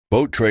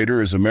Boat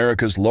Trader is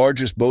America's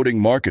largest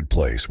boating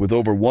marketplace with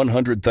over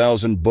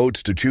 100,000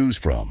 boats to choose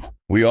from.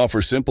 We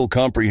offer simple,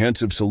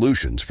 comprehensive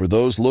solutions for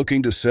those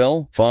looking to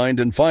sell, find,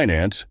 and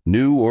finance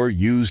new or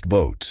used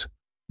boats.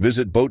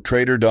 Visit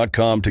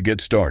BoatTrader.com to get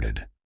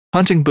started.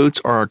 Hunting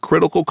boots are a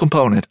critical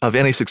component of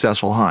any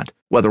successful hunt.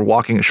 Whether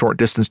walking a short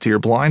distance to your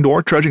blind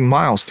or trudging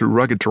miles through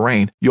rugged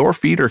terrain, your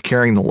feet are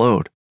carrying the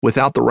load.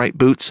 Without the right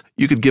boots,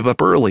 you could give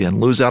up early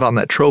and lose out on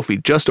that trophy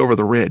just over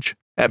the ridge.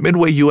 At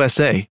Midway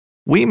USA,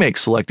 we make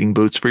selecting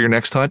boots for your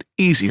next hunt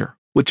easier.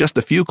 With just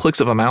a few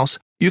clicks of a mouse,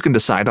 you can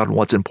decide on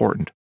what's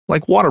important,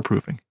 like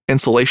waterproofing,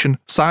 insulation,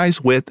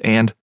 size, width,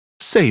 and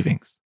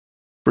savings.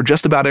 For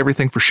just about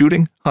everything for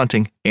shooting,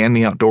 hunting, and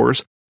the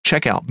outdoors,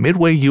 check out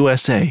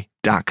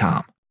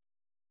MidwayUSA.com.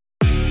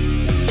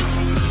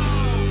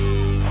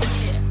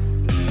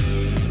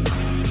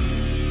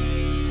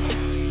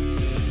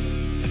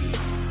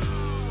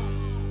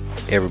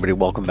 Hey everybody,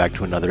 welcome back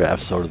to another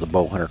episode of the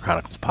Bowhunter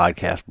Chronicles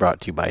podcast, brought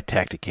to you by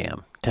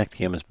Tacticam.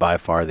 Tacticam is by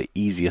far the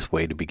easiest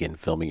way to begin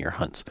filming your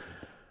hunts.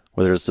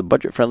 Whether it's the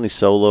budget-friendly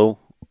solo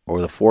or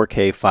the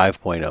 4K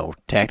 5.0,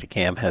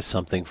 Tacticam has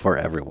something for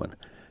everyone.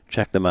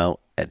 Check them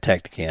out at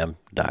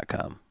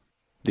Tacticam.com.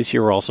 This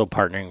year we're also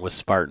partnering with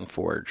Spartan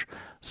Forge.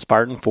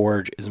 Spartan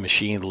Forge is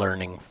machine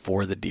learning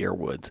for the deer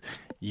woods,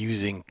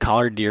 using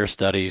collared deer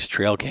studies,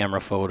 trail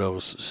camera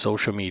photos,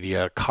 social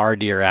media, car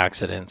deer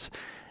accidents.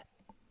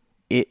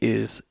 It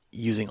is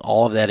using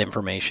all of that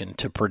information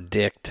to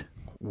predict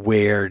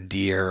where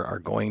deer are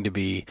going to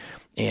be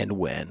and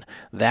when.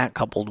 That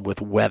coupled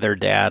with weather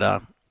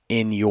data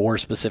in your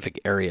specific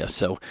area.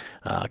 So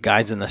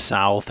guys in the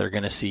south are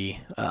going to see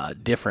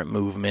different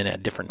movement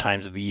at different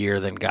times of the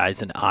year than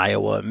guys in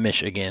Iowa,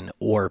 Michigan,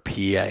 or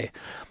PA.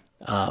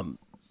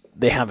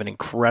 They have an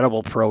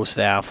incredible pro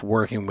staff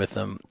working with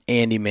them.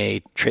 Andy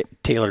May,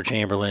 Taylor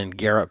Chamberlain,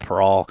 Garrett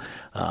Peral,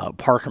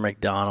 Parker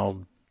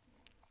McDonald.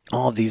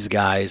 All of these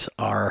guys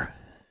are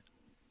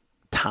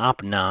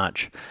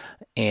top-notch,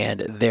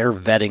 and they're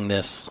vetting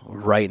this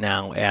right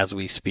now as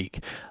we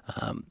speak.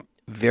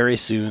 Very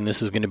soon,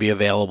 this is going to be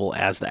available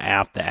as the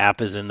app. The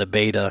app is in the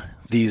beta.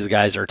 These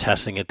guys are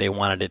testing it. They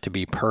wanted it to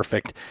be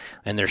perfect,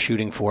 and they're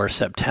shooting for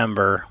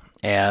September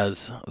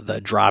as the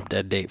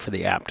drop-dead date for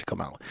the app to come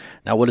out.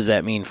 Now, what does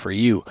that mean for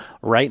you?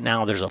 Right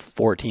now, there's a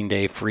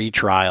 14-day free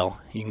trial.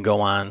 You can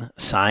go on,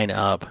 sign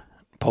up,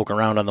 poke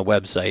around on the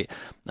website.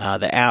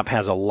 The app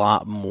has a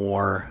lot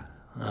more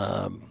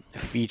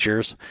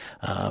features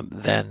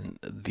than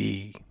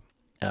the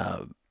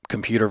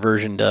computer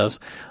version does,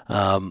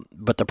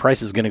 but the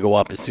price is going to go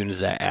up as soon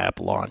as that app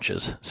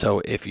launches.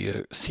 So if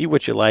you see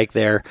what you like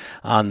there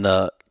on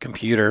the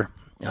computer,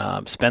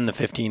 spend the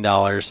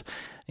 $15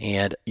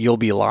 and you'll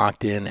be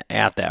locked in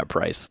at that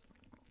price.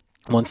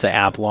 Once the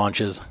app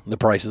launches, the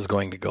price is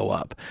going to go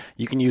up.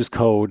 You can use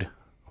code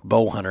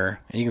Bowhunter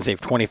and you can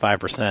save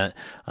 25%.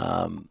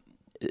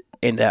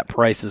 And that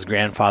price is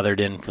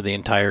grandfathered in for the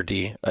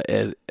entirety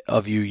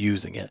of you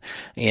using it.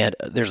 And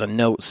there's a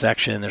note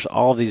section. There's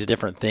all these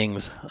different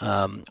things.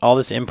 All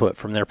this input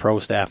from their pro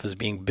staff is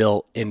being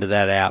built into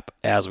that app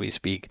as we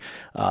speak.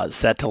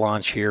 Set to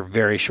launch here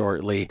very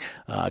shortly.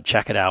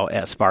 Check it out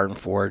at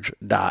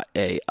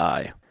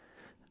SpartanForge.ai.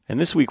 And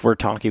this week we're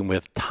talking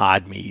with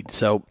Todd Mead.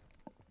 So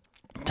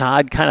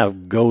Todd kind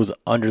of goes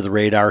under the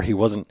radar. He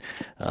wasn't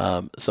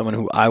someone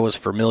who I was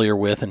familiar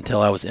with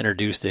until I was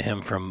introduced to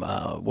him from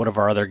one of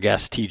our other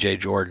guests, TJ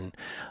Jordan.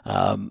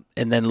 And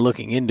then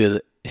looking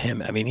into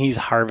him, I mean, he's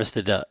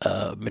harvested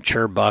a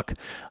mature buck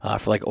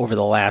for like over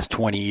the last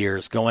 20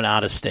 years, going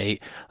out of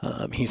state.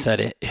 He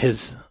said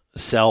his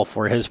sell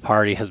for his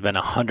party has been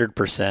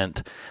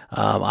 100%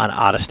 on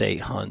out-of-state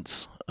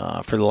hunts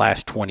for the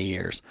last 20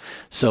 years.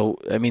 So,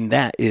 I mean,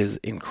 that is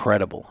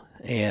incredible.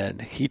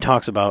 And he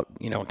talks about,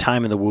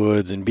 time in the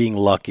woods and being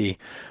lucky.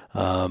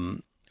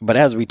 But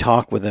as we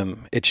talk with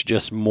him, it's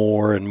just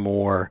more and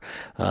more,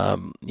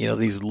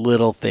 these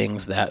little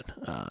things that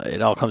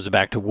it all comes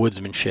back to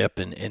woodsmanship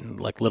and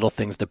like little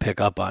things to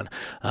pick up on.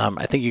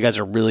 I think you guys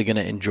are really going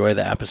to enjoy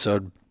the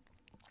episode.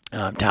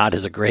 Todd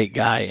is a great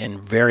guy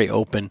and very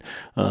open.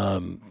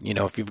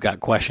 If you've got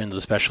questions,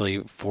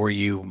 especially for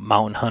you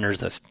mountain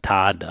hunters, as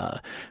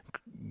Todd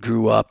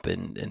grew up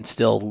and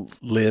still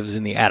lives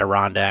in the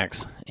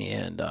Adirondacks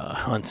and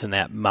hunts in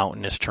that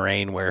mountainous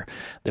terrain where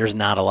there's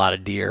not a lot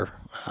of deer,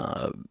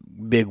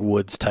 big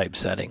woods type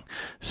setting.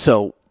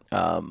 So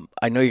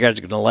I know you guys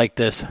are going to like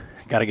this.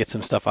 Got to get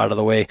some stuff out of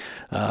the way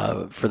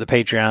for the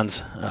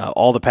Patreons.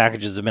 All the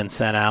packages have been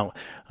sent out.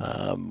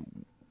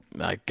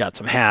 I got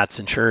some hats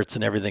and shirts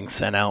and everything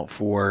sent out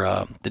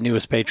for the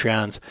newest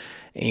Patreons,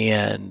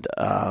 and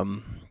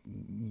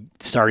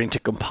starting to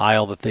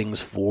compile the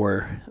things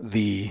for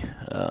the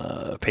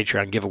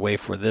Patreon giveaway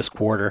for this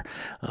quarter.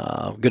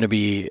 Going to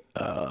be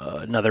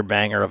another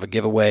banger of a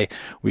giveaway.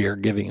 We are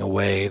giving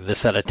away the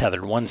set of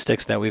Tethered One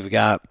sticks that we've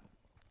got.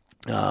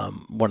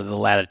 One of the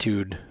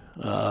Latitude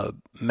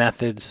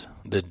methods,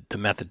 the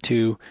Method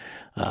 2.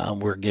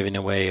 We're giving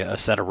away a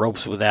set of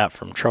ropes with that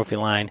from Trophy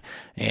Line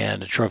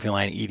and a Trophy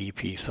Line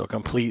EDP, so a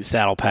complete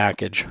saddle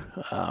package.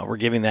 We're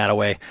giving that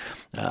away.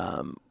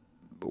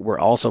 We're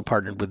also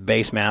partnered with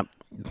Basemap.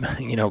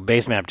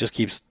 Basemap just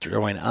keeps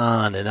going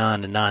on and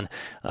on and on,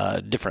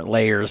 different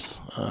layers.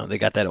 They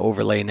got that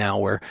overlay now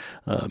where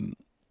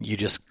you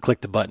just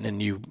click the button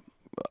and you,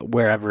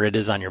 wherever it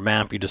is on your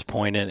map, you just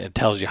point it. It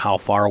tells you how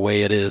far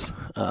away it is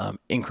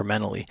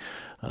incrementally.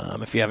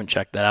 If you haven't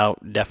checked that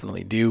out,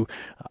 definitely do.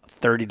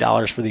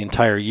 $30 for the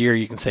entire year.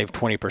 You can save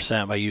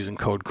 20% by using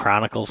code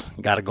Chronicles.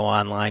 Got to go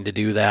online to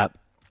do that.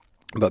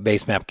 But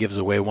Basemap gives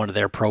away one of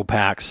their pro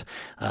packs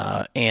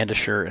and a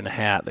shirt and a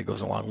hat that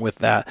goes along with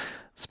that.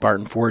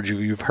 Spartan Forge,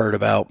 you've heard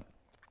about,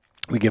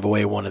 we give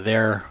away one of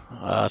their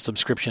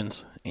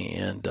subscriptions.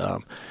 And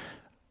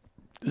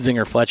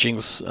Zinger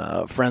Fletchings,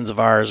 friends of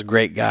ours,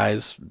 great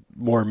guys,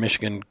 more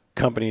Michigan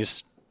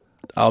companies.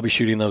 I'll be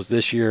shooting those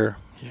this year.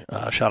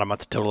 Shot them at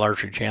the Total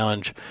Archery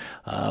Challenge.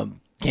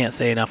 Can't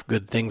say enough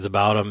good things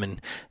about them.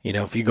 And,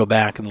 if you go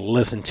back and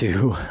listen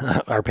to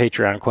our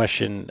Patreon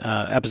question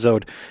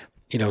episode,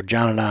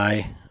 John and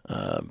I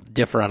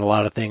differ on a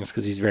lot of things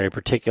because he's very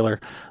particular.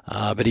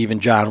 But even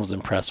John was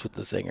impressed with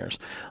the Zingers.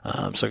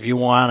 So if you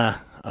want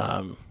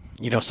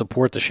to,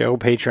 support the show,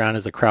 Patreon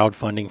is a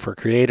crowdfunding for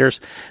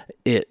creators.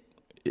 It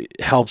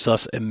helps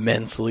us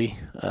immensely,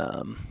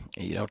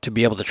 to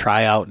be able to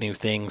try out new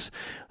things,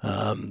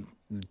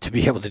 to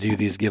be able to do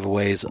these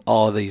giveaways,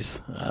 all of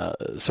these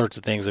sorts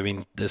of things. I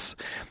mean, this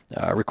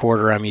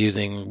recorder I'm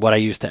using, what I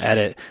use to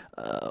edit,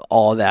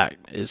 all of that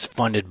is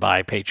funded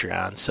by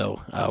Patreon.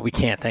 So we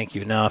can't thank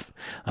you enough.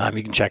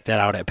 You can check that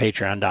out at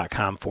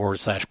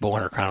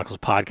patreon.com/Bowhunter Chronicles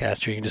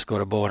Podcast, or you can just go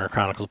to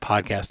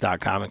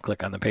bowhunterchroniclespodcast.com and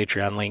click on the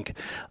Patreon link.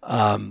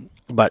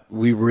 But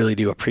we really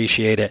do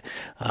appreciate it.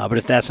 But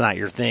if that's not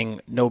your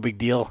thing, no big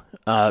deal.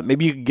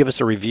 Maybe you could give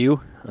us a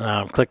review.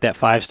 Click that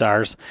 5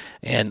 stars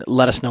and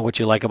let us know what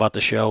you like about the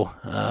show.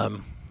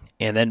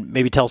 And then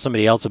maybe tell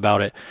somebody else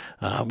about it.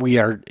 We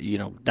are,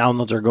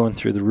 downloads are going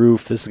through the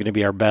roof. This is going to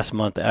be our best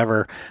month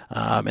ever.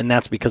 And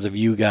that's because of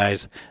you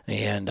guys.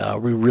 And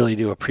we really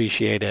do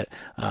appreciate it.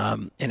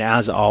 And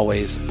as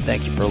always,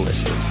 thank you for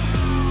listening.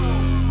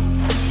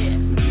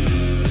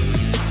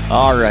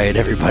 All right,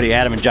 everybody.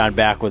 Adam and John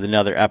back with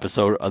another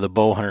episode of the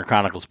Bowhunter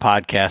Chronicles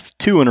podcast.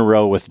 2 in a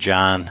row with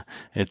John.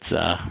 It's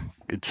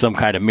some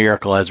kind of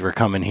miracle as we're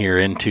coming here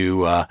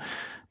into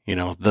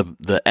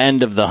the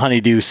end of the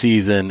honeydew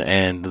season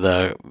and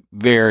the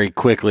very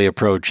quickly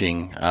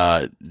approaching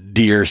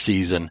deer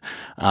season.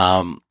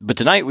 But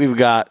tonight we've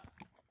got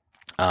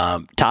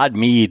Todd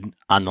Mead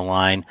on the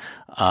line.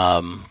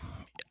 A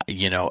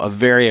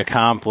very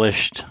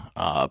accomplished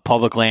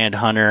public land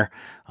hunter,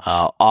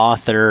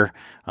 author.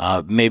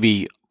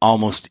 Maybe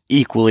almost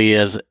equally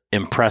as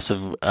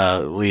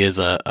impressively as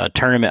a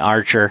tournament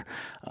archer.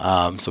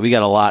 So we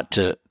got a lot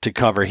to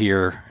cover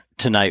here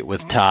tonight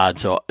with Todd.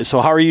 So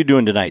how are you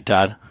doing tonight,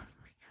 Todd?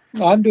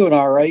 I'm doing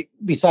all right.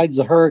 Besides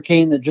the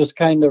hurricane that just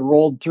kind of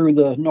rolled through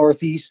the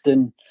Northeast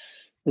and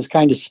is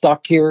kind of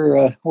stuck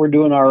here, we're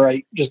doing all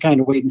right. Just kind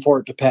of waiting for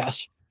it to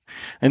pass.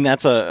 And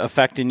that's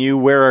affecting you.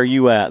 Where are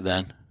you at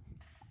then?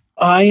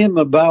 I am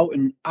about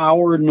an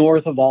hour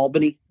north of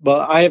Albany,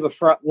 but I have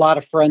a lot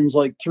of friends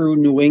like through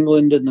New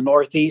England and the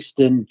Northeast,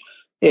 and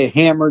it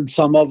hammered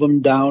some of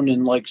them down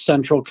in like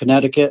central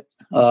Connecticut,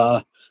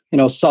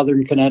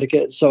 southern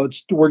Connecticut. So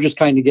we're just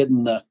kind of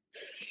getting the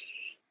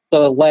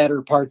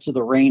latter parts of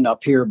the rain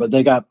up here, but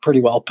they got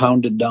pretty well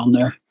pounded down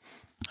there.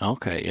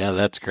 Okay, yeah,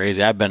 that's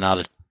crazy. I've been out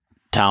of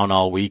town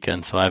all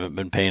weekend, so I haven't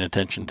been paying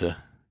attention to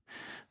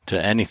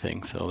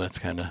anything. So that's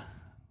kind of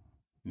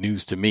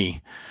news to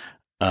me.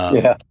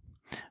 Yeah.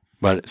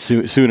 But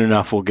soon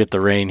enough, we'll get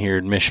the rain here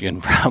in Michigan,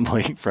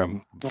 probably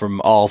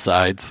from all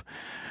sides.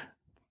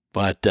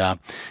 But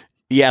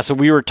so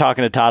we were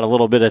talking to Todd a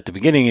little bit at the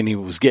beginning, and he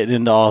was getting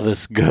into all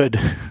this good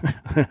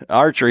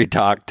archery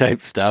talk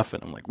type stuff,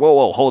 and I'm like,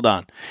 whoa, hold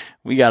on,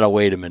 we gotta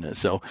wait a minute.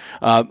 So,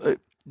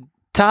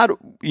 Todd,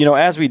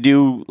 as we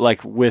do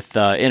like with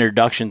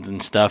introductions and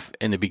stuff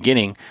in the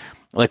beginning,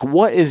 like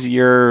what is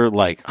your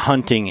like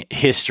hunting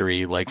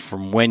history like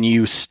from when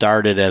you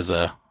started as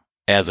a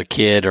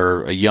kid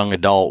or a young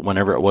adult,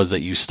 whenever it was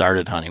that you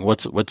started hunting?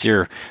 What's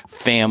your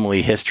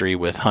family history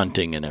with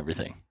hunting and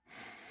everything?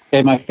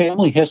 Okay, my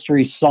family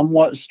history is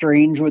somewhat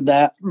strange with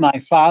that.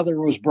 My father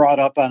was brought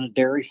up on a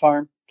dairy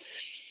farm,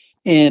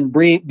 and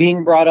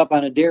being brought up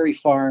on a dairy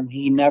farm,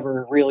 he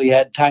never really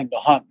had time to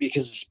hunt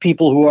because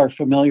people who are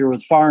familiar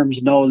with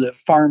farms know that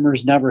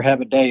farmers never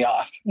have a day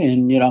off.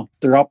 And,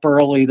 they're up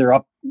early, they're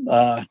up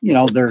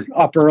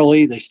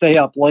early, they stay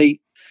up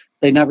late,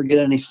 they never get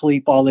any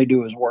sleep, all they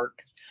do is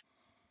work.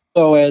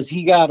 So as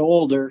he got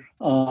older,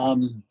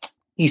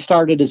 he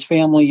started his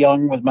family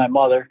young with my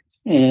mother,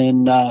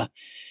 and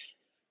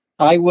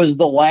I was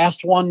the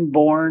last one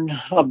born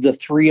of the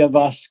 3 of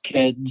us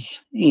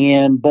kids,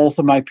 and both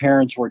of my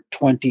parents were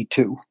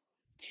 22.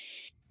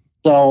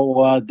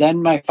 So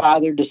then my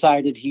father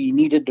decided he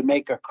needed to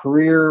make a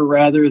career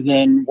rather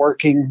than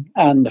working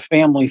on the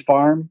family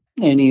farm.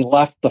 And he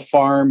left the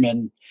farm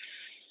and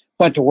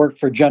went to work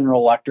for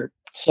General Electric.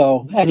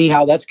 So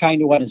anyhow, that's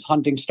kind of when his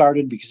hunting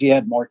started because he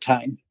had more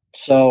time.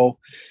 So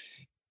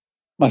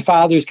my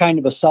father's kind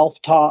of a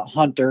self-taught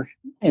hunter,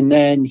 and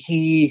then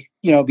he,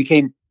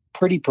 became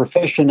pretty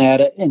proficient at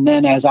it. And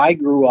then as I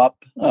grew up,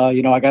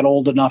 I got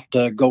old enough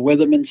to go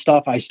with him and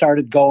stuff. I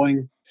started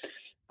going.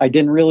 I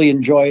didn't really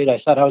enjoy it. I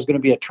said I was going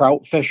to be a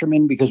trout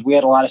fisherman because we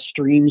had a lot of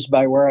streams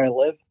by where I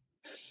live.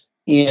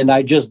 And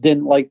I just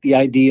didn't like the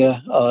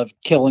idea of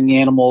killing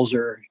animals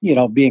or,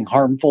 being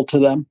harmful to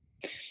them.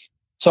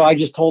 So I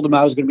just told him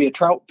I was going to be a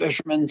trout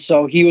fisherman.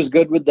 So he was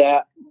good with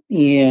that.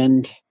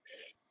 And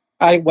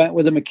I went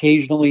with him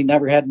occasionally,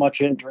 never had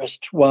much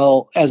interest.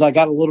 Well, as I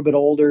got a little bit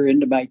older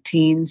into my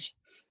teens,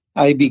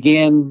 I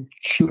began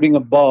shooting a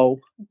bow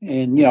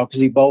and,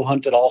 because he bow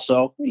hunted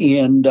also.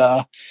 And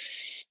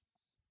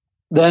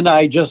then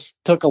I just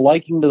took a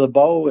liking to the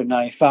bow and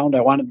I found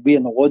I wanted to be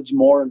in the woods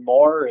more and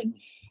more. And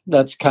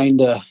that's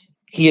kind of,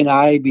 he and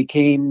I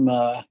became,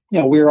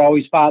 we were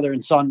always father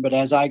and son, but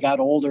as I got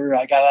older,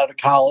 I got out of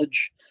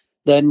college,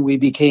 then we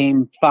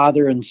became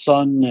father and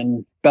son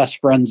and best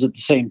friends at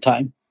the same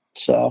time.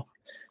 So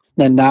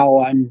then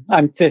now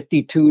I'm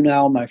 52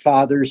 now. My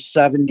father's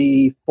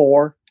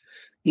 74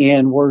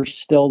 and we're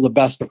still the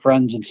best of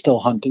friends and still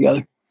hunt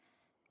together.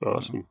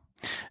 Awesome.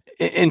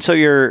 And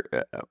so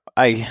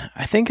I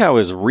think I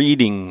was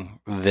reading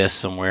this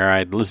somewhere.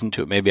 I'd listened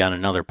to it maybe on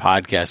another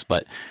podcast,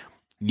 but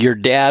your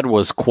dad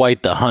was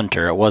quite the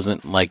hunter. It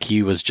wasn't like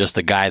he was just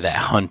a guy that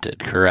hunted,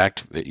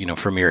 correct?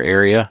 From your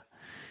area?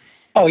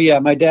 Oh yeah.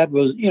 My dad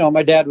was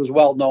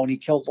well known. He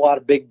killed a lot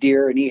of big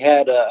deer and he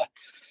had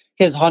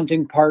his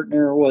hunting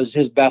partner was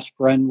his best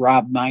friend,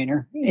 Rob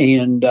Miner.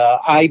 And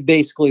I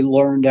basically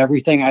learned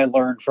everything I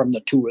learned from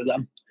the two of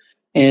them.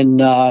 And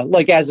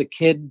like as a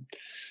kid,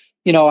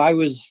 I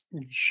was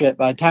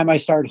by the time I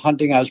started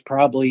hunting, I was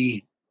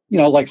probably,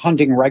 like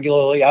hunting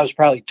regularly. I was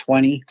probably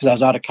 20 because I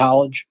was out of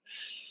college.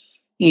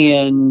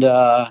 And,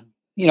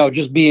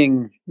 just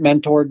being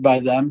mentored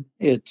by them,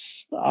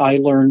 I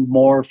learned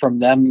more from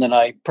them than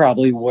I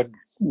probably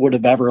would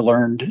have ever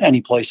learned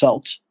anyplace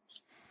else.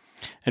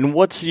 And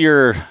what's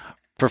your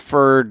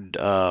preferred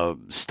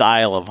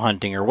style of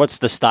hunting, or what's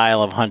the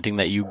style of hunting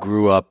that you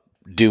grew up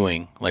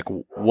doing? Like,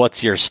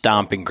 what's your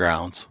stomping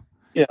grounds?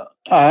 Yeah,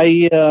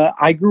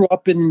 I grew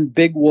up in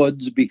big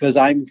woods because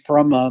I'm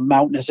from a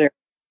mountainous area.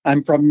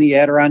 I'm from the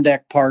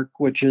Adirondack Park,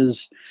 which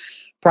is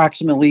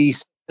approximately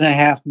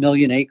 6.5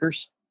 million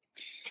acres.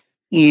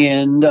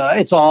 And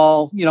it's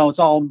all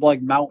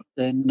like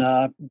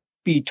mountain.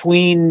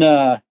 Between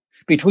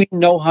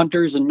no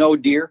hunters and no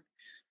deer,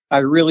 I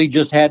really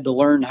just had to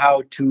learn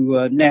how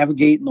to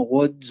navigate in the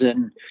woods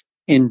and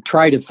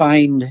try to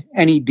find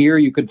any deer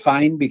you could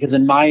find, because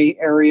in my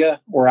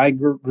area where I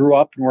grew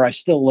up and where I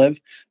still live,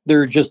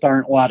 there just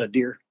aren't a lot of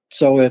deer.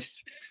 So if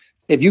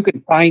you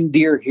can find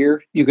deer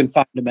here, you can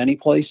find them any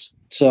place.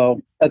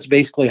 So that's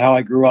basically how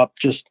I grew up.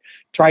 Just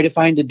try to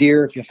find a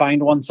deer. If you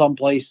find one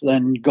someplace,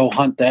 then go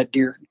hunt that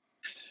deer.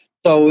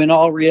 So in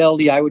all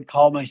reality, I would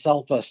call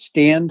myself a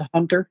stand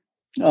hunter,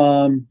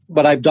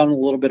 but I've done a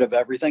little bit of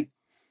everything.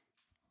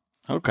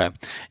 Okay.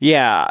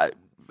 Yeah,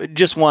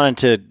 just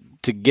wanted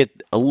to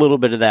get a little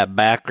bit of that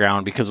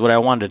background, because what I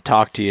wanted to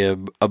talk to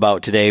you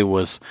about today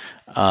was,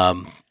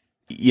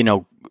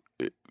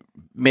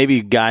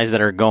 maybe guys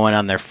that are going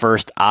on their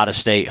first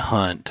out-of-state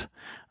hunt,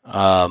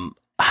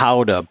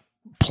 how to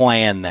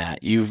plan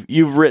that.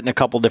 You've written a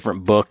couple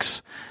different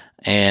books,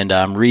 and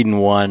I'm reading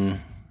one,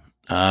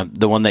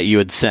 the one that you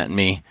had sent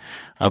me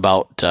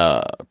about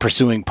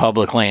pursuing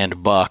public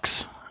land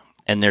bucks,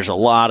 and there's a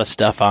lot of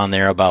stuff on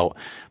there about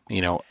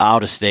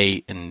out of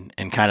state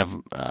and kind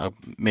of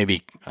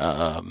maybe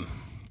I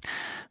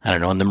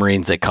don't know, in the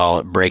Marines they call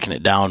it breaking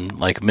it down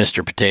like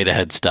Mr. Potato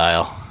Head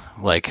style,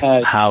 like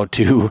how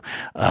to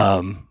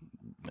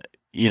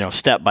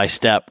step by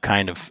step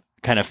kind of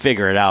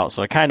figure it out.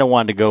 So I kind of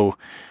wanted to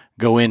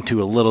go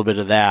into a little bit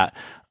of that.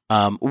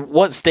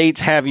 What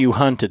states have you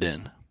hunted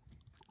in?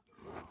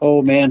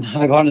 Oh man,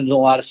 I've hunted in a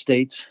lot of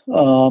states.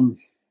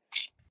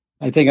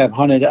 I think I've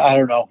hunted, I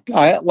don't know.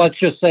 Let's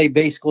just say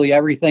basically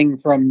everything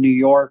from New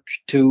York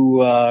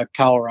to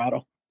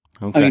Colorado.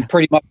 Okay. I mean,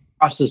 pretty much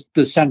across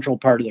the central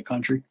part of the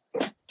country.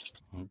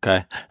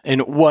 Okay.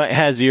 And what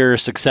has your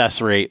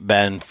success rate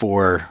been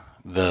for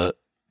the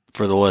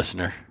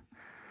listener?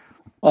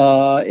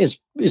 As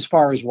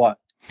far as what?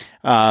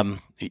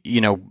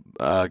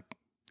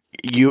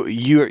 You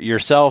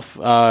yourself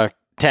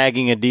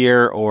tagging a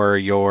deer, or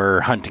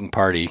your hunting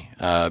party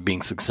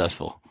being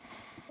successful?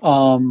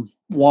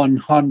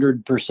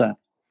 100%.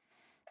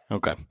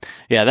 Okay.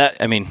 Yeah,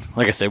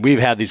 like I said, we've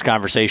had these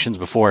conversations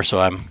before,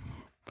 so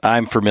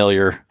I'm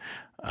familiar.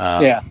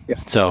 Yeah.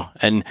 So,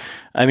 and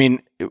I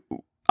mean,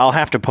 I'll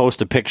have to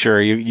post a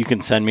picture. You can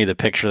send me the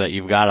picture that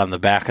you've got on the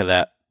back of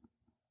that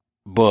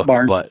book,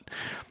 barn.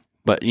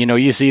 But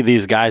you see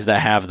these guys that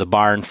have the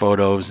barn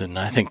photos, and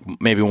I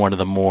think maybe one of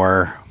the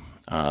more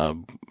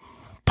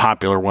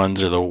popular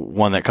ones, or the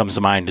one that comes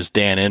to mind is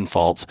Dan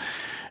Infalt's.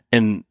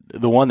 And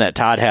the one that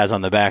Todd has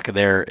on the back of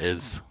there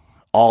is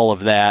all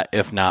of that,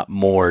 if not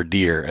more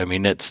deer. I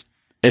mean, it's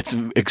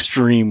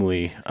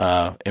extremely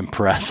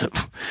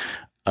impressive.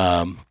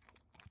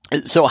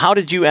 So how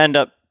did you end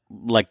up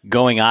like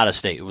going out of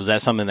state? Was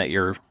that something that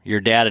your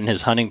dad and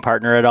his hunting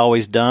partner had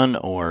always done,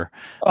 or?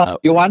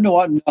 You want to know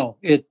what? No,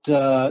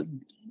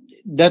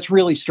 that's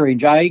really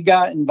strange. I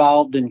got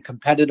involved in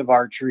competitive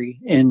archery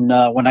when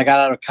I got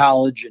out of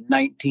college in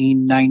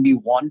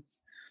 1991.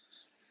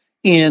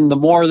 And the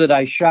more that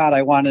I shot,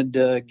 I wanted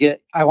to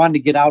get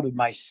out of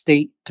my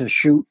state to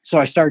shoot. So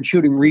I started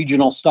shooting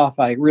regional stuff.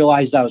 I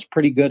realized I was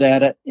pretty good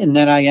at it. And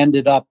then I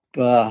ended up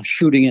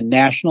shooting in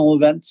national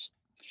events.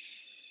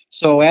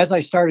 So as I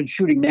started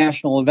shooting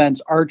national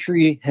events,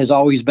 archery has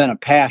always been a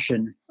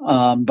passion.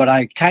 But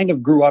I kind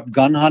of grew up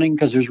gun hunting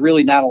because there's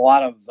really not a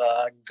lot of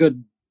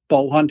good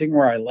bow hunting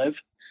where I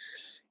live.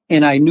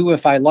 And I knew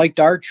if I liked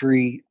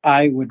archery,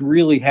 I would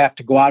really have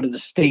to go out of the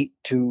state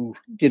to,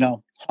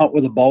 hunt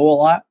with a bow a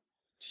lot.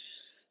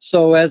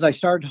 So as I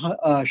started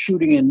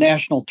shooting in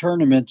national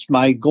tournaments,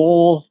 my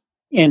goal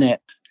in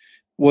it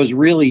was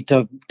really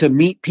to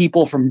meet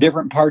people from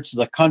different parts of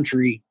the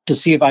country to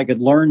see if I could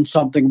learn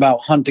something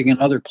about hunting in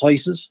other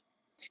places.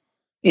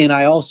 And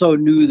I also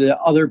knew that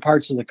other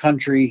parts of the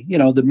country,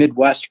 the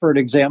Midwest, for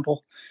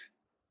example,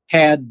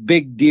 had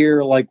big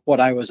deer like what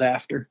I was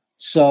after.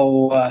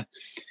 So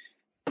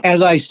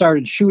as I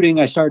started shooting,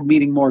 I started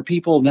meeting more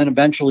people. And then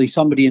eventually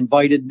somebody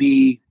invited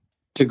me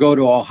to go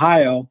to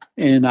Ohio,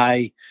 and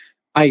I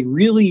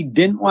really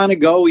didn't want to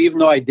go, even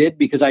though I did,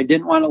 because I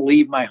didn't want to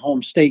leave my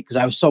home state because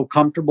I was so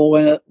comfortable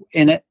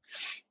in it,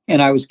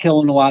 and I was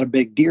killing a lot of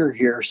big deer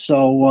here.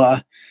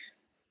 So,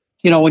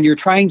 when you're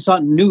trying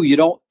something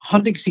new,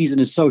 hunting season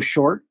is so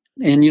short,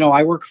 and,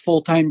 I work a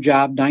full-time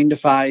job, 9 to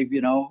 5,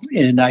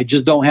 and I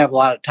just don't have a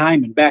lot of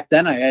time. And back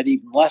then I had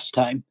even less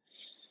time.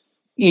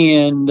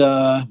 And,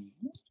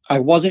 I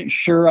wasn't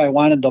sure I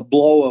wanted to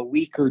blow a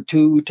week or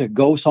two to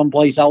go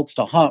someplace else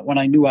to hunt when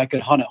I knew I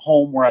could hunt at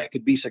home where I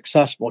could be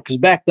successful. Because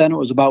back then it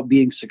was about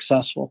being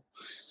successful.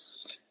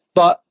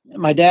 But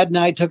my dad and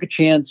I took a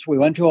chance. We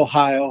went to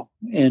Ohio,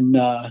 and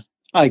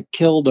I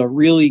killed a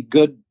really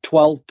good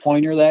 12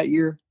 pointer that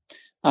year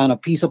on a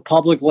piece of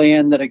public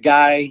land that a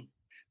guy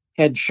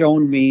had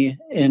shown me.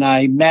 And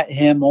I met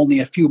him only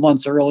a few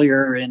months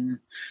earlier in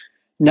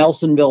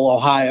Nelsonville,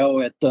 Ohio,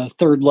 at the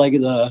third leg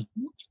of the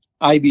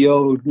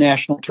IBO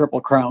National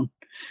Triple Crown.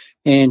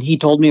 And he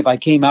told me if I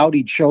came out,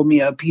 he'd show me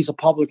a piece of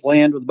public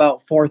land with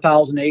about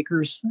 4,000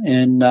 acres.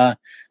 And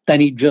then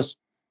he'd just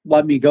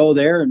let me go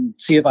there and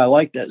see if I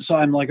liked it. So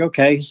I'm like,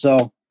 okay.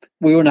 So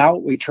we went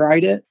out, we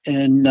tried it.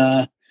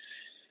 And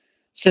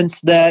since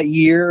that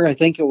year, I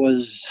think it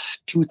was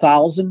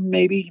 2000,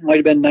 maybe, might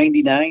have been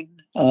 99.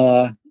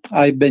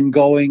 I've been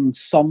going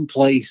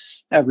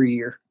someplace every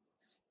year.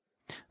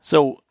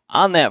 So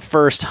on that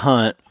first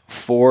hunt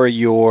for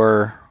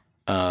your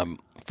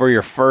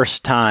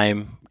first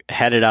time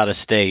headed out of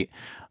state,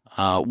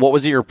 what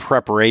was your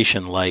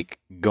preparation like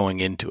going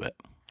into it?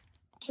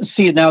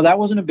 See, now that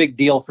wasn't a big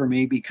deal for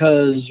me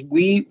because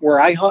where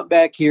I hunt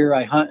back here,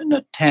 I hunt in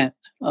a tent.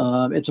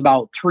 It's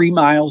about 3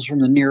 miles from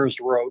the nearest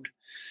road.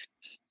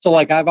 So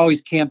I've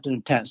always camped in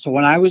a tent. So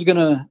when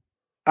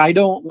I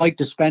don't like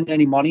to spend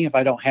any money if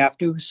I don't have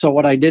to. So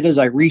what I did is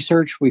I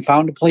researched, we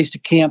found a place to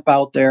camp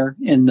out there,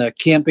 and the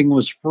camping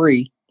was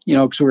free,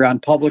 because we were on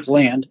public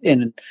land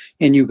and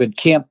you could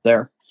camp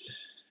there.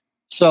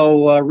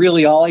 So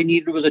really all I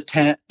needed was a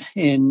tent,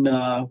 and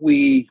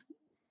we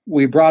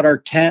brought our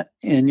tent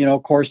and,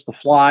 of course, the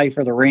fly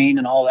for the rain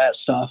and all that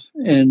stuff.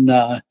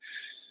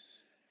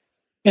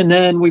 And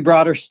then we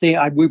brought our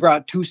stand. We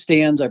brought 2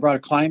 stands. I brought a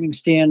climbing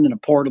stand and a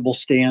portable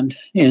stand.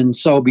 And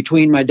so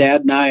between my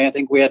dad and I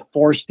think we had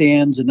 4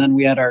 stands, and then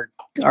we had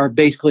our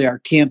basically our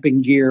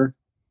camping gear.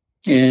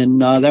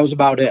 And that was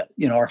about it,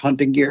 our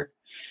hunting gear.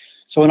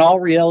 So in all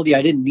reality,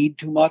 I didn't need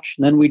too much.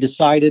 And then we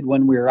decided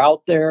when we were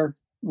out there,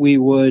 we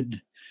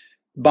would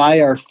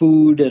buy our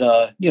food at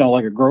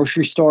like a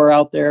grocery store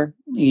out there.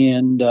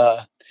 And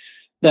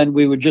then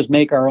we would just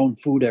make our own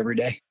food every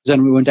day.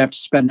 Then we wouldn't have to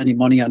spend any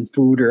money on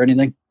food or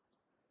anything.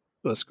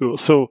 That's cool.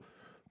 So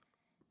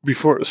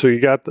you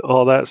got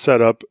all that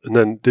set up, and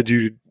then did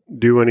you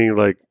do any,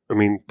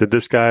 did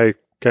this guy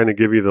kind of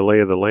give you the lay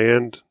of the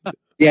land?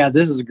 Yeah,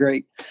 this is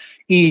great.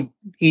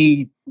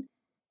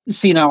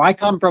 See, now I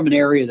come from an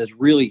area that's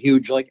really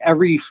huge. Like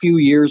every few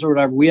years or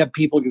whatever, we have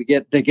people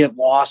that get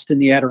lost in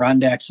the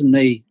Adirondacks, and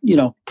they,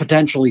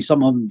 potentially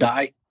some of them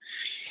die.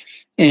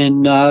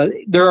 And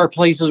there are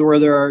places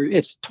where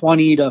it's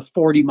 20 to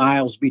 40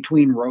 miles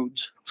between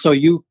roads. So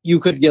you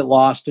could get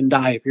lost and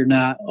die if you're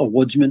not a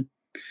woodsman.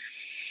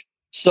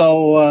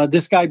 So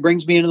this guy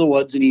brings me into the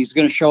woods, and he's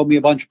going to show me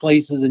a bunch of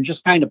places and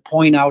just kind of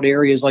point out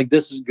areas like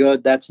this is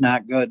good, that's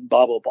not good,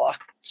 blah, blah, blah.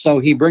 So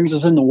he brings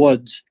us in the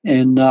woods,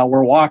 and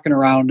we're walking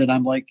around, and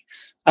I'm like,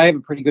 I have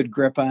a pretty good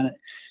grip on it.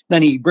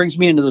 Then he brings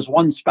me into this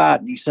one spot,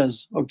 and he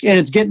says, okay, and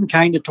it's getting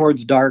kind of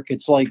towards dark.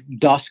 It's like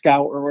dusk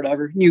out or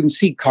whatever. You can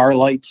see car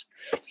lights.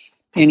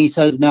 And he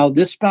says, now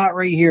this spot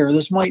right here,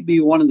 this might be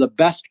one of the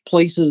best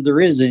places there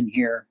is in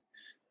here.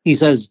 He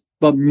says,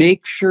 but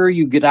make sure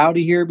you get out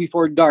of here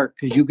before dark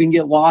because you can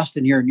get lost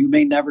in here and you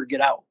may never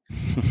get out.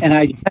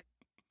 And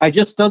I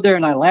just stood there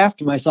and I laughed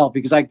to myself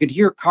because I could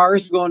hear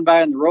cars going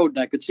by on the road and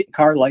I could see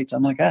car lights.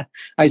 I'm like,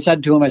 I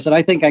said to him, I said,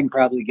 I think I can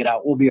probably get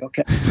out. We'll be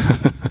okay.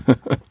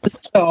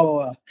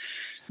 So,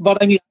 but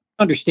I mean,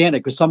 I understand it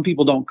because some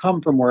people don't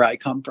come from where I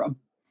come from.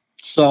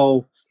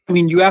 So, I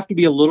mean, you have to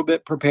be a little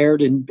bit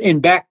prepared.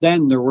 And back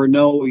then there were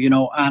no,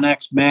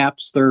 Onyx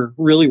maps. There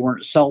really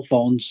weren't cell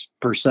phones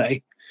per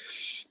se.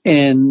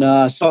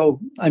 And so,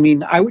 I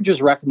mean, I would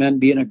just recommend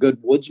being a good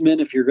woodsman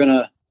if you're going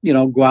to,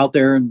 go out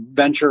there and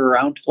venture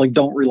around. Like,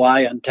 don't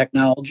rely on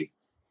technology.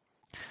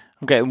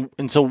 Okay.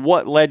 And so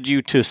what led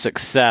you to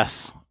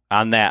success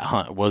on that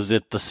hunt? Was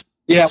it the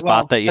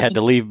spot that you had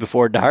to leave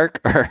before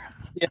dark? Or?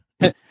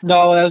 Yeah.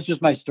 No, that was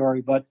just my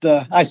story. But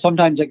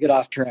sometimes I get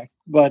off track.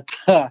 But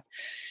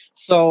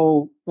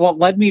so what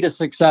led me to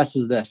success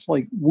is this.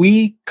 Like,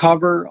 we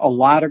cover a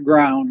lot of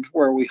ground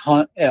where we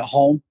hunt at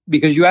home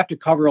because you have to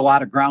cover a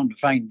lot of ground to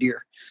find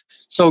deer.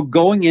 So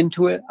going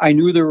into it, I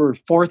knew there were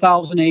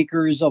 4,000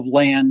 acres of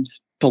land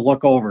to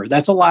look over.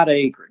 That's a lot of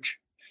acreage.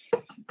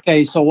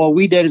 Okay, so what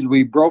we did is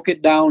we broke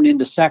it down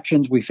into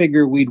sections. We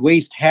figured we'd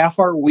waste half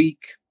our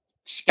week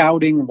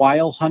scouting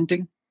while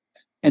hunting,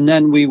 and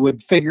then we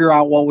would figure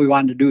out what we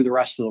wanted to do the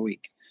rest of the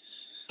week.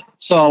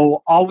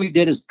 So all we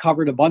did is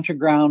covered a bunch of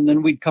ground.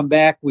 Then we'd come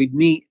back, we'd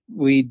meet,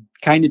 we'd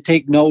kind of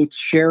take notes,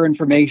 share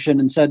information,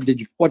 and said,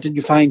 what did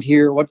you find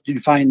here? What did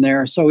you find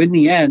there? So in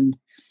the end,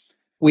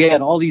 we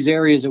had all these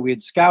areas that we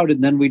had scouted,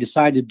 and then we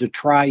decided to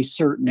try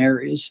certain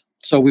areas.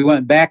 So we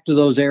went back to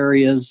those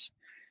areas,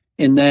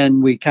 and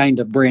then we kind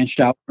of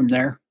branched out from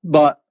there.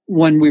 But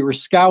when we were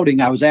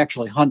scouting, I was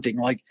actually hunting.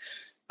 Like,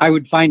 I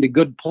would find a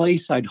good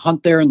place. I'd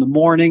hunt there in the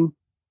morning.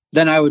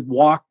 Then I would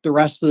walk the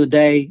rest of the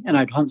day, and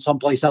I'd hunt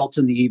someplace else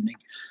in the evening.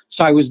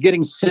 So I was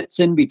getting sits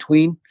in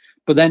between.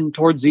 But then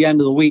towards the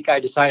end of the week, I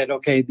decided,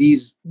 okay,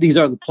 these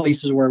are the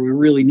places where we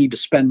really need to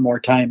spend more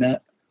time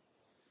at.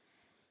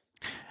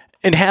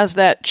 And has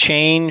that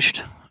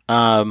changed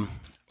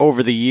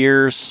over the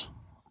years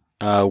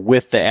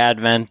with the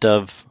advent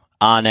of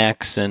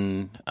Onyx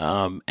and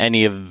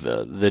any of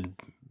the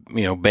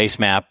base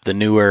map, the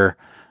newer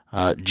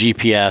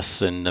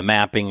GPS and the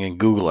mapping and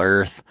Google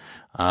Earth?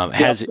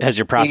 Has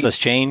your process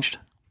changed?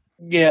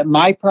 Yeah,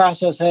 my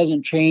process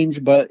hasn't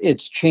changed, but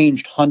it's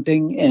changed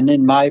hunting. And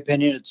in my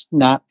opinion, it's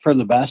not for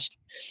the best.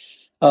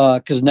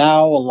 Because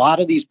now a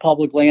lot of these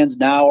public lands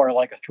now are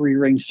like a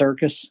 3-ring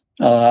circus.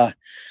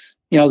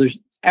 There's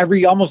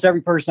almost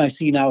every person I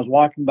see now is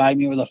walking by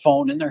me with a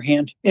phone in their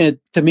hand. And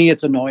to me,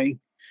 it's annoying.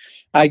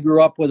 I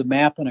grew up with a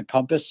map and a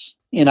compass,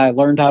 and I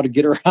learned how to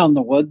get around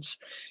the woods.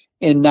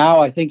 And now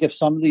I think if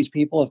some of these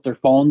people, if their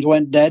phones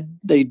went dead,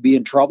 they'd be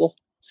in trouble.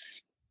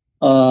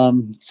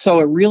 So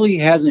it really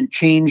hasn't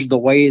changed the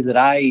way that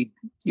I,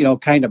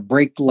 kind of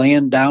break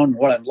land down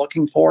what I'm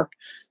looking for.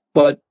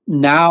 But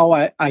now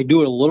I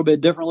do it a little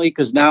bit differently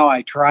because now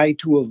I try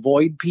to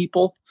avoid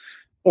people,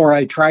 or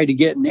I try to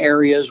get in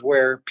areas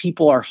where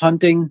people are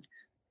hunting,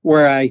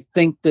 where I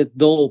think that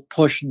they'll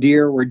push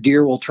deer, where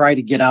deer will try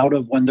to get out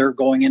of when they're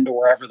going into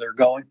wherever they're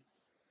going.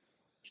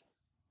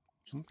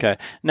 Okay.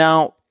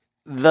 Now,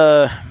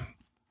 the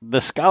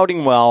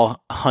scouting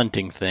while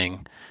hunting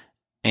thing,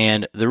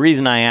 and the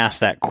reason I asked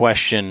that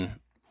question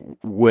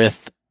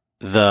with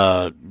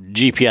the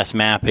GPS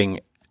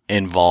mapping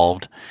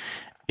involved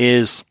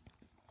is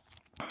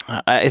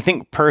I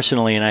think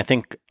personally, and I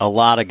think a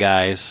lot of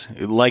guys,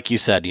 like you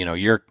said,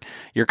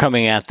 you're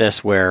coming at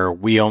this where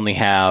we only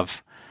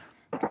have,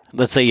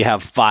 let's say you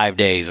have 5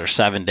 days or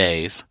 7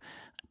 days,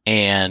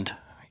 and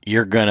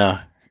you're going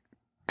to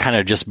kind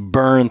of just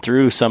burn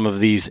through some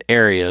of these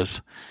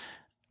areas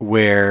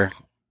where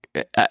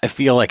I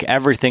feel like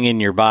everything in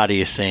your body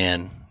is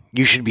saying,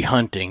 you should be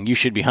hunting.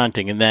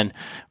 And then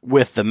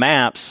with the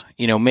maps,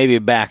 maybe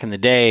back in the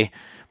day,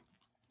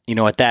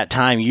 at that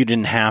time, you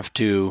didn't have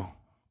to,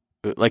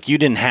 you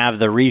didn't have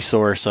the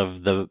resource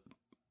of the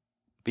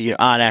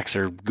Onyx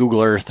or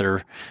Google Earth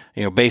or,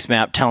 base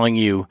map telling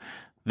you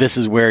this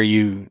is where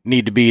you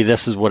need to be.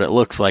 This is what it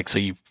looks like. So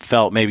you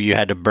felt maybe you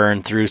had to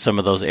burn through some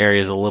of those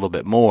areas a little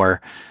bit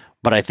more.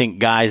 But I think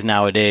guys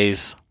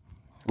nowadays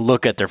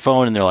look at their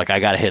phone and they're like, I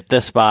got to hit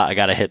this spot. I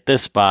got to hit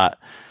this spot.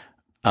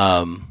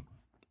 Do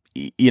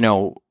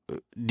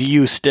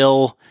you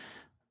still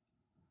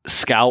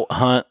scout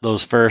hunt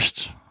those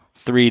first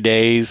 3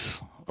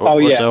 days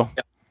or so?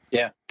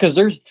 Yeah.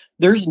 Because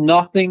there's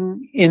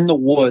nothing in the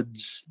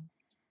woods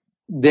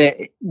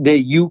that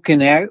you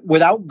can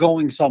without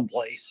going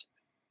someplace.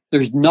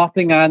 There's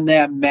nothing on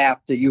that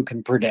map that you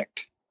can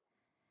predict.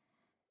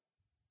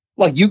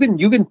 Like you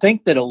can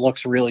think that it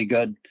looks really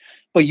good,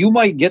 but you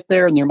might get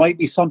there and there might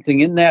be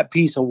something in that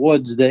piece of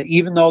woods that,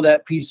 even though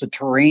that piece of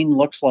terrain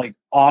looks like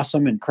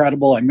awesome,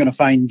 incredible, I'm going to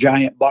find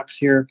giant bucks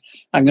here,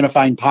 I'm going to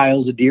find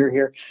piles of deer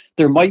here,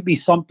 there might be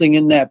something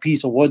in that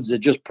piece of woods that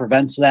just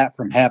prevents that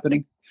from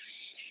happening.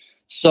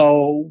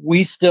 So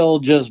we still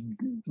just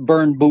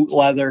burn boot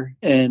leather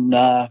and,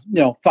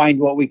 find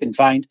what we can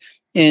find.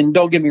 And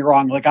don't get me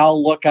wrong, like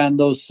I'll look on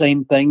those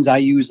same things. I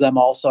use them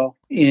also.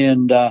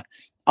 And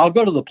I'll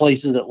go to the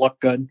places that look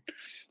good,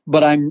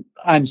 but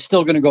I'm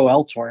still going to go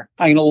elsewhere.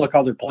 I'm going to look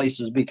other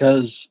places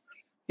because,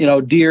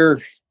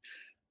 deer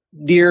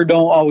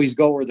don't always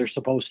go where they're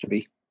supposed to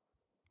be.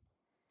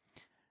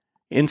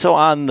 And so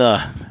on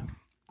the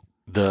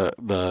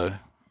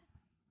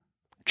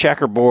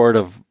checkerboard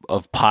of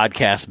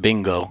podcast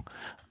bingo,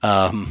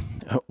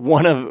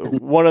 one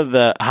of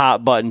the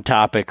hot button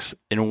topics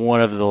and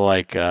one of the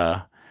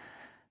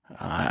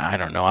I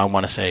don't know, I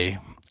want to say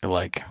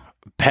like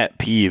pet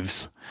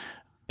peeves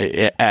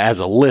as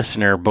a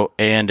listener, but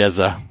and as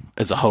a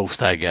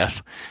host, I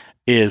guess,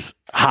 is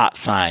hot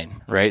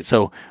sign, right?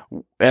 So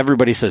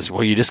everybody says,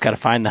 well, you just got to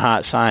find the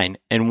hot sign.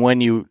 And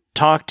when you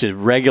talk to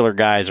regular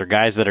guys or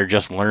guys that are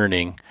just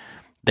learning,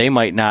 they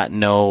might not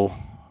know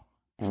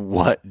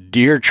what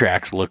deer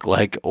tracks look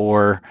like,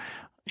 or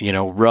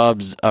a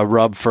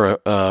rub for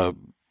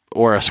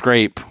or a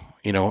scrape,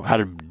 how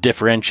to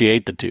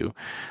differentiate the two.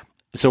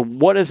 So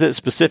what is it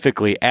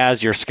specifically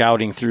as you're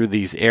scouting through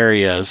these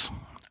areas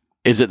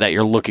is it that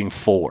you're looking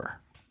for?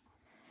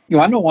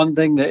 I know one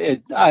thing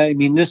that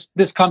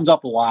this comes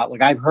up a lot.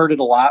 Like I've heard it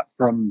a lot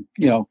from,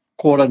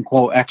 quote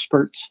unquote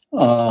experts.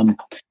 And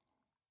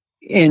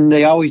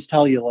they always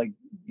tell you like,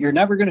 you're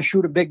never going to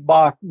shoot a big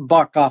buck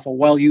off a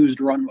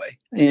well-used runway.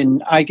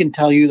 And I can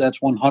tell you that's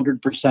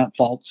 100%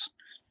 false.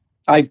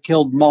 I've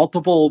killed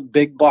multiple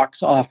big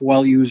bucks off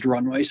well-used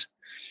runways.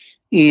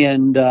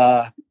 And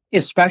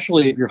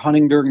especially if you're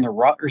hunting during the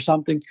rut or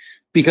something,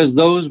 because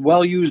those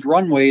well-used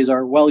runways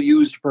are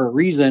well-used for a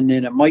reason.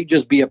 And it might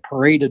just be a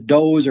parade of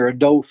does or a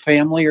doe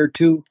family or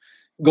two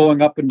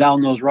going up and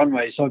down those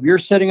runways. So if you're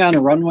sitting on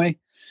a runway,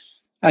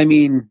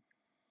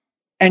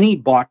 any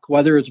buck,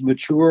 whether it's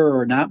mature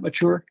or not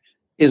mature,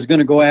 is going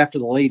to go after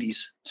the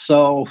ladies.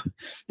 So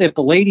if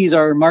the ladies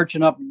are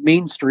marching up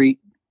Main Street,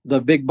 the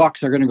big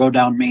bucks are going to go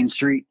down Main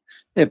Street.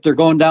 If they're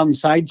going down the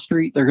side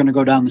street, they're going to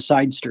go down the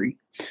side street.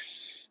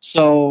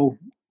 So,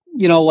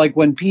 like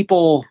when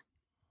people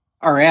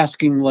are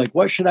asking, like,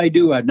 what should I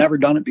do? I've never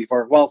done it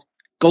before. Well,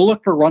 go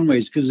look for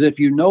runways, because if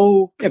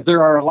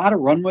there are a lot of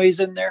runways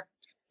in there,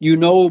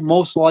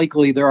 most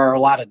likely there are a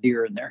lot of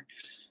deer in there.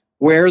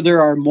 Where there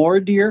are more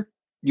deer,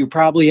 you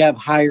probably have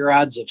higher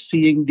odds of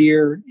seeing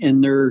deer,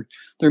 and there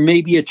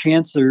may be a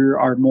chance there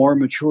are more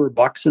mature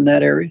bucks in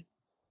that area,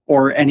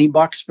 or any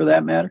bucks for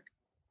that matter.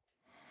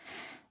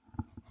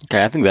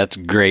 Okay, I think that's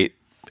great.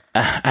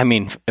 I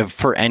mean,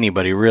 for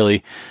anybody,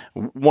 really,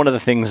 one of the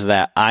things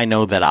that I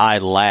know that I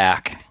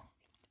lack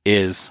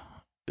is,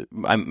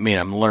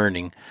 I'm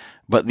learning,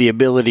 but the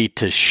ability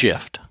to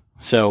shift.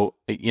 So,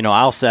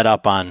 I'll set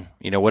up on,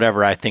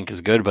 whatever I think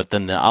is good, but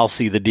then I'll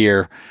see the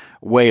deer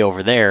way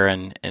over there,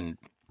 and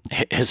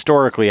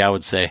historically I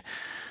would say,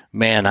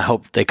 man, I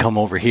hope they come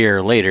over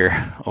here later,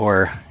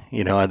 or,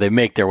 they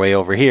make their way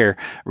over here,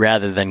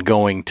 rather than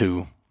going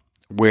to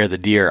where the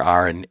deer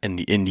are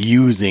and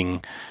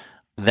using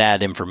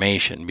that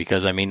information.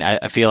 Because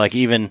I feel like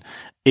even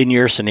in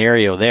your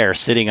scenario there,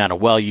 sitting on a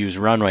well-used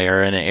runway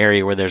or in an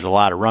area where there's a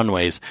lot of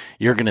runways,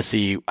 you're going to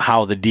see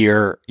how the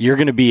deer, you're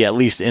going to be at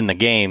least in the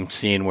game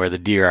seeing where the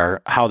deer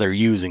are, how they're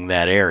using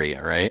that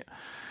area, right?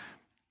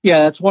 Yeah,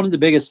 that's one of the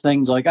biggest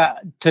things. Like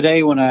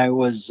today when I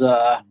was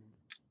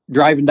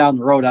driving down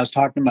the road, I was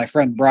talking to my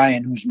friend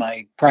Brian, who's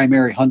my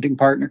primary hunting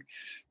partner,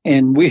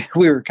 and we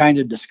were kind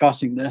of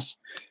discussing this.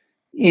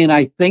 And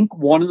I think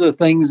one of the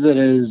things that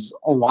has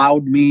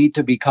allowed me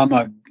to become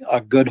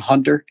a good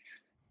hunter,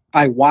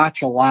 I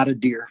watch a lot of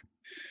deer.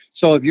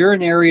 So if you're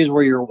in areas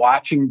where you're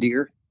watching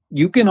deer,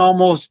 you can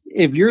almost,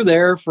 if you're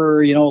there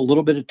for, a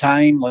little bit of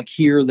time, like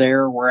here,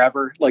 there,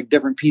 wherever, like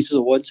different pieces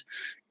of woods,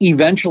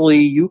 eventually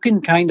you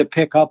can kind of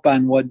pick up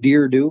on what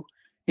deer do.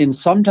 And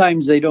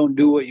sometimes they don't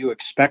do what you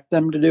expect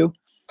them to do.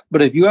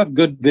 But if you have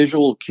good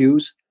visual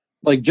cues,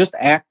 like just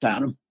act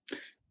on them,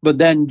 but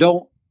then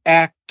don't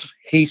act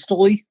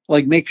hastily.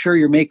 Like make sure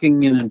you're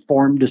making an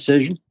informed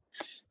decision,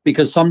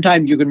 because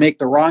sometimes you can make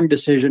the wrong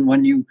decision.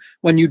 When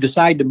you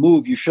decide to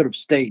move, you should have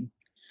stayed.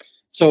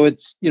 So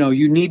it's,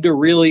 you need to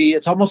really,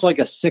 it's almost like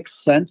a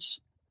sixth sense.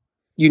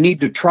 You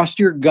need to trust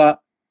your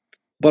gut,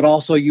 but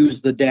also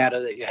use the data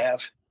that you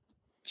have.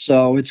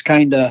 So it's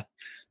kind of,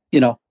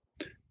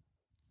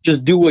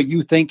 just do what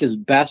you think is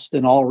best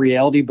in all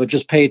reality, but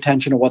just pay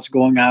attention to what's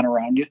going on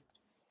around you.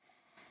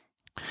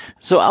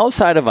 So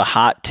outside of a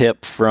hot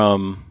tip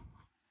from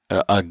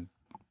and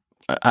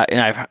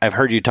I've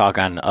heard you talk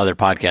on other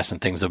podcasts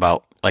and things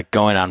about like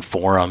going on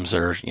forums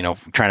or,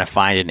 trying to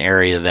find an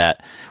area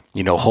that,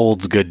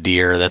 holds good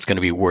deer that's going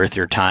to be worth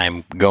your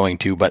time going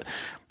to. But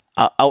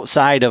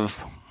outside of,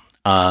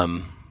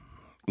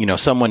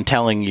 someone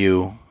telling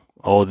you,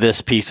 oh,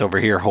 this piece over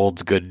here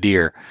holds good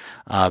deer,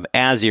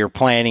 as you're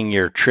planning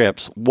your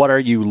trips, what are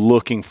you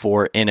looking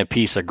for in a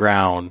piece of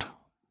ground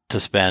to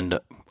spend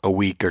a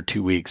week or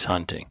 2 weeks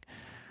hunting?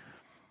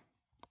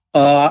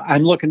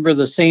 I'm looking for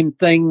the same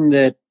thing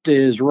that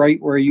is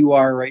right where you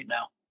are right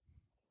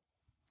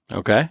now.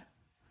 Okay.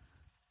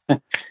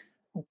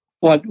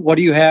 What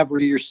do you have where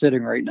you're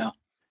sitting right now?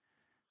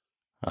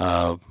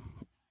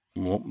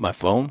 My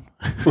phone.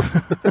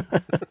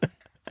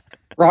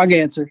 Wrong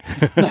answer.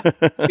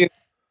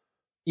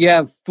 You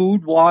have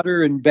food,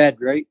 water, and bed,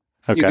 right?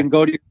 You Okay.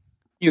 can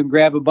you can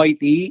grab a bite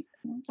to eat.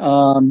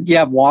 You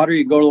have water.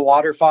 You go to the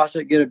water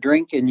faucet, get a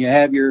drink, and you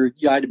have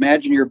I'd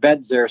imagine your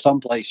bed's there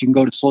someplace. You can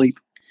go to sleep.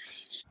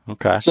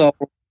 Okay. So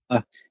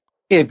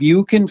if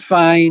you can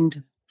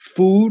find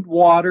food,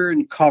 water,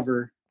 and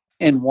cover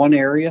in one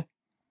area,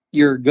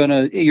 you're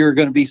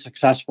gonna be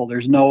successful.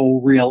 There's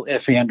no real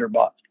if, and, or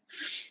but.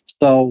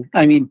 So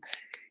I mean,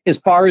 as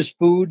far as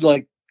food,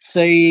 like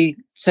say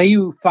if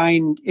you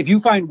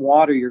find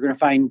water, you're gonna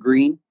find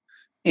green.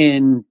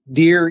 And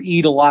deer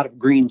eat a lot of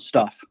green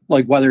stuff,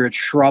 like whether it's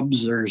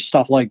shrubs or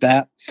stuff like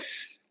that.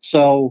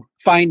 So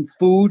find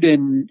food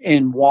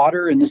and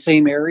water in the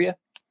same area.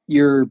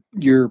 You're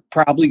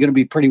probably going to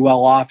be pretty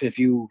well off if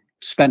you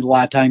spend a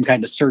lot of time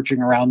kind of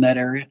searching around that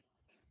area.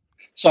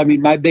 So I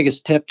mean, my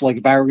biggest tip, like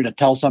if I were going to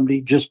tell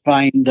somebody, just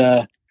find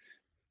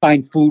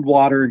food,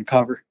 water, and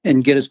cover,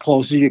 and get as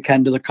close as you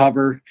can to the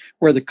cover,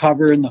 where the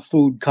cover and the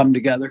food come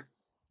together.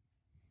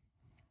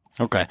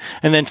 Okay.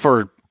 And then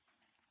for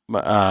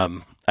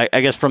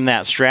I guess from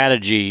that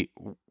strategy,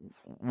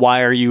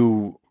 why are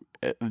you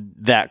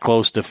that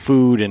close to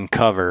food and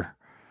cover?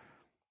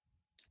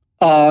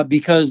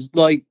 Because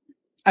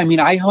I mean,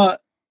 I hunt.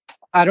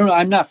 I don't know.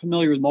 I'm not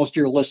familiar with most of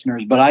your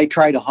listeners, but I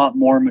try to hunt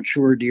more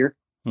mature deer.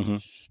 Mm-hmm.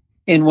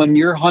 And when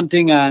you're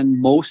hunting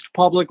on most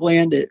public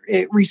land,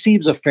 it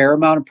receives a fair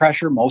amount of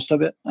pressure. Most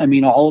of it. I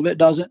mean, all of it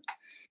doesn't.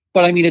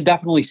 But I mean, it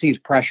definitely sees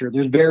pressure.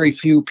 There's very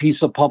few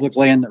pieces of public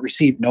land that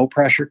receive no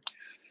pressure.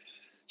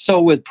 So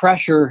with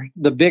pressure,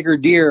 the bigger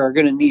deer are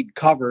going to need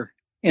cover,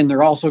 and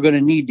they're also going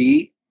to need to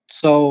eat.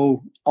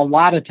 So a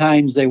lot of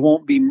times they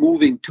won't be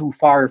moving too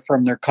far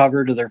from their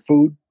cover to their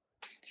food.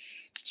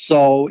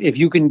 So if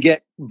you can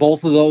get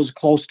both of those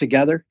close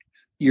together,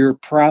 you're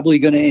probably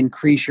going to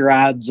increase your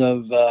odds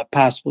of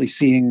possibly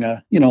seeing,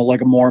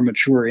 like a more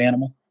mature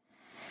animal.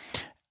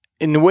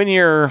 And when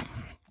you're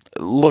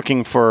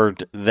looking for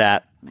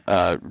that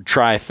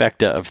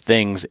trifecta of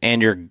things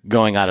and you're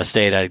going out of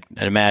state, I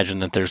imagine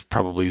that there's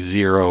probably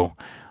zero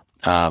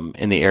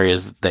in the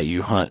areas that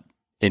you hunt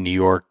in New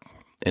York,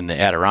 in the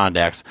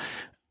Adirondacks.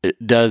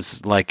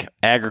 Does like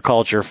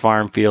agriculture,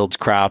 farm fields,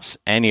 crops,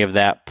 any of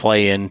that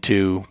play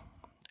into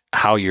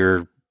how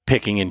you're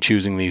picking and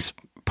choosing these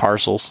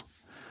parcels?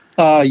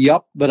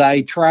 Yep. But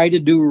I try to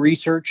do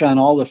research on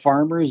all the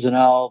farmers, and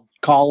I'll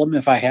call them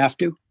if I have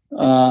to.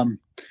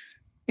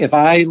 If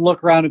I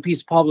look around a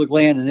piece of public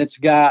land and it's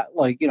got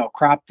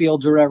crop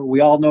fields or whatever, we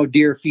all know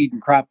deer feed in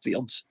crop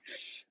fields.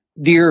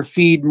 Deer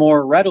feed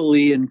more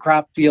readily in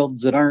crop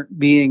fields that aren't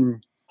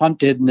being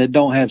hunted and that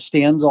don't have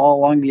stands all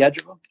along the edge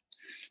of them.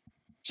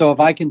 So if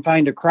I can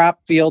find a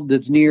crop field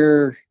that's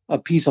near a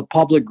piece of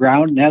public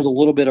ground and has a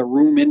little bit of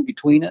room in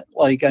between it,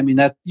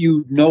 that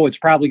it's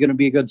probably going to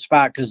be a good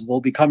spot because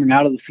they'll be coming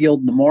out of the field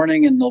in the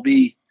morning and they'll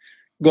be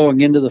going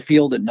into the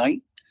field at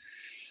night.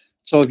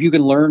 So if you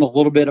can learn a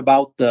little bit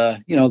about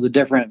the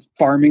different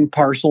farming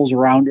parcels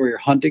around where you're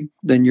hunting,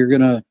 then you're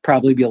going to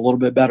probably be a little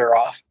bit better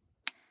off.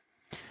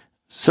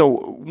 So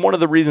one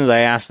of the reasons I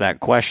asked that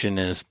question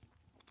is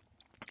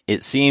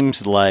it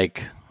seems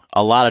like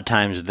a lot of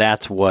times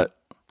that's what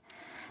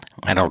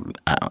I don't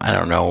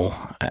know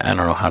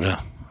how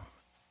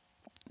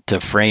to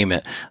frame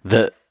it.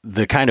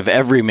 The kind of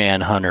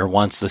everyman hunter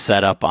wants to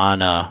set up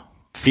on a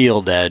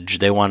field edge.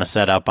 They want to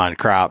set up on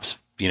crops,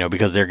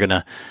 because they're going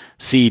to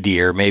see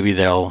deer. Maybe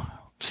they'll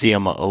see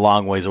them a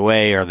long ways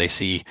away, or they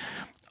see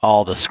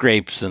all the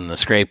scrapes and the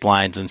scrape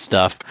lines and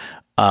stuff.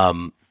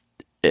 And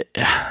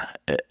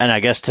I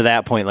guess to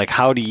that point, like,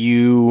 how do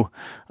you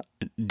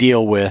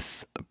deal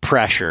with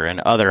pressure and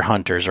other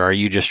hunters, or are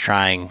you just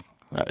trying,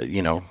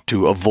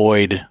 to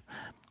avoid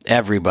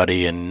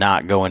everybody and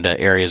not go into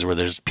areas where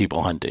there's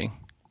people hunting?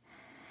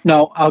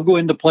 No, I'll go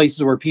into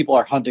places where people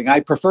are hunting. I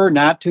prefer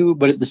not to,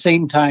 but at the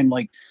same time,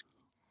 like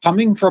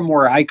coming from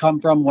where I come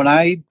from, when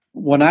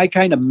I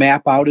kind of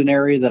map out an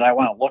area that I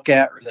want to look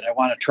at or that I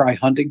want to try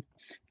hunting,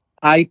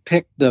 I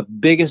pick the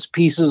biggest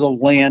pieces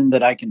of land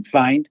that I can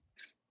find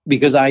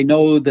because I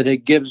know that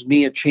it gives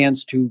me a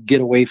chance to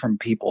get away from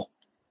people.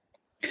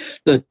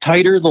 The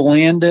tighter the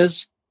land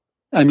is,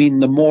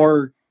 the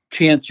more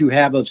chance you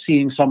have of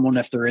seeing someone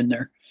if they're in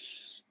there.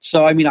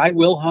 So, I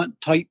will hunt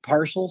tight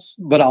parcels,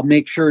 but I'll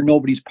make sure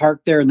nobody's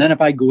parked there. And then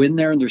if I go in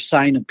there and there's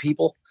sign of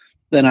people,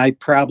 then I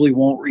probably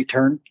won't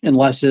return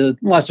unless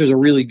there's a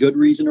really good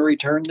reason to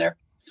return there.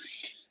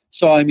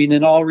 So,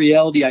 in all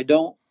reality, I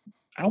don't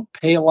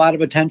pay a lot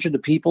of attention to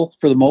people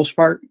for the most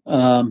part.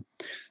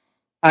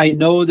 I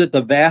know that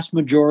the vast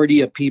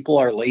majority of people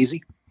are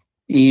lazy,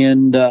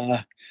 and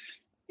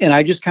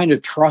I just kind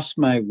of trust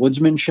my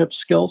woodsmanship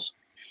skills.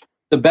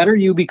 The better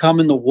you become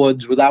in the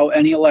woods without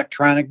any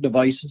electronic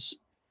devices,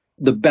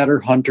 the better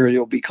hunter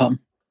you'll become.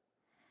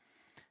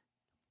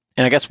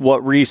 And I guess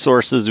what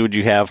resources would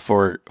you have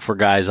for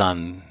guys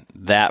on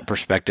that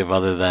perspective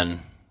other than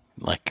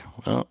Like,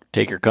 well,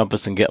 take your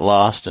compass and get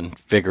lost and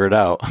figure it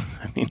out.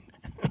 I mean,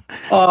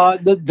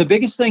 the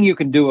biggest thing you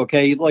can do,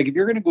 okay, like if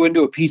you're going to go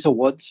into a piece of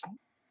woods,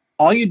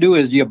 all you do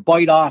is you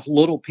bite off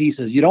little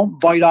pieces. You don't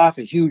bite off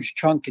a huge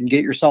chunk and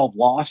get yourself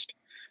lost.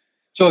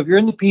 So if you're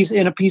in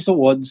a piece of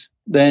woods,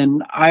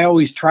 then I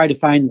always try to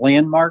find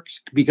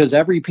landmarks, because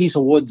every piece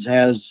of woods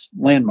has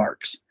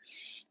landmarks.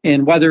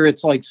 And whether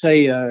it's like,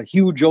 say, a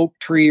huge oak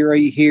tree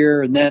right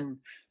here, and then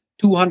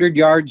 200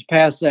 yards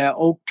past that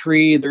oak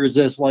tree, there's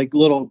this like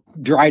little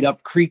dried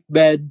up creek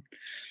bed.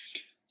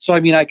 So,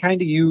 I mean, I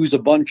kind of use a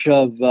bunch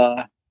of,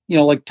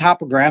 like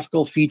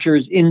topographical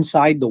features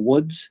inside the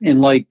woods,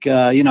 and like,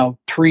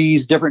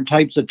 trees, different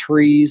types of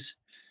trees,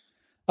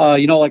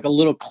 like a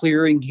little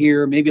clearing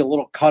here, maybe a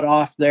little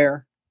cutoff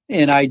there.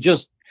 And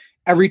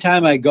every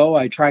time I go,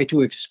 I try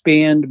to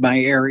expand my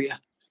area.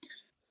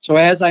 So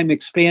as I'm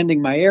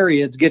expanding my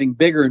area, it's getting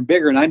bigger and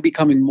bigger, and I'm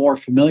becoming more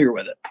familiar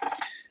with it.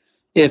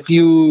 If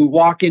you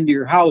walk into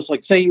your house,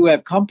 like say you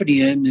have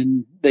company in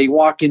and they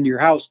walk into your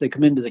house, they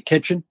come into the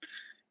kitchen.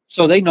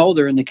 So they know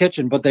they're in the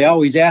kitchen, but they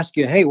always ask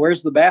you, hey,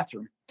 where's the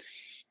bathroom?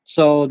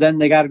 So then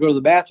they got to go to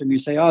the bathroom. You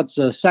say, oh, it's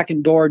the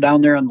second door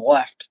down there on the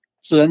left.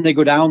 So then they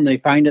go down, they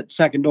find it,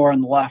 second door on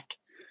the left.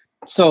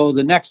 So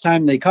the next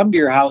time they come to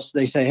your house,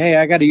 they say, hey,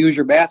 I got to use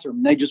your bathroom.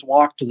 And they just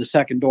walk to the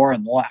second door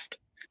on the left.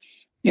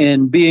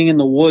 And being in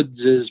the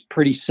woods is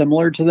pretty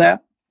similar to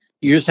that.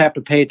 You just have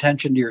to pay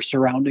attention to your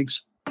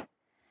surroundings.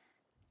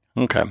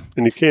 Okay.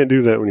 And you can't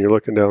do that when you're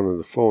looking down at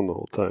the phone the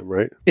whole time,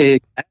 right?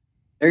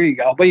 There you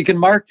go. But you can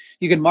mark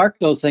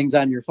those things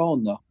on your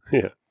phone, though.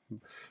 Yeah.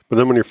 But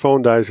then when your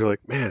phone dies, you're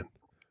like, man,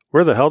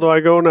 where the hell do I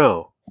go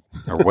now?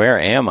 Or where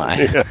am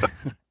I?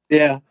 Yeah.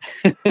 Yeah.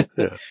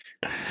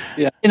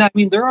 Yeah. And I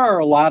mean, there are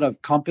a lot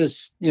of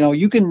compass,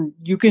 you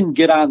can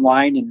get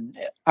online, and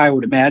I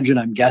would imagine,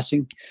 I'm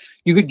guessing,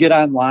 you could get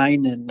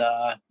online and,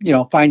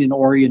 find an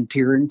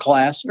orienteering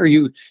class, or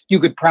you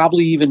could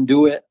probably even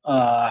do it.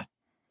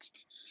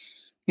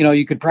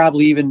 You could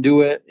probably even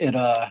do it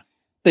at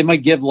they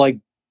might give like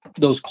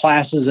those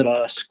classes at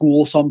a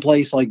school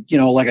someplace, like,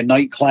 like a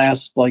night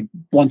class, like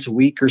once a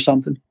week or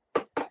something.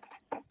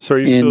 So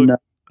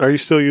are you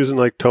still using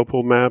like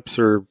topo maps,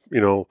 or,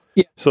 Yeah,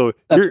 so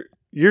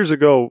years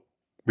ago,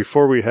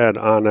 before we had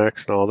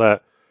Onyx and all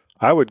that,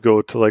 I would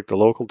go to like the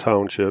local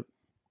township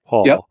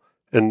hall. Yep.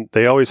 And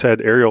they always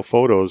had aerial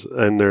photos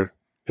and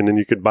then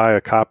you could buy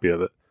a copy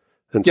of it.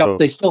 And yep, so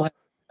they still have.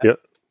 Yep.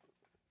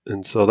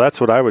 And so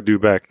that's what I would do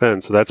back then.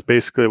 So that's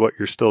basically what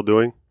you're still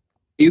doing.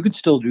 You could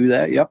still do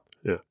that. Yep.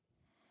 Yeah.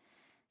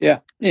 Yeah.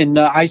 And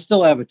I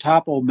still have a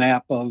topo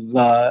map of,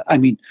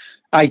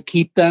 I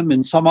keep them,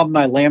 and some of them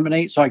I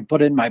laminate so I can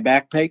put it in my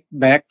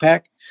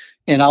backpack,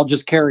 and I'll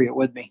just carry it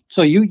with me.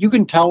 So you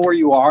can tell where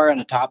you are on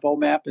a topo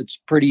map. It's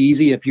pretty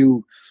easy if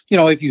you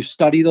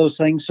study those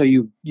things, so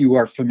you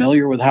are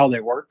familiar with how they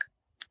work.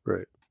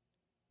 Right.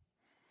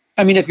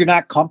 I mean, if you're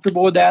not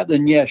comfortable with that,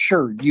 then yeah,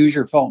 sure, use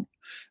your phone.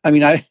 I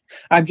mean,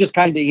 I'm just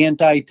kind of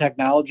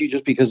anti-technology,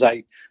 just because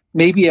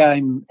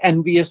I'm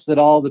envious that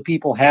all the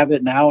people have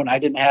it now and I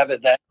didn't have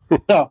it then.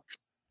 So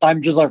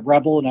I'm just like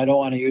rebel, and I don't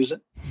want to use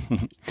it.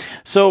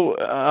 So,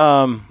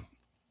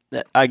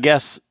 I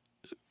guess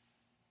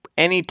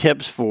any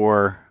tips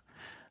for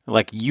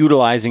like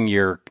utilizing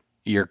your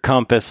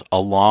compass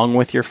along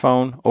with your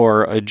phone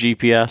or a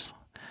GPS?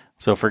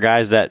 So for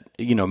guys that,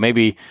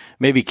 maybe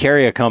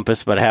carry a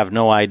compass but have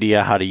no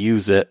idea how to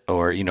use it,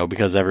 or,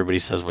 because everybody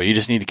says, well, you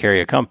just need to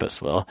carry a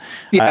compass. Well,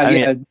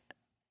 yeah.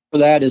 For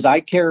that is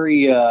I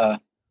carry a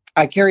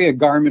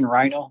Garmin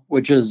Rhino,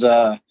 which is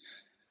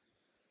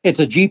it's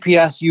a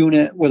GPS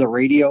unit with a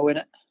radio in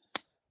it.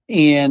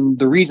 And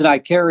the reason I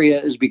carry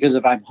it is because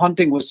if I'm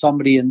hunting with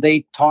somebody and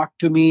they talk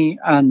to me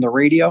on the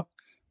radio,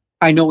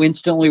 I know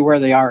instantly where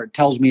they are. It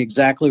tells me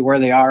exactly where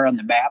they are on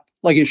the map.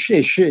 Like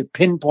it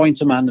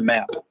pinpoints them on the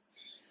map.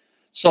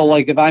 So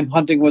like if I'm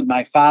hunting with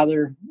my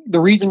father, the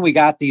reason we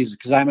got these is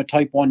because I'm a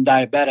type 1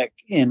 diabetic.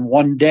 And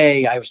one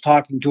day I was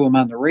talking to him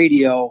on the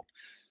radio,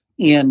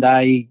 and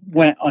I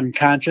went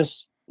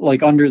unconscious,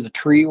 like under the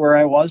tree where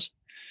I was.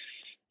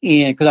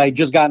 And because I had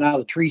just gotten out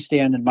of the tree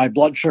stand and my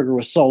blood sugar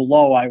was so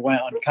low, I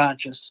went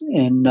unconscious.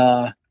 And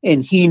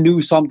he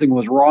knew something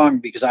was wrong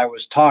because I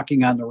was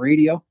talking on the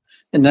radio,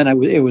 and then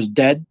it was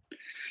dead.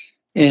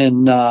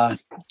 And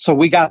so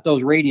we got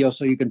those radios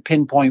so you can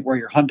pinpoint where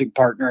your hunting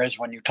partner is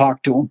when you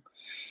talk to him.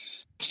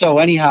 So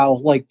anyhow,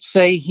 like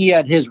say he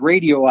had his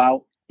radio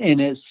out and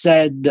it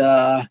said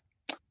Todd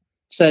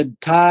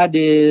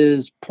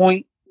is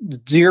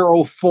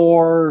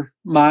 0.04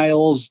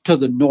 miles to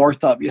the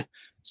north of you.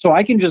 So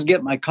I can just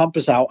get my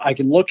compass out. I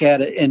can look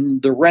at it,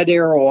 and the red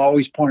arrow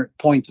always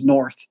points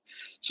north.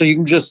 So you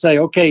can just say,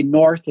 okay,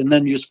 north, and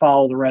then you just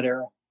follow the red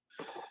arrow.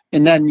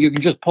 And then you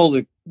can just pull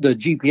the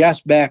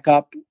GPS back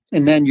up,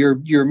 and then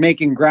you're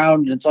making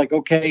ground. And it's like,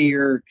 okay,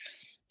 you're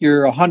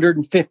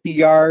 150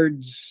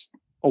 yards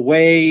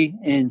away,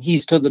 and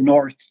he's to the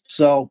north.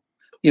 So,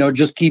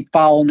 just keep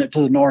following it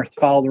to the north.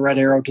 Follow the red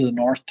arrow to the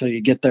north till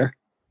you get there.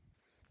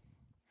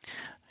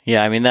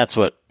 Yeah, I mean, that's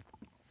what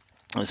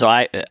So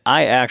I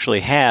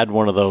actually had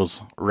one of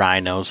those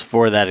rhinos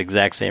for that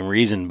exact same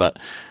reason, but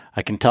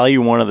I can tell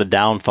you one of the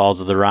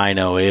downfalls of the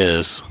rhino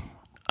is,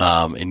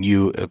 and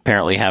you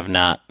apparently have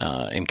not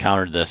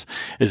encountered this,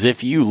 is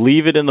if you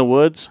leave it in the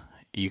woods,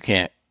 you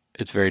can't.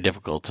 It's very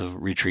difficult to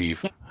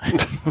retrieve,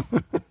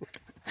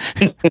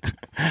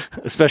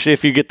 especially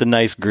if you get the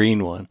nice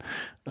green one.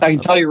 I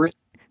can tell you a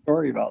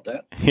story about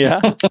that.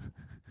 Yeah.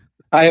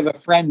 I have a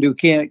friend who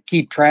can't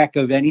keep track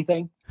of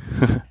anything.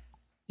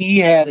 He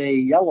had a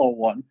yellow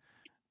one,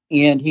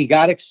 and he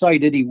got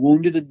excited. He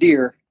wounded a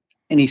deer,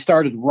 and he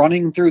started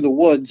running through the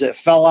woods. It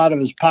fell out of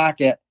his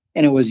pocket,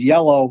 and it was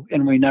yellow,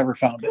 and we never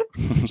found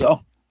it.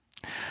 So,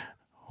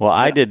 well,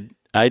 yeah.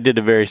 I did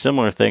a very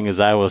similar thing as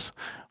I was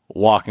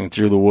walking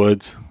through the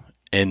woods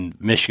in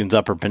Michigan's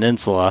Upper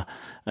Peninsula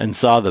and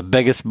saw the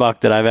biggest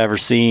buck that I've ever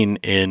seen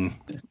in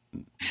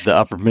the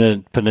Upper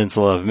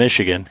Peninsula of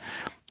Michigan.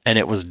 And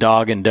it was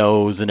dog and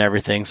does and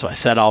everything. So I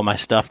set all my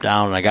stuff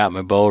down and I got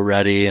my bow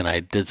ready and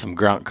I did some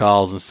grunt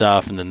calls and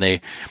stuff. And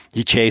then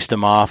he chased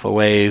him off a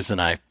ways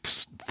and I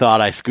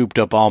thought I scooped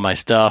up all my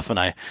stuff and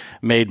I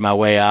made my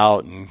way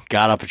out and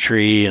got up a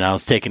tree and I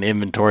was taking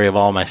inventory of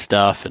all my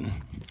stuff. And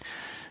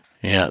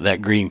yeah,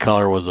 that green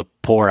color was a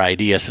poor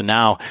idea. So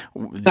now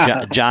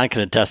John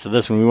can attest to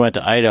this. When we went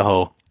to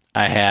Idaho,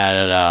 I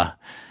had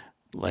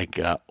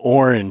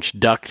orange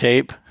duct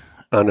tape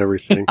on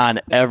everything, on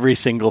every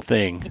single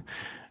thing.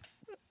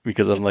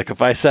 Because I'm like,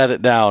 if I set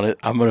it down,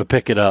 I'm going to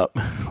pick it up.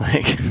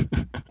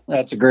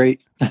 That's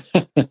great.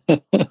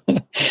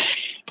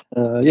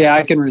 Yeah,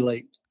 I can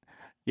relate.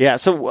 Yeah.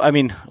 So, I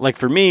mean, like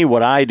for me,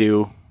 what I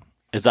do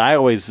is I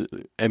always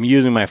am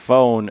using my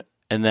phone.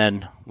 And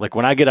then like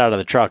when I get out of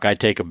the truck, I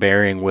take a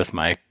bearing with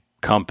my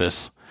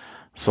compass.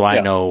 So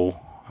I know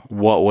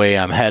what way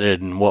I'm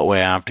headed and what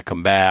way I have to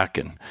come back.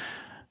 And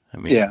I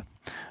mean,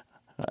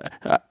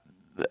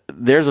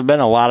 there's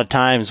been a lot of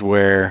times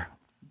where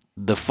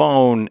the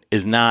phone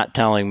is not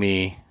telling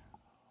me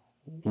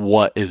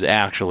what is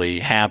actually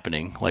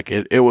happening. Like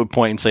it would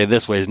point and say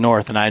this way is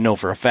north, and I know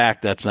for a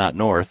fact that's not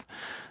north.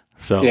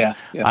 So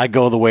I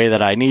go the way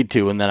that I need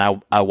to, and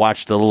then I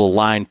watch the little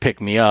line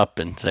pick me up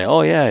and say,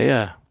 oh,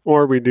 yeah.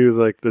 Or we do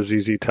like the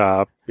ZZ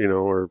Top,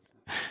 or...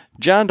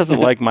 John doesn't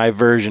like my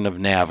version of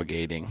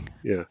navigating.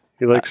 Yeah,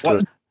 he likes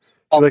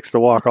to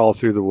walk all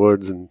through the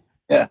woods. And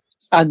yeah.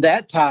 On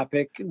that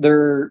topic,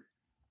 there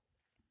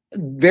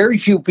very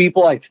few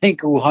people I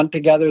think who hunt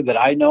together that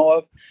I know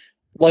of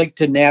like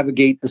to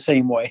navigate the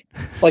same way.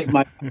 Like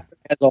my father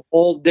has a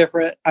whole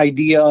different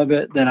idea of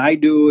it than I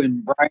do,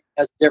 and Brian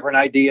has a different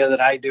idea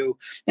than I do,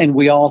 and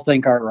we all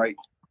think are right.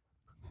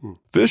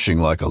 Fishing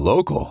like a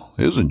local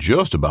isn't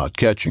just about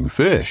catching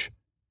fish.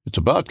 It's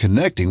about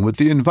connecting with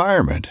the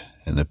environment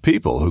and the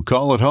people who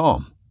call it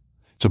home.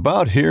 It's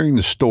about hearing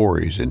the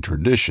stories and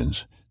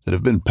traditions that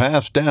have been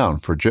passed down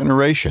for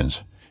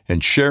generations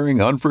and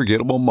sharing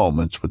unforgettable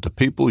moments with the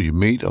people you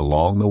meet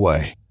along the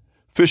way.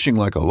 Fishing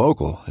like a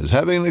local is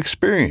having an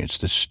experience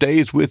that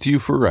stays with you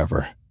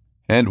forever.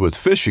 And with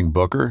Fishing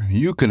Booker,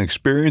 you can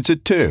experience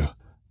it too,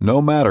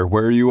 no matter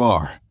where you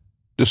are.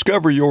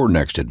 Discover your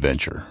next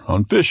adventure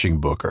on Fishing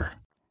Booker.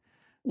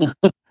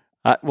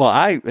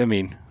 I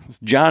mean,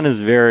 John is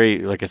very,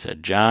 like I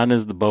said, John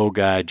is the bow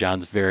guy.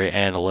 John's very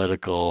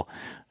analytical.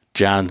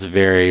 John's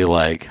very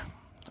like,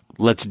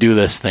 let's do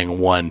this thing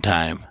one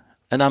time.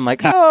 And I'm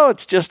like, oh,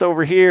 it's just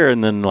over here.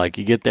 And then like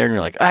you get there and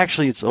you're like,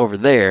 actually, it's over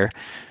there.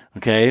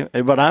 Okay.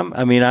 But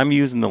I'm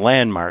using the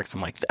landmarks.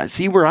 I'm like,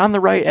 see, we're on the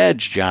right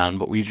edge, John,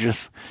 but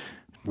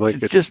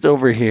it's just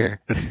over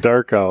here. It's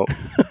dark out.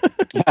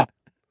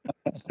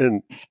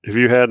 And if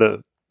you had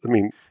the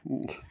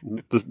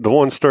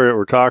one story that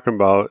we're talking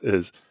about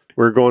is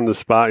we're going to the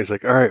spot. He's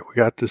like, all right, we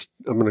got this.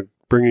 I'm going to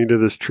bring you to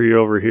this tree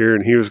over here.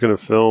 And he was going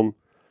to film.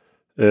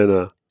 And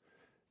it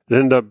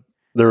ended up,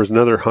 there was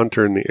another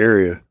hunter in the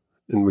area.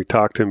 And we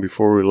talked to him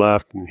before we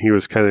left. And he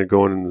was kind of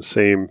going in the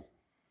same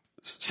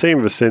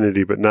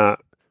vicinity, but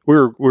not, we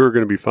were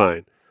going to be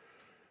fine.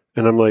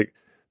 And I'm like,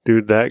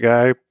 dude, that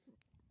guy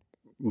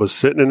was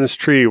sitting in his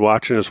tree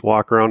watching us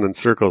walk around in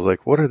circles.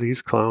 Like, what are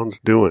these clowns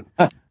doing?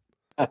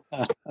 But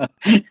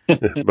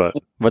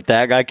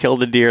that guy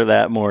killed a deer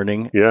that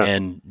morning. Yeah.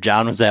 And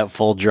John was at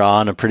full draw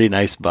on a pretty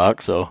nice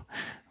buck. So,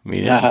 I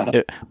mean,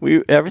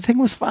 everything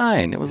was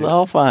fine. It was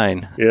all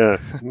fine. Yeah.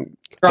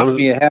 Trust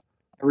me, it happened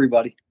to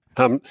everybody.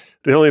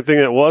 The only thing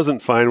that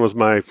wasn't fine was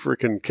my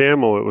freaking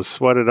camo. It was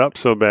sweated up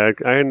so bad.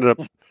 I ended up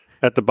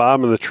at the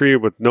bottom of the tree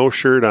with no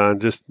shirt on,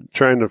 just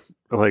trying to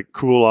like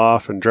cool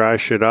off and dry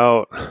shit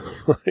out.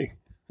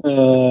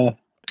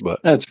 But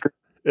that's great.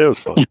 It was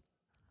fun.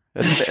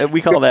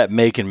 We call that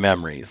making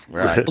memories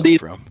where I come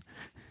from.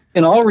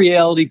 In all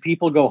reality,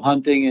 people go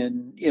hunting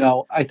and,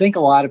 I think a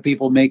lot of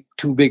people make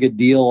too big a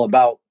deal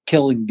about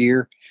killing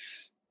deer.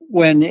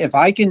 When if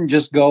I can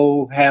just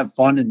go have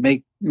fun and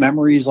make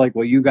memories like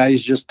what you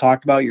guys just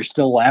talked about, you're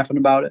still laughing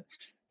about it.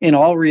 In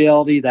all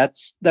reality,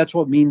 that's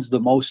what means the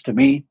most to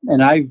me.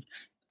 And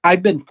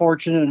I've been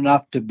fortunate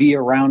enough to be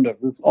around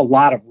a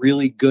lot of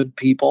really good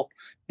people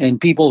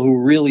and people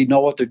who really know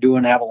what they're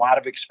doing, have a lot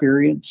of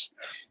experience.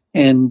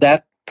 And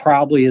that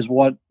probably is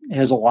what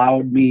has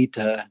allowed me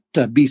to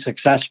be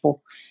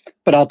successful.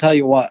 But I'll tell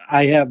you what,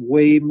 I have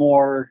way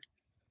more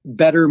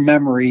better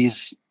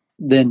memories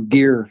than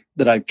deer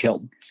that I've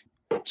killed.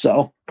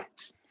 So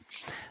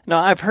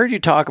now I've heard you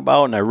talk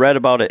about, and I read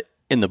about it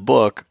in the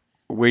book,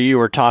 where you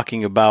were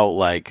talking about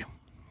like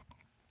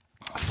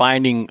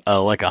finding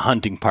like a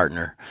hunting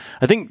partner.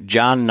 I think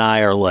John and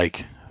I are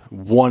like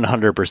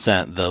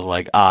 100% the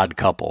like odd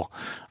couple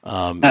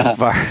as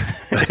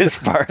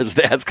far as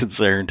that's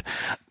concerned.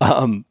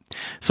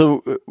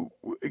 So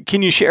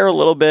can you share a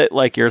little bit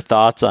like your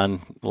thoughts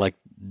on like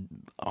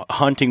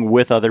hunting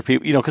with other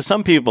people? You know, because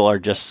some people are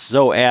just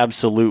so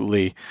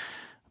absolutely,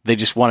 they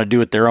just want to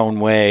do it their own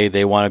way.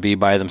 They want to be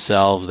by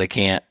themselves. They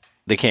can't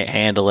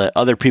handle it.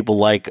 Other people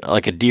like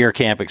a deer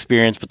camp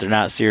experience, but they're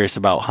not serious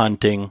about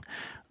hunting.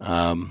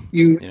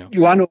 You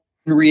want to,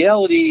 in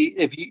reality,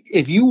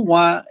 if you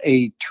want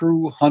a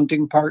true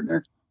hunting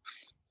partner,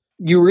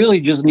 you really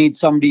just need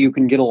somebody you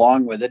can get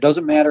along with. It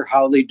doesn't matter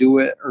how they do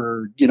it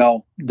or,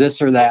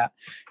 this or that.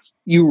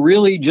 You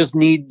really just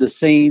need the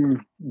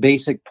same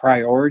basic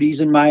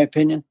priorities, in my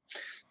opinion,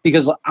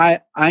 because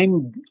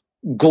I'm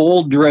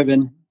goal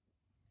driven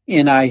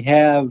and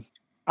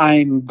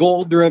I'm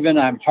goal driven.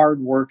 I'm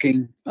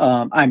hardworking.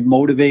 I'm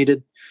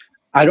motivated.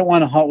 I don't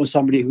want to hunt with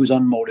somebody who's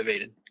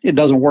unmotivated. It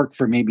doesn't work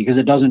for me because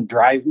it doesn't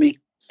drive me.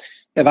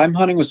 If I'm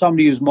hunting with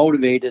somebody who's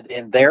motivated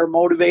and they're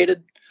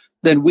motivated,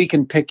 then we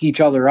can pick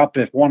each other up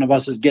if one of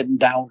us is getting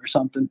down or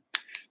something.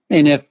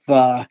 And if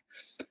I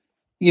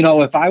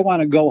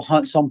want to go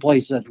hunt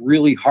someplace that's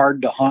really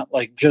hard to hunt,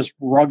 like just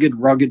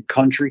rugged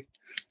country,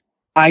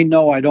 I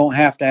know I don't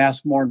have to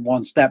ask more than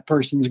once. That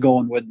person's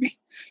going with me.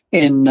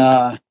 And,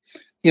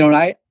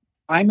 and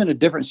I'm in a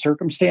different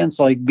circumstance,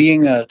 like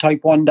being a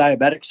type 1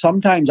 diabetic.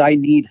 Sometimes I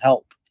need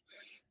help.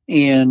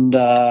 And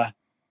I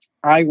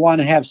want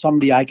to have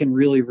somebody I can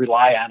really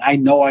rely on. I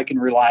know I can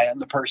rely on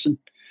the person.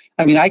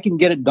 I mean, I can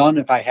get it done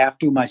if I have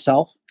to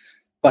myself,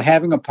 but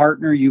having a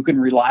partner you can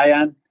rely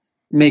on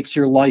makes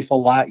your life a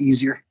lot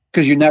easier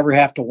because you never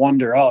have to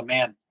wonder, oh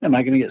man, am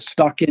I going to get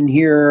stuck in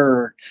here?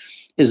 Or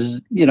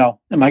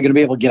am I going to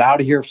be able to get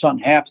out of here if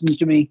something happens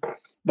to me?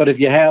 But if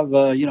you have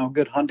a,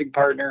 good hunting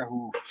partner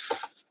who,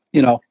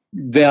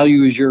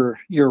 values your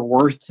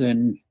worth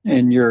and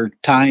your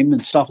time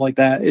and stuff like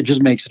that, it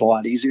just makes it a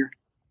lot easier.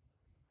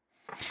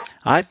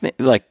 I think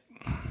like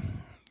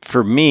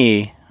for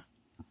me,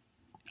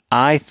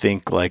 I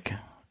think like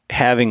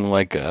having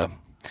like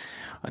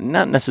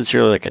not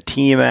necessarily like a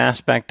team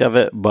aspect of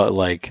it, but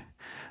like,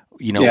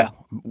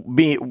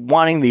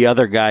 wanting the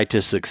other guy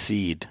to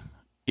succeed,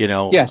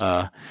 Yes.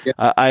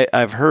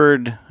 I've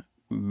heard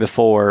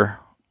before,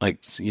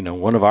 like,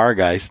 one of our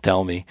guys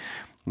tell me,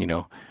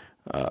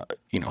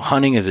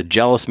 hunting is a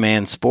jealous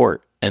man's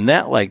sport. And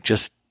that like,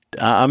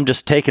 I'm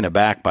just taken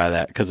aback by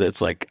that. 'Cause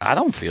it's like, I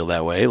don't feel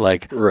that way.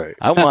 Like, right.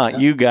 I want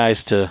you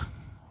guys to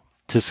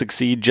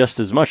succeed just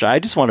as much. I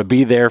just want to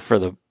be there for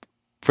the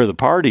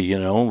party,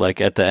 like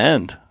at the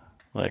end.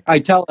 Like I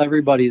tell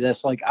everybody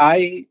this, like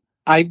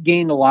I've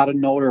gained a lot of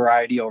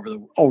notoriety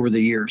over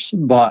the years,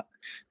 but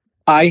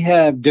I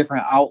have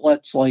different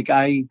outlets. Like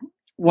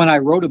when I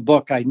wrote a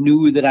book, I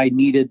knew that I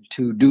needed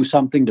to do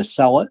something to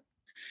sell it.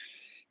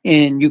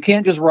 And you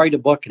can't just write a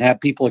book and have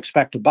people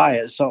expect to buy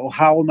it. So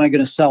how am I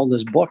going to sell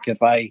this book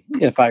if I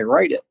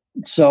write it?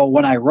 So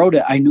when I wrote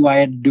it, I knew I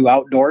had to do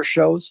outdoor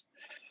shows.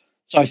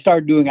 So I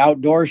started doing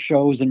outdoor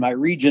shows in my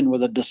region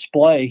with a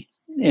display.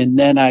 And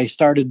then I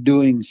started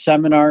doing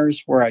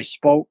seminars where I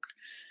spoke.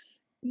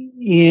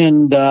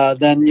 And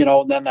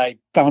then I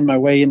found my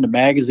way into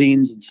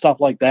magazines and stuff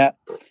like that.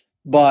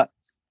 But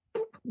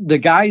the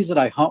guys that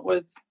I hunt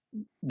with,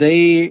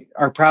 they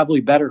are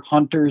probably better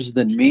hunters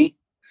than me.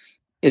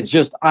 It's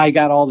just I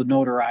got all the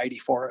notoriety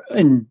for it.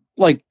 And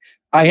like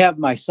I have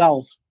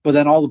myself, but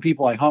then all the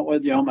people I hunt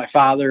with, my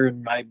father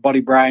and my buddy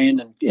Brian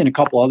and a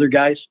couple other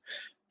guys,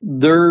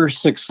 their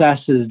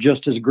success is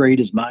just as great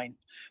as mine.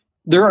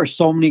 There are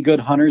so many good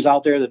hunters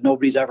out there that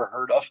nobody's ever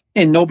heard of.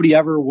 And nobody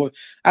ever would.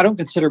 I don't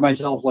consider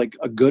myself like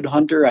a good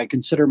hunter. I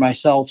consider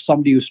myself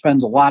somebody who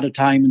spends a lot of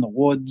time in the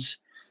woods,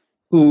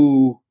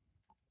 who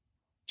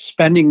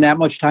spending that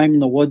much time in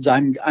the woods,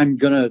 I'm going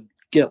to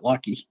get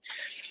lucky.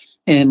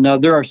 And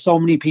there are so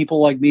many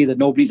people like me that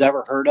nobody's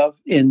ever heard of.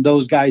 And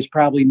those guys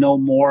probably know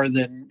more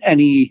than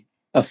any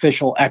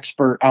official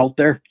expert out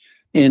there.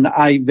 And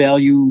I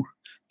value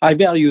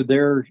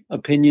their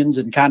opinions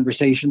and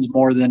conversations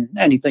more than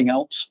anything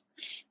else.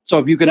 So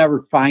if you can ever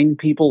find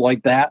people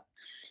like that,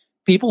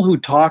 people who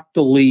talk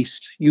the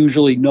least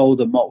usually know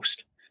the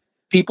most.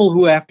 People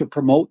who have to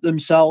promote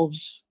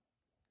themselves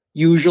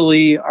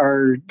usually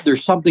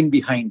there's something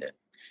behind it.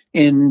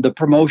 In the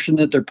promotion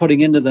that they're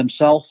putting into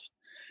themselves,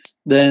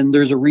 then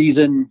there's a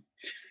reason.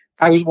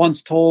 I was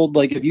once told,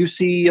 like, if you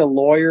see a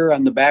lawyer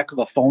on the back of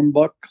a phone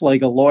book,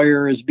 like a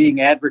lawyer is being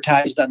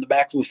advertised on the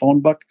back of a phone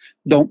book,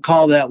 don't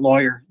call that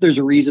lawyer. There's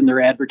a reason they're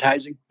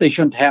advertising. They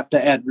shouldn't have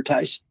to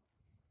advertise.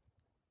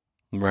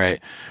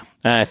 Right.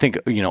 And I think,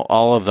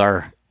 all of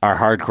our our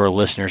hardcore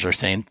listeners are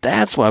saying,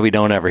 that's why we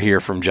don't ever hear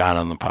from John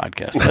on the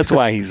podcast. That's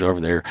why he's over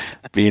there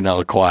being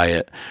all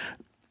quiet.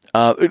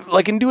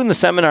 Like in doing the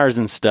seminars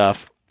and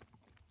stuff,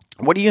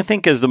 what do you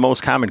think is the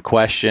most common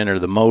question or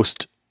the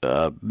most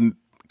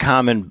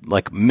common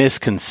like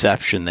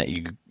misconception that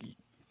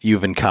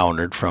you've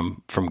encountered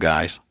from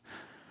guys?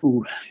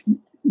 Ooh.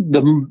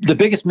 The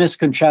biggest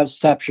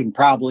misconception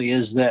probably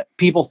is that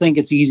people think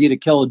it's easy to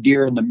kill a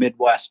deer in the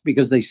Midwest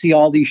because they see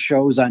all these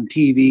shows on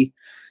TV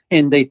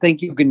and they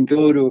think you can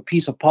go to a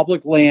piece of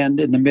public land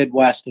in the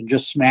Midwest and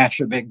just smash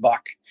a big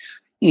buck.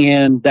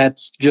 And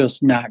that's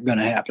just not going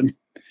to happen.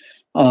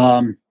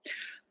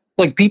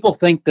 Like people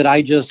think that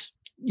I just,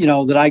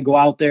 that I go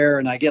out there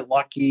and I get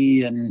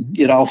lucky and,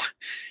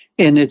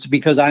 and it's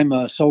because I'm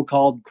a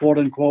so-called quote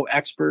unquote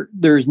expert.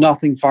 There's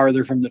nothing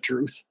farther from the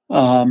truth.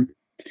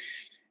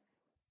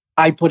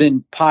 I put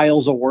in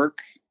piles of work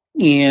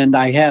and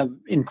I have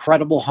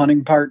incredible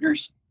hunting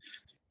partners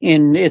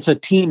and it's a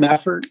team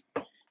effort.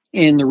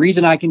 And the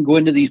reason I can go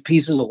into these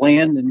pieces of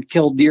land and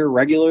kill deer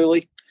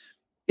regularly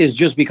is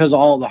just because of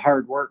all the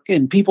hard work,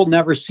 and people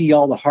never see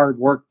all the hard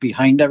work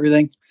behind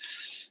everything.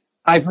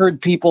 I've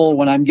heard people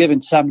when I'm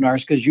giving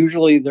seminars, because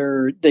usually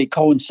they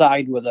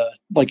coincide with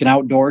an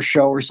outdoor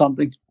show or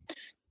something.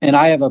 And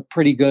I have a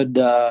pretty good,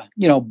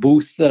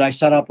 booth that I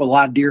set up with a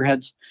lot of deer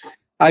heads.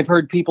 I've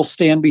heard people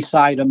stand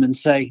beside them and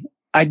say,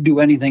 I'd do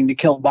anything to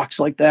kill bucks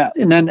like that.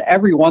 And then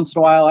every once in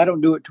a while, I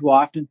don't do it too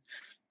often,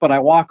 but I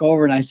walk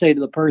over and I say to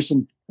the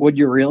person, would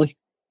you really?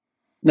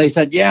 And they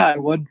said, yeah, I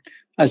would.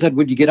 I said,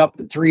 would you get up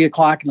at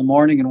 3:00 in the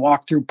morning and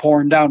walk through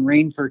pouring down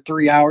rain for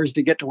 3 hours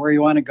to get to where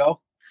you want to go?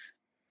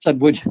 I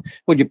said, would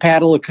you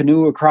paddle a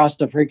canoe across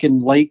the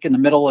freaking lake in the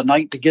middle of the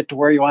night to get to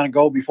where you want to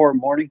go before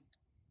morning?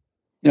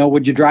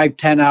 Would you drive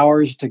 10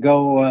 hours to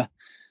go,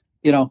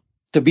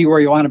 to be where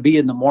you want to be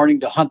in the morning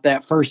to hunt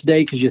that first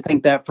day because you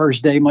think that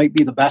first day might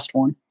be the best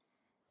one?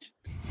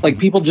 Like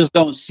people just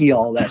don't see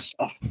all that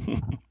stuff.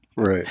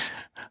 Right.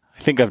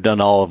 I think I've done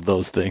all of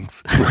those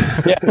things.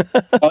 Yeah.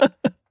 A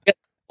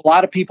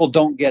lot of people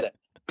don't get it.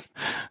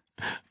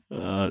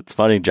 It's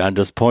funny. John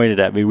just pointed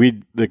at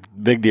me. The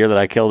big deer that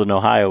I killed in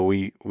Ohio,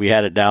 we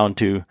had it down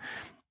to,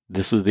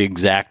 this was the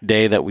exact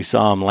day that we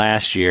saw him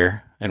last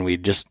year. And we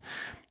just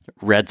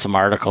read some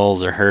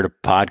articles or heard a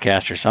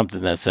podcast or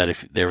something that said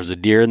if there was a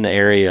deer in the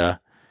area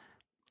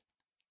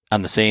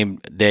on the same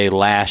day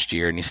last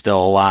year and he's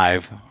still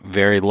alive,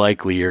 very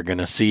likely you're going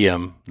to see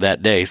him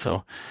that day.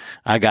 So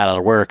I got out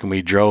of work and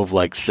we drove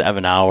like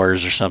 7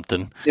 hours or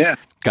something. Yeah.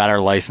 Got our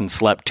license,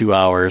 slept 2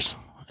 hours,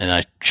 and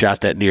I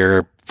shot that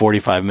deer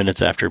 45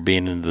 minutes after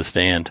being into the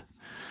stand.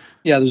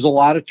 Yeah, there's a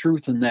lot of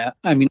truth in that.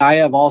 I mean, I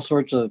have all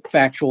sorts of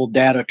factual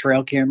data,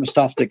 trail camera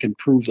stuff that can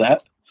prove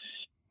that.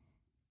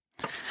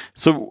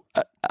 So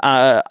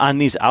on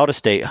these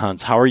out-of-state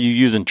hunts, how are you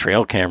using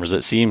trail cameras?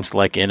 It seems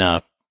like in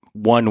a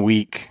 1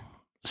 week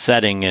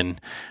setting, and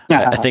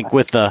I think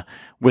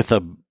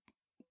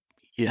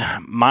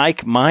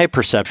my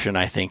perception,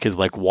 I think, is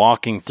like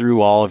walking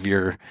through all of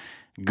your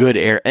good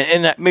air,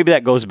 and maybe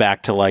that goes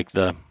back to like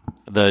the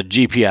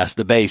GPS,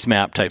 the base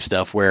map type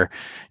stuff, where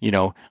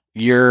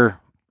you've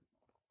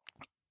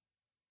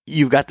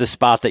got the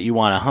spot that you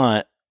want to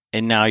hunt,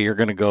 and now you're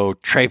going to go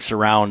traipse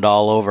around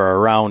all over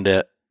around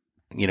it,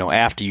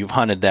 after you've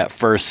hunted that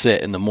first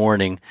sit in the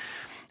morning,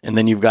 and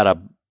then you've got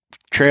a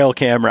trail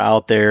camera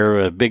out there,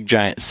 a big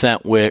giant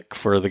scent wick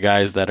for the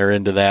guys that are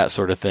into that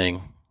sort of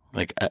thing.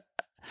 Like,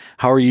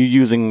 how are you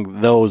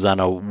using those on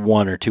a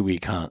 1 or 2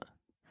 week hunt?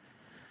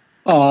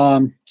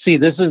 See,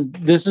 this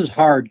is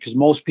hard because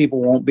most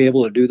people won't be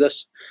able to do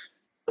this.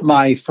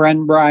 My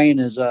friend Brian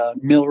is a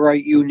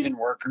millwright union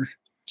worker,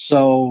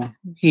 so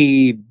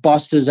he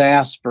busts his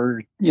ass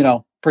for,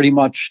 pretty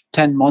much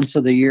 10 months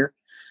of the year,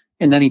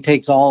 and then he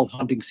takes all of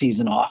hunting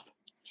season off.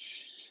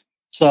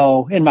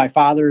 So, and my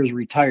father is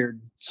retired.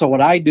 So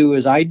what I do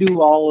is I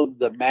do all of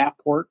the map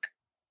work,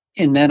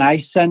 and then I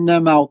send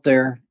them out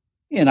there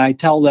and I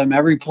tell them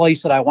every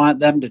place that I want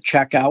them to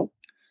check out.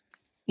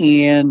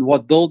 And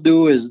what they'll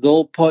do is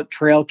they'll put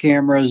trail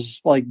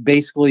cameras like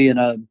basically in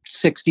a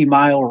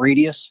 60-mile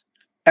radius,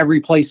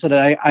 every place that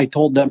I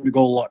told them to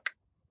go look.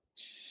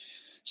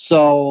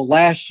 So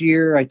last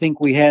year, I think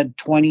we had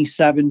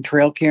 27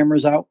 trail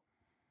cameras out,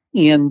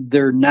 and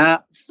they're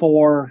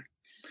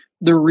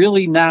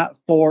really not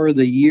for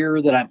the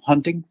year that I'm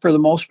hunting for the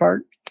most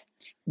part.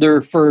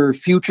 They're for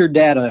future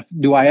data.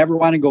 Do I ever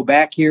want to go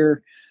back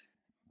here?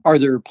 Are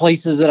there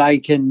places that I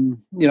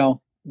can,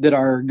 that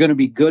are going to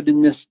be good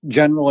in this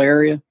general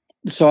area?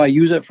 So I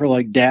use it for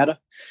like data.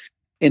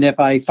 And if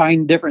I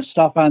find different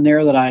stuff on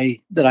there that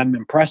I'm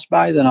impressed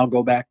by, then I'll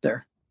go back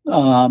there.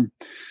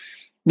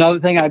 Another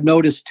thing I've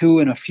noticed too,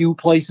 in a few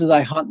places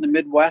I hunt in the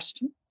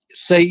Midwest,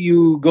 say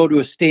you go to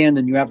a stand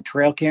and you have a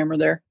trail camera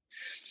there.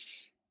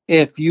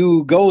 If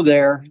you go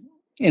there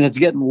and it's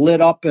getting lit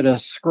up at a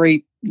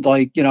scrape,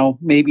 like,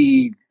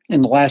 maybe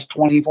in the last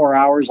 24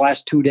 hours,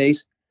 last 2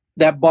 days,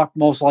 that buck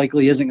most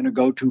likely isn't going to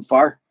go too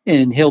far,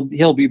 and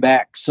he'll be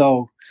back.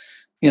 So,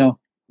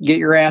 get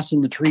your ass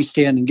in the tree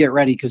stand and get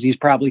ready, because he's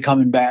probably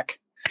coming back.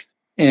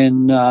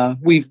 And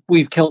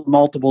we've killed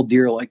multiple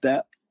deer like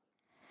that.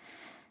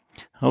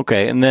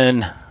 Okay, and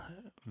then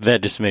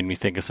that just made me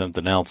think of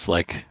something else.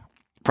 Like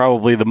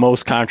probably the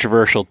most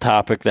controversial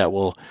topic that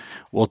we'll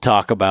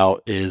talk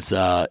about is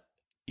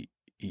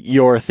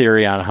your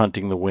theory on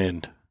hunting the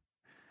wind.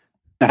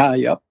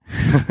 Yep.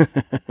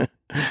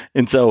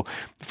 And so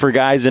for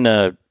guys in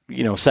a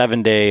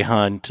 7-day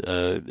hunt,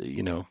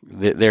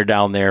 they're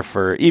down there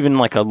for even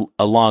like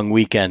a long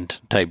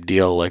weekend type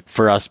deal. Like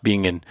for us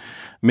being in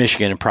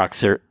Michigan and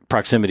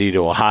proximity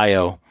to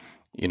Ohio,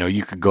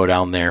 you could go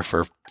down there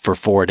for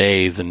 4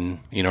 days and,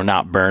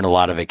 not burn a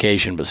lot of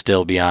vacation, but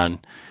still be on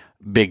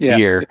big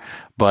deer.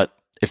 But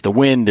if the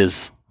wind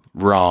is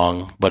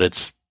wrong, but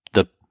it's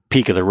the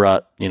peak of the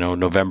rut,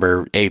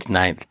 November 8th,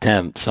 9th,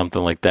 10th,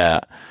 something like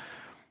that,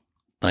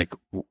 like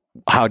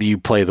how do you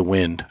play the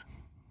wind?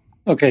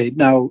 Okay.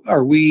 Now,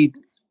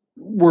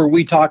 were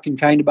we talking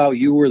kind of about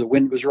you where the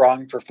wind was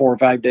wrong for 4 or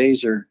 5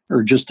 days or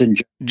just in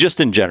general? Just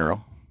in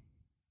general.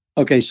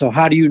 Okay. So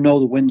how do you know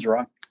the wind's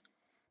wrong?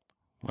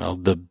 Well,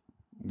 the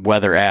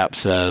weather app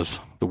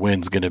says the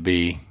wind's going to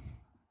be.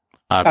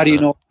 How do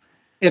you know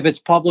if it's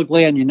public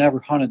land, you never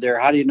hunted there?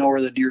 How do you know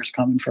where the deer's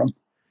coming from?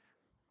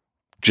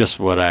 Just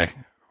what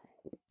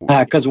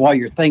because while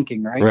you're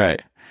thinking, right?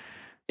 Right.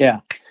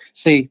 Yeah.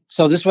 See,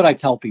 so this is what I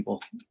tell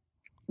people.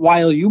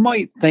 While you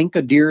might think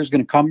a deer is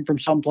going to come from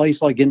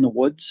someplace like in the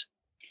woods,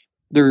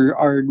 there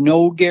are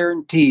no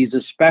guarantees,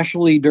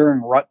 especially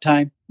during rut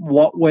time,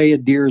 what way a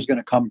deer is going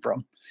to come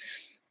from.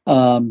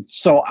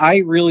 So I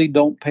really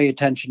don't pay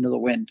attention to the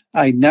wind.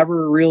 I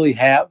never really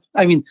have.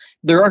 I mean,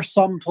 there are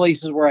some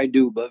places where I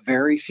do, but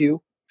very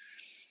few.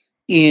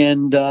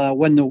 And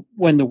when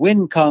the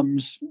wind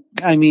comes,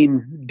 I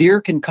mean,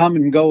 deer can come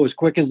and go as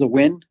quick as the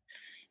wind.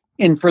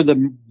 And for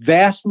the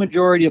vast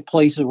majority of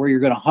places where you're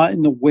going to hunt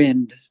in the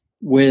wind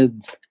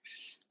with,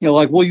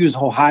 like we'll use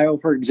Ohio,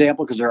 for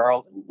example, because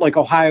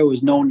Ohio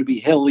is known to be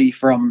hilly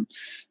from,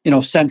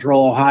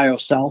 central Ohio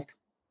south.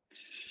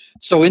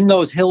 So in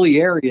those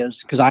hilly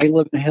areas, because I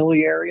live in a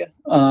hilly area,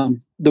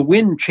 the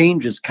wind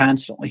changes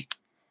constantly.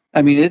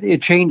 I mean,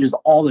 it changes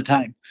all the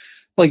time.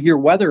 Like your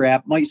weather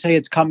app might say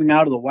it's coming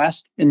out of the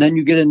west, and then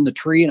you get in the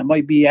tree and it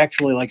might be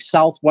actually like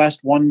southwest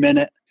 1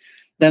 minute.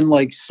 Then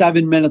like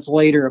 7 minutes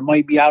later, it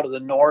might be out of the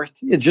north.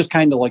 It's just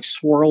kind of like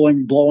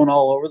swirling, blowing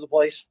all over the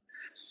place.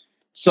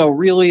 So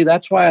really,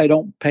 that's why I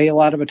don't pay a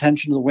lot of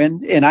attention to the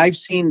wind. And I've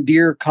seen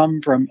deer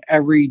come from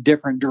every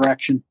different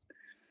direction.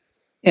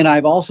 And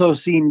I've also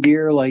seen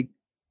deer, like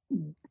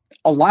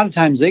a lot of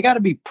times they got to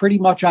be pretty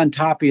much on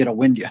top of you to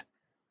wind you.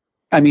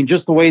 I mean,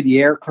 just the way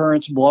the air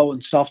currents blow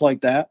and stuff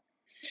like that.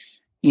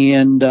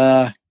 And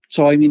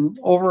so, I mean,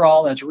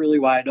 overall, that's really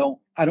why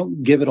I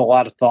don't give it a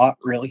lot of thought,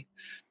 really.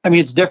 I mean,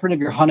 it's different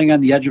if you're hunting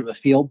on the edge of a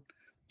field.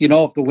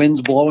 If the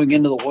wind's blowing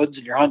into the woods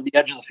and you're on the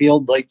edge of the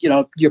field, like,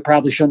 you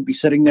probably shouldn't be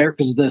sitting there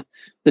because the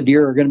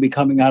deer are going to be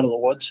coming out of the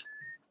woods.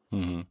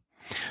 Mm-hmm.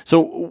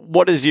 So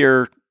what is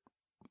your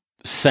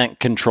scent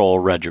control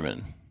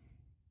regimen?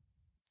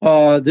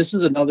 This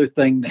is another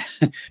thing.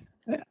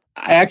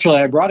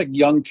 I brought a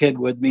young kid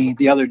with me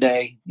the other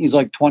day. He's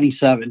like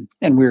 27,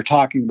 and we were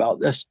talking about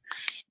this.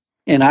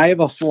 And I have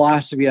a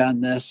philosophy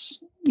on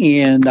this,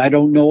 and I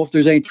don't know if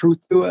there's any truth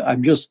to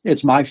it.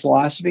 It's my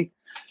philosophy.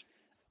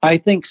 I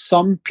think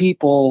some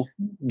people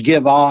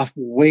give off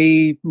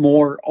way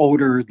more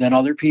odor than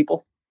other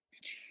people.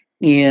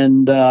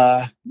 And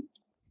I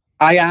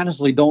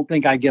honestly don't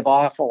think I give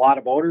off a lot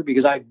of odor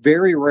because I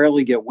very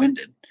rarely get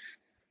winded.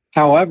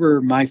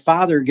 However, my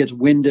father gets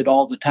winded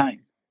all the time.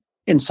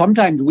 And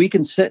sometimes we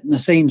can sit in the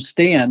same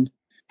stand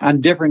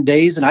on different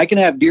days, and I can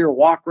have deer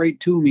walk right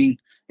to me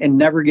and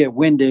never get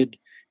winded,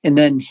 and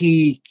then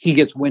he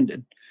gets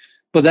winded.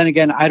 But then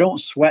again, I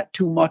don't sweat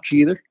too much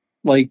either.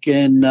 Like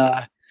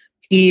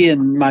he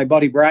and my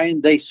buddy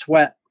Brian, they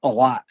sweat a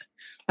lot.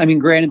 I mean,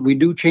 granted, we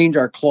do change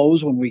our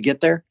clothes when we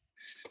get there,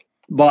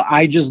 but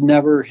I just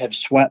never have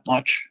sweat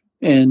much.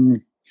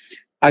 And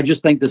I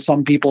just think that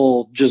some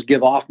people just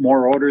give off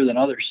more odor than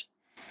others.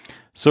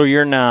 So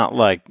you're not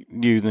like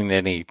using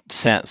any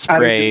scent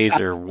sprays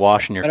or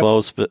washing your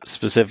clothes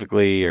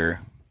specifically,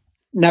 or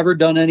never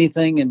done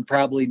anything and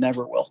probably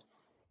never will.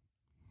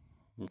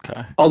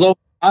 Okay. Although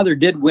father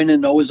did win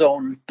an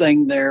ozone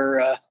thing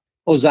there,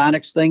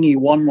 ozonics thing. He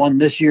won one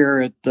this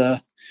year at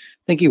I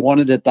think he won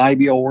it at the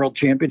IBO World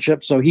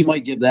Championship. So he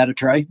might give that a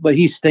try, but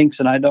he stinks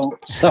and I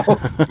don't. So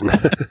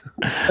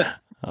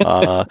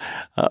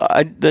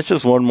that's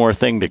just one more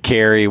thing to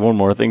carry, one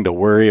more thing to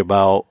worry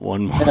about,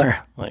 one more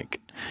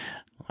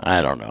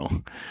I don't know.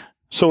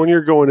 So when you're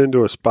going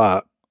into a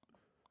spot,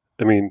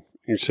 I mean,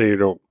 you say you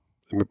don't,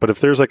 but if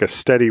there's like a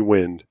steady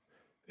wind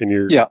and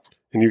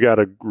and you got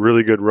a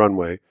really good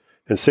runway,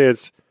 and say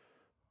it's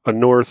a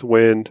north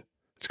wind,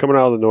 it's coming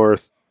out of the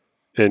north,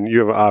 and you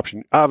have an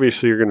option.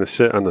 Obviously, you're going to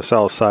sit on the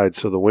south side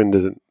so the wind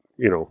isn't,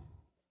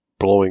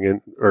 blowing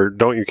in, or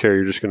don't you care?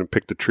 You're just going to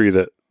pick the tree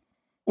that.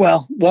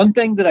 Well, one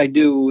thing that I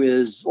do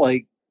is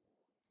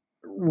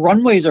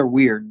runways are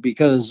weird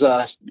because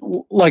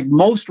like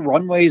most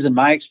runways in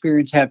my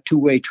experience have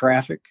two-way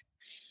traffic.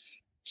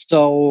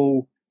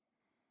 So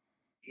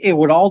it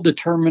would all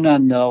determine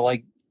on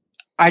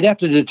I'd have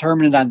to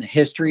determine it on the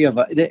history of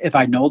if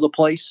I know the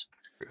place.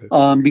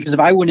 Because if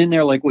I went in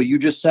there like what you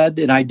just said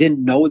and I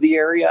didn't know the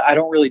area, I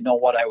don't really know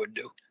what I would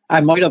do. I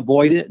might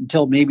avoid it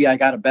until maybe I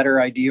got a better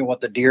idea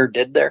what the deer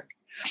did there.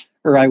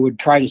 Or I would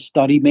try to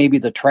study maybe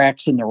the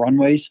tracks and the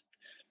runways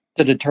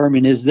to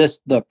determine, is this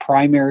the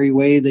primary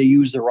way they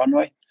use the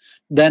runway?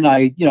 Then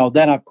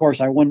then of course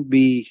I wouldn't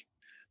be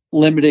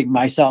limiting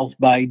myself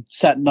by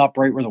setting up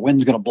right where the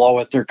wind's going to blow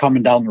if they're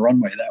coming down the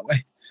runway that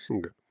way.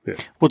 Okay. Yeah.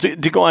 Well, to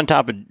go on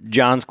top of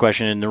John's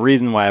question, and the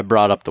reason why I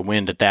brought up the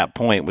wind at that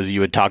point was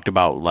you had talked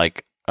about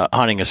like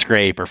hunting a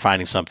scrape or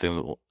finding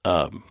something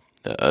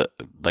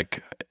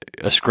like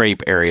a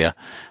scrape area.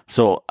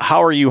 So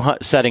how are you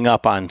setting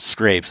up on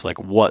scrapes? Like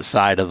what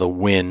side of the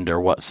wind or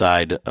what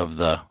side of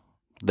the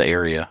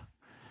area?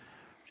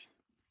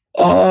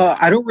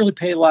 I don't really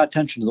pay a lot of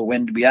attention to the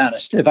wind, to be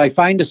honest. If I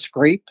find a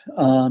scrape,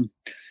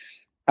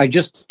 I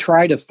just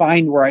try to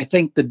find where I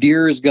think the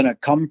deer is going to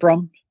come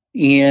from.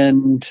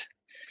 And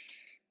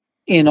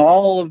in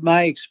all of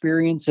my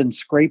experience in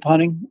scrape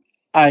hunting,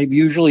 I've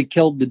usually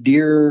killed the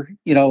deer,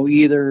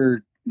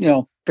 either,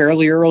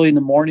 fairly early in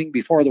the morning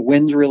before the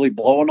wind's really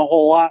blowing a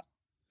whole lot,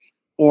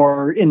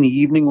 or in the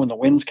evening when the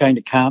wind's kind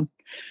of calm.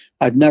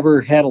 I've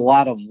never had a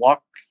lot of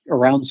luck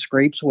around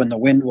scrapes when the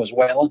wind was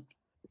wailing.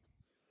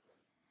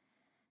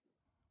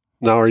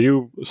 Now,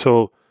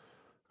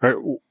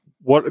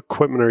 what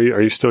equipment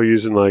are you still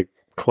using, like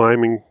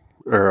climbing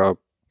or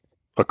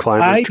a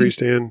climber tree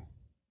stand?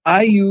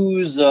 I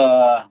use,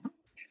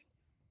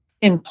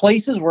 in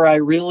places where I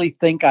really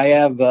think I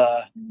have,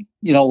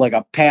 like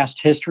a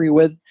past history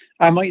with,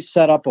 I might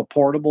set up a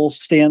portable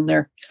stand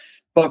there.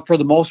 But for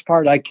the most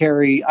part, I've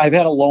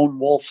had a lone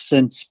wolf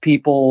since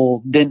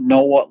people didn't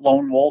know what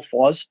lone wolf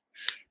was.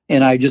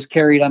 And I just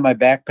carried on my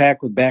backpack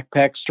with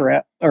backpack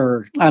strap,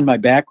 or on my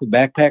back with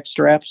backpack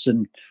straps.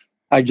 And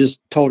I just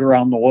towed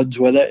around the woods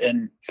with it.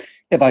 And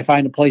if I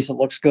find a place that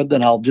looks good,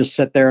 then I'll just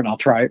sit there and I'll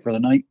try it for the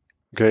night.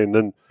 Okay. And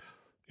then,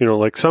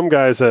 like some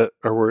guys that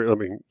are,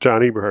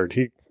 John Eberhard,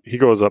 he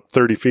goes up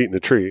 30 feet in the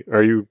tree.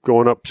 Are you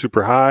going up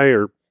super high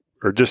or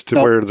just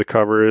to where the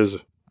cover is?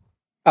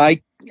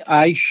 I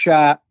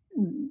shot,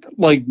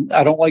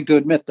 I don't like to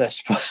admit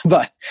this,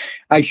 but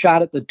I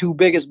shot at the two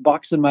biggest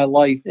bucks in my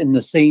life in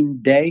the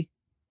same day,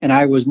 and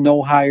I was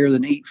no higher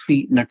than 8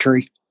 feet in a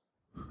tree.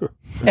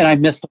 And I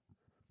missed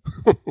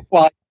them.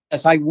 Well,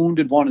 yes, I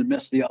wounded one and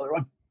missed the other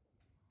one.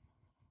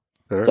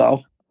 Right.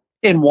 So,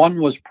 and one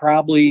was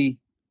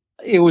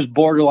it was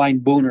borderline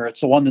booner.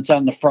 It's the one that's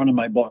on the front of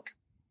my book.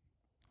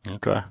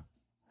 Okay.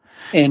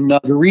 And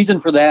the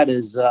reason for that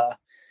is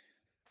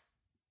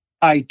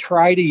I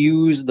try to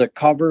use the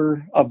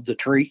cover of the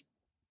tree.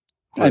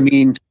 Right. I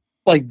mean,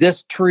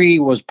 this tree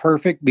was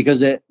perfect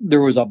because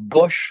there was a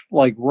bush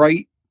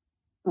right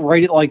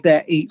at like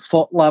that 8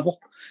 foot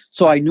level.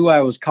 So I knew I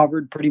was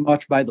covered pretty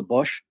much by the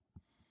bush.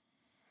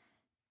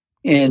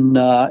 And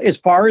as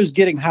far as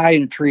getting high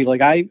in a tree,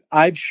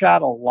 I've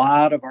shot a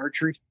lot of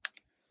archery.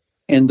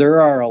 And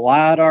there are a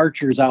lot of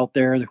archers out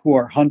there who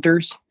are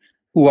hunters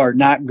who are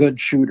not good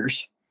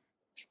shooters.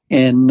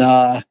 And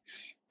the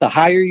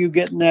higher you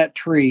get in that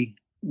tree,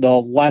 the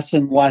less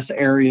and less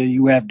area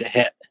you have to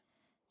hit.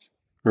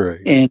 Right.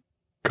 And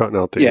cutting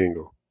out the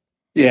angle.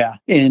 Yeah.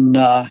 And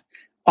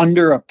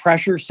under a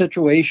pressure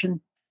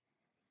situation,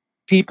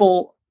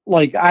 people,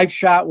 I've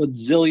shot with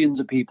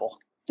zillions of people.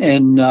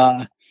 And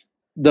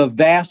the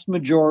vast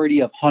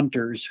majority of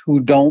hunters who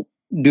don't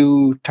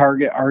do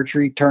target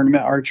archery,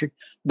 tournament archery,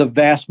 the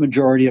vast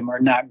majority of them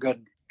are not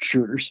good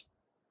shooters,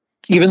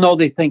 even though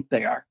they think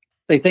they are.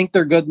 They think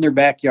they're good in their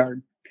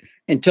backyard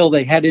until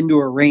they head into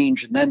a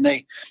range, and then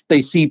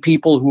they see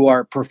people who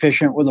are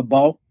proficient with a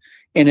bow,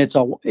 and it's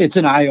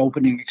an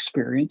eye-opening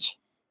experience.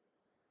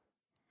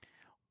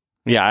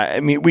 Yeah, I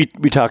mean, we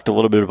talked a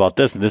little bit about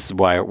this, and this is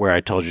where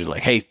I told you,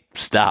 hey,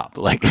 stop.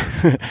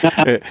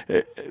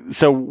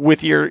 So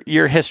with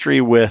your history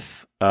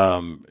with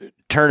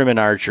tournament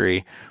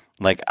archery,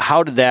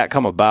 how did that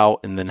come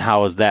about, and then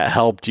how has that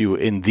helped you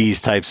in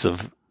these types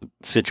of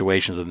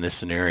situations in this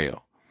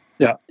scenario?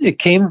 Yeah, it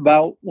came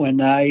about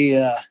when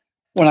I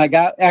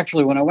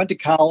went to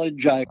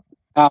college. I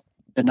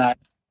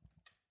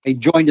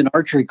joined an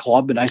archery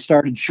club and I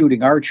started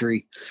shooting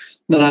archery.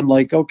 Then I'm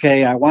like,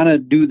 okay, I want to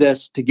do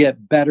this to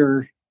get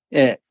better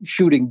at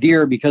shooting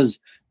deer because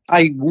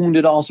I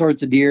wounded all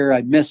sorts of deer.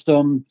 I missed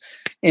them,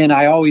 and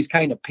I always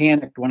kind of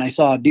panicked when I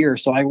saw a deer.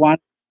 So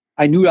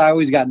I knew I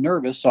always got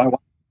nervous, so I wanted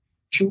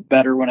to shoot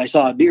better when I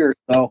saw a deer.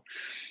 So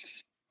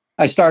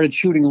I started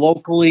shooting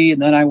locally,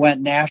 and then I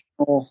went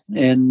national,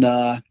 and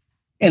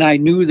I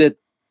knew that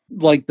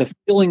the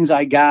feelings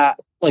I got,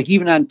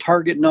 even on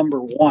target number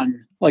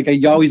one,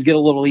 I always get a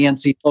little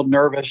antsy, a little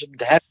nervous,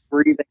 heavy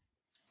breathing,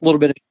 a little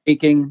bit of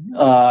shaking.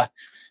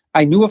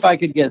 I knew if I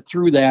could get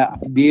through that,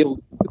 I'd be able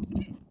to,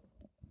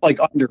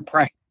 under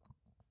pressure.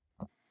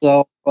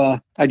 So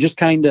I just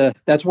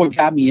that's what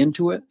got me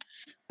into it.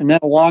 And then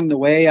along the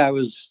way, I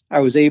was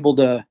able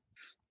to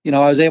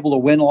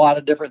win a lot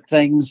of different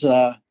things.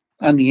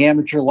 on the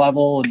amateur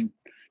level, and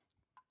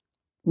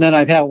then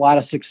I've had a lot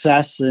of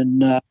success,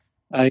 and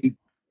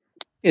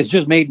it's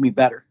just made me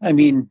better. I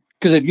mean,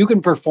 because if you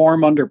can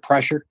perform under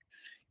pressure,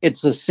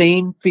 it's the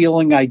same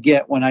feeling I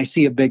get when I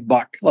see a big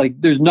buck. Like,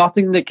 there's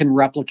nothing that can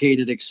replicate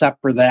it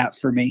except for that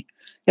for me.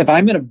 If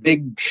I'm in a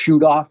big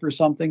shoot off or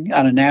something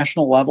on a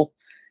national level,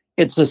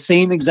 it's the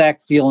same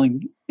exact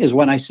feeling as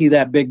when I see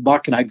that big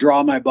buck and I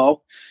draw my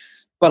bow.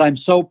 But I'm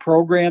so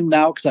programmed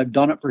now because I've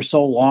done it for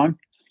so long.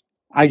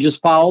 I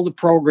just follow the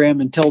program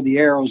until the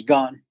arrow's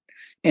gone.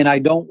 And I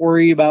don't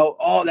worry about,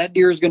 oh, that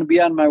deer is going to be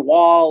on my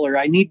wall, or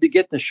I need to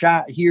get the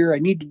shot here. I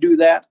need to do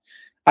that.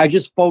 I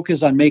just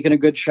focus on making a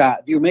good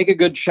shot. If you make a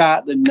good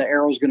shot, then the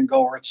arrow's going to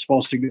go where it's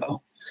supposed to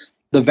go.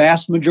 The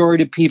vast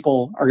majority of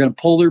people are going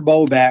to pull their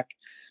bow back.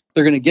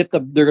 They're going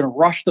to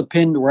rush the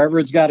pin to wherever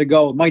it's got to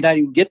go. It might not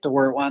even get to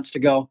where it wants to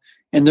go.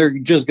 And they're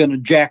just going to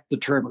jack the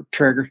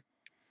trigger.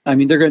 I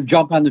mean, they're going to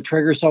jump on the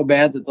trigger so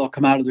bad that they'll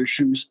come out of their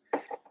shoes.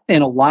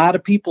 And a lot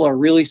of people are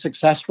really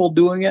successful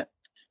doing it,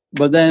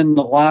 but then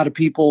a lot of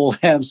people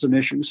have some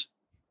issues.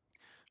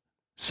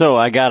 So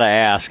I got to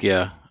ask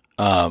you,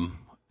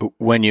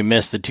 when you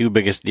missed the two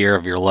biggest deer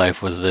of your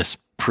life, was this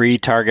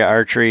pre-target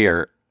archery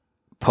or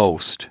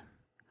post?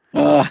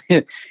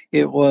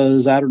 It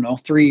was, I don't know,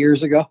 3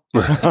 years ago.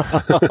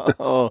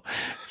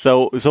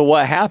 So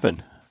what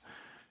happened?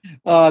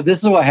 This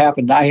is what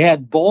happened. I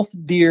had both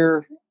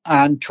deer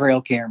on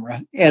trail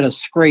camera at a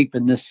scrape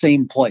in this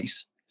same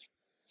place.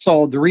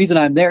 So the reason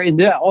I'm there,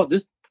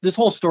 this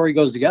whole story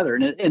goes together,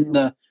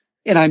 and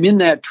I'm in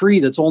that tree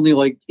that's only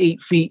like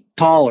 8 feet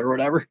tall or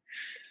whatever.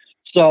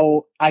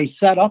 So I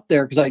set up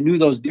there because I knew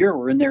those deer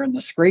were in there in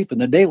the scrape in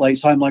the daylight.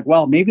 So I'm like,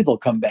 well, maybe they'll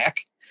come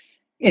back.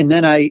 And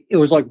then it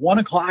was like 1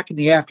 o'clock in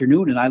the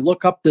afternoon, and I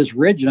look up this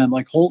ridge and I'm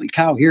like, holy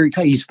cow, here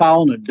he's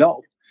following a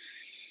doe.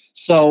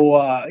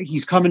 So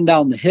he's coming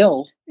down the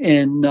hill,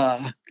 and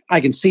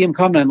I can see him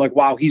coming. I'm like,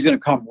 wow, he's going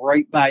to come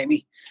right by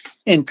me.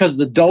 And because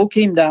the doe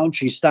came down,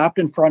 she stopped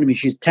in front of me.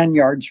 She's 10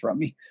 yards from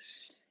me.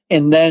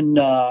 And then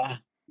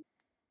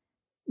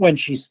when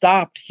she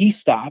stopped, he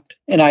stopped.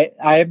 And I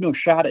have no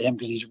shot at him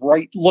because he's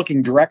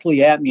looking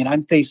directly at me, and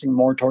I'm facing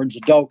more towards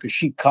the doe because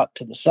she cut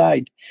to the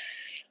side.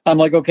 I'm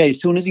like, okay,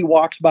 as soon as he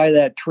walks by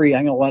that tree,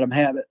 I'm going to let him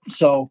have it.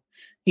 So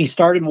he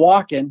started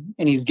walking,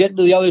 and he's getting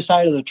to the other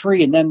side of the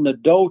tree, and then the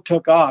doe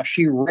took off.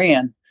 She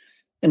ran,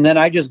 and then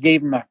I just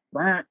gave him a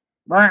rah,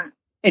 rah,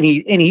 and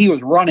he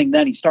was running.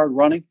 Then he started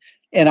running,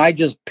 and I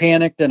just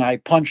panicked, and I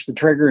punched the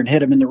trigger and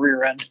hit him in the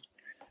rear end.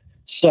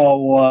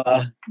 So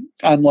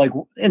I'm like,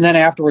 and then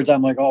afterwards,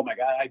 I'm like, oh my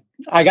God,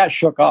 I got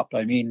shook up.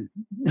 I mean,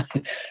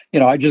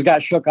 I just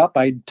got shook up.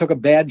 I took a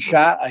bad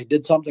shot. I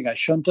did something I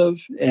shouldn't have,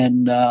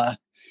 and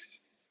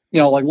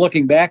like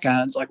looking back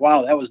on it, it's like,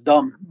 wow, that was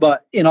dumb.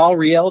 But in all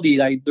reality,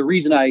 the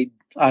reason I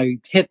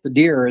hit the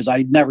deer is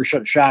I never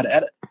should have shot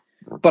at it.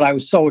 But I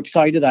was so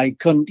excited I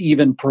couldn't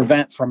even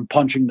prevent from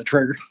punching the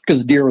trigger because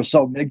the deer was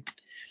so big.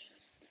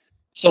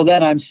 So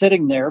then I'm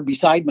sitting there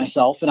beside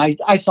myself, and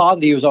I saw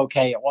that he was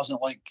okay. It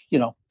wasn't like,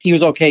 he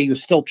was okay. He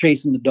was still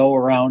chasing the doe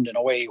around, and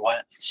away he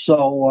went.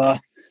 So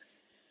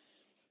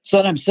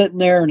then I'm sitting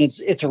there, and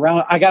it's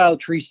around. I got out of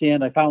the tree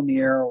stand. I found the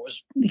arrow.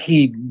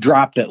 He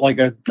dropped it like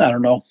I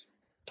don't know,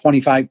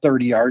 25,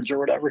 30 yards or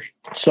whatever.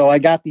 So I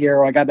got the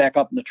arrow. I got back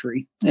up in the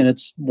tree, and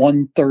it's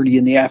 1:30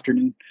 in the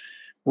afternoon.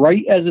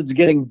 Right as it's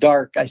getting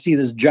dark, I see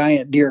this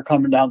giant deer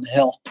coming down the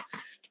hill.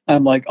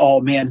 I'm like,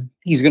 oh man,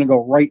 he's going to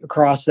go right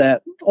across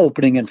that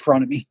opening in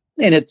front of me.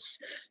 And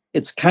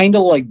it's kind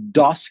of like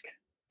dusk,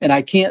 and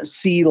I can't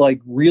see like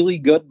really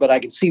good, but I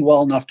can see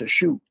well enough to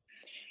shoot.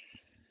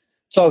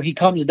 So he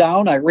comes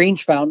down, I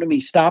range found him. He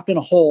stopped in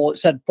a hole. It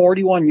said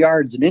 41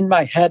 yards. And in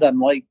my head, I'm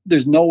like,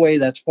 there's no way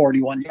that's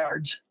 41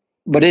 yards.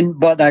 But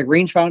I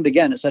range found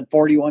again. It said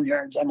 41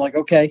 yards. I'm like,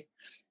 okay,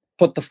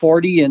 put the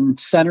 40 in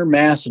center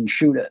mass and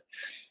shoot it.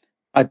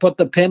 I put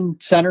the pin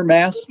center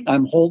mass.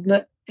 I'm holding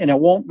it, and it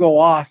won't go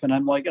off. And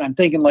I'm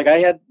thinking like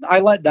I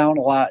let down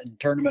a lot in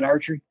tournament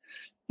archery.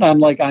 I'm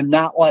like, I'm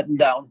not letting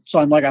down. So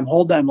I'm like, I'm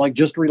holding. I'm like,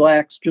 just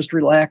relax.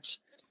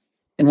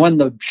 And when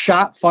the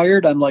shot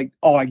fired, I'm like,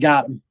 oh, I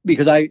got him,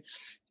 because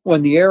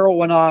when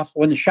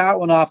the shot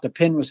went off, the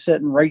pin was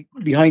sitting right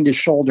behind his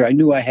shoulder. I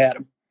knew I had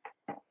him.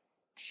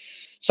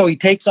 So he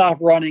takes off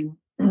running,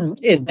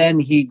 and then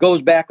he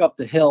goes back up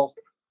the hill,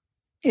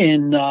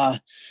 and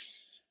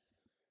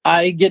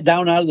I get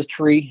down out of the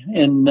tree,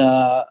 and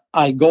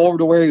I go over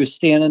to where he was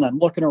standing. I'm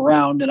looking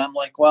around, and I'm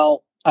like,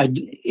 well,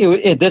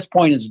 at this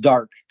point it's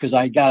dark because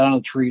I got out of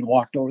the tree and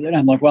walked over there. And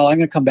I'm like, well, I'm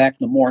going to come back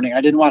in the morning. I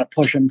didn't want to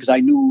push him because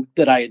I knew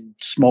that I had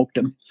smoked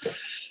him.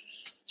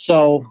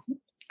 So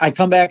I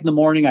come back in the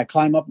morning. I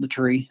climb up in the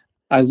tree.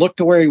 I look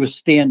to where he was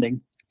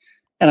standing,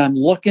 and I'm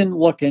looking,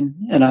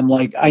 and I'm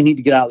like, I need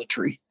to get out of the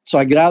tree. So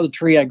I get out of the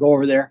tree. I go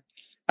over there.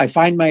 I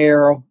find my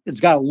arrow.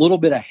 It's got a little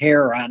bit of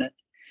hair on it,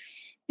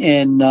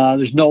 and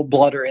there's no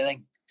blood or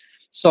anything.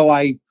 So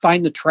I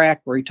find the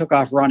track where he took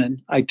off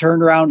running. I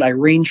turned around. I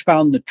range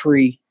found the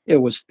tree. It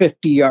was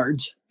 50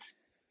 yards.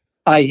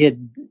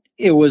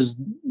 It was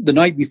the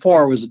night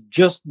before. It was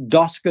just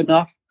dusk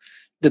enough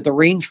that the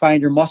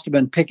rangefinder must have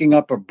been picking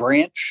up a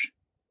branch,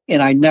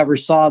 and I never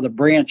saw the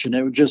branch, and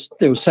it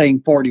was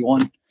saying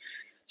 41.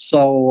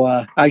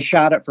 So I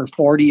shot it for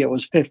 40. It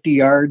was 50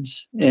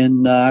 yards,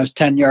 and I was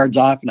 10 yards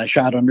off, and I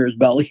shot under his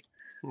belly.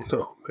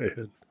 Oh,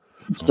 man.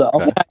 So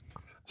Okay.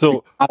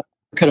 So I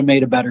could have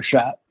made a better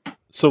shot.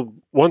 So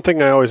one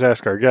thing I always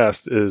ask our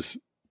guests is,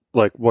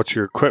 like, what's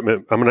your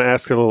equipment? I'm going to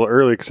ask it a little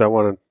early because I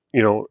want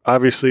to,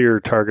 obviously you're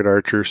a target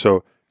archer,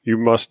 so you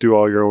must do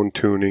all your own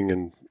tuning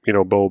and,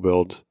 bow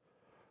builds.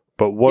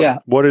 But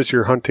what is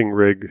your hunting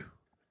rig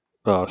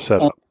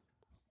setup?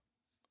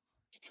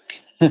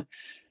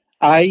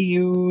 I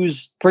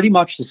use pretty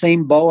much the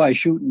same bow I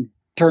shoot in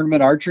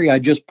tournament archery. I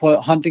just put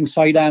hunting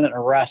sight on it and a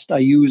rest. I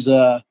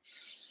shoot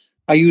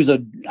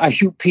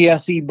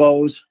PSE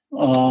bows.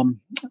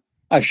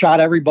 I've shot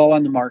every bow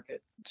on the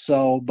market.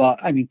 So, but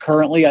I mean,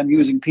 currently I'm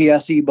using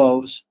PSE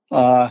bows.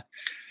 I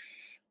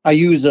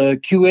use a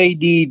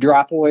QAD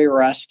drop away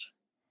rest,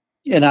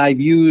 and I've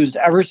used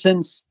ever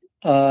since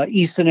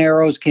Easton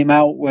Arrows came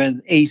out with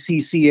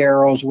ACC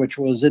arrows, which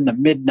was in the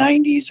mid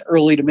 90s,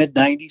 early to mid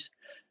 90s.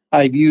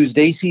 I've used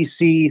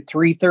ACC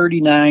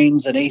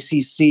 339s and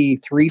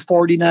ACC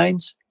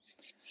 349s.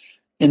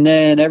 And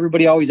then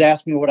everybody always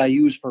asks me what I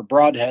use for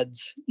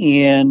broadheads.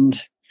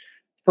 And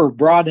for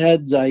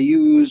broadheads, I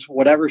use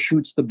whatever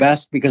shoots the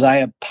best because I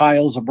have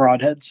piles of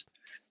broadheads.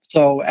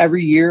 So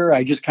every year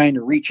I just kind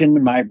of reach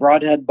into my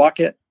broadhead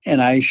bucket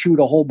and I shoot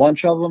a whole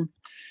bunch of them.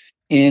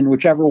 And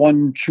whichever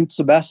one shoots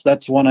the best,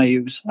 that's one I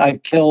use.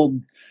 I've killed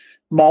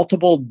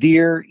multiple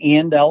deer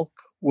and elk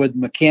with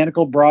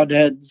mechanical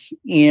broadheads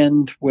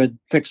and with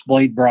fixed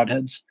blade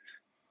broadheads.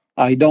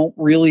 I don't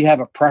really have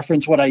a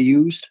preference what I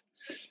used.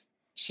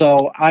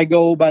 So I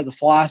go by the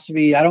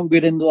philosophy. I don't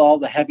get into all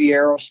the heavy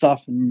arrow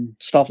stuff and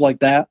stuff like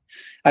that.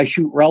 I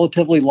shoot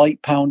relatively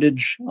light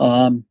poundage.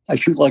 I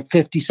shoot like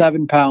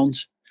 57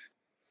 pounds,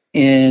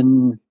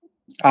 and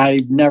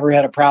I've never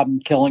had a problem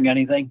killing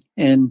anything.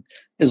 And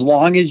as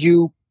long as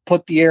you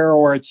put the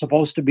arrow where it's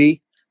supposed to be,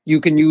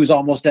 you can use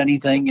almost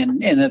anything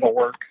and it'll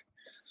work.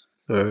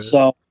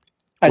 So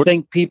I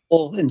think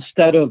people,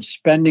 instead of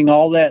spending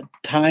all that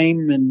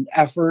time and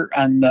effort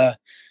on the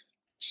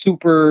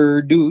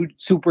super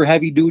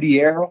heavy duty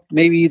arrow,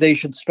 maybe they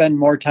should spend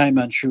more time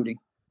on shooting.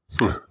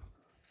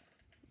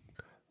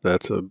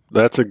 That's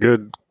a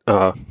good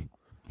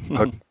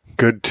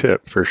good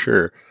tip for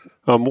sure.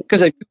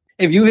 Because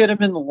if you hit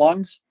them in the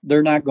lungs,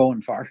 they're not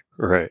going far.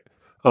 Right.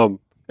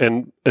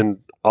 And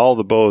all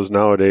the bows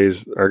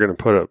nowadays are going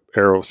to put an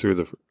arrow through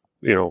the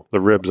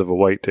ribs of a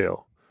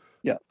whitetail.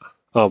 Yeah.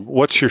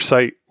 What's your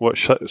sight? What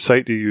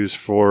sight do you use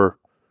for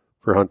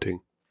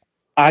hunting?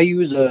 I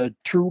use a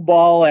True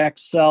Ball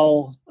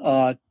XL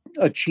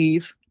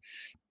Achieve,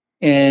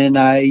 and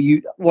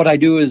what I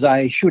do is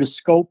I shoot a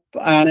scope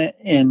on it,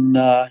 and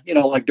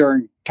like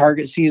during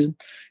target season,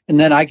 and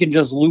then I can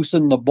just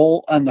loosen the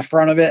bolt on the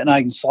front of it, and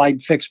I can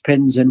slide fixed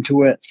pins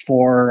into it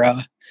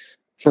for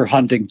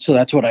hunting. So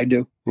that's what I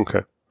do.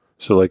 Okay.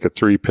 So like a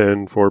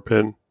 3-pin,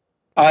 4-pin?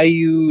 I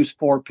use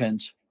 4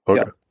 pins. Okay.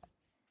 Yep.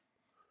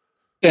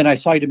 And I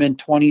sight them in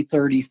 20,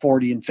 30,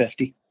 40, and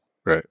 50.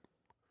 Right.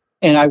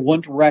 And I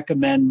wouldn't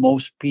recommend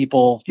most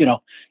people,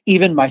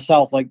 even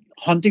myself, like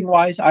hunting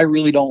wise, I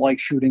really don't like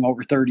shooting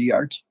over 30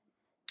 yards.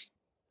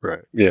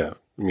 Right. Yeah.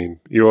 I mean,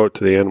 you owe it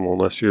to the animal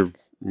unless you're,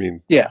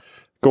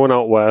 going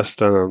out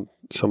west on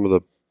some of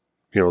the,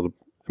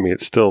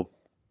 it's still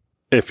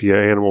iffy.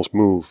 Animals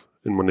move.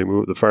 And when they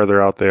move, the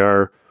farther out they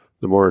are,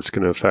 the more it's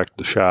going to affect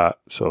the shot.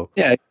 So,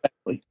 yeah,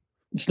 exactly.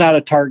 It's not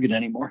a target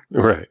anymore.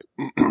 Right.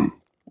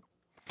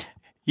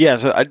 Yeah.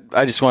 So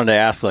I just wanted to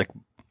ask, like,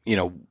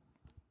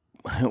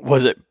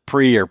 was it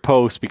pre or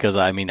post? Because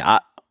I mean,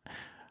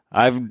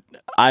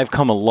 I've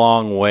come a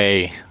long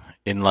way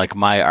in like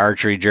my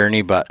archery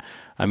journey, but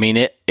I mean,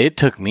 it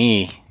took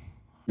me,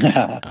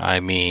 I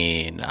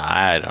mean,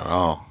 I don't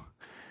know,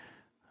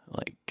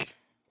 like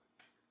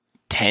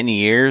 10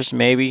 years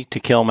maybe to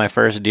kill my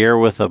first deer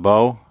with a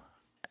bow.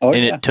 Oh,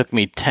 and it took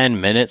me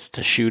 10 minutes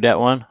to shoot at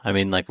one. I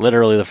mean, like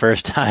literally the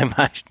first time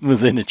I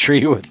was in a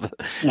tree with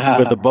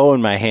a bow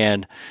in my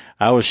hand,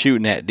 I was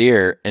shooting at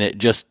deer, and it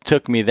just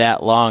took me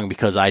that long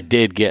because I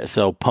did get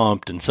so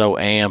pumped and so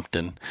amped,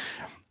 and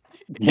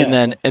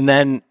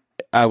then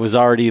I was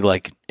already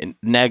like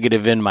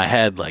negative in my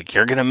head, like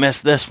you're gonna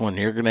miss this one,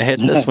 you're gonna hit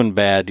this one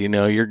bad,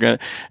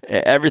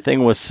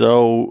 everything was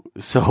so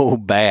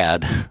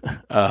bad.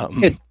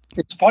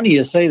 It's funny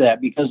you say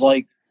that because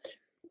like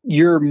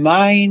your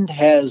mind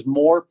has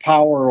more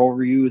power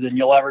over you than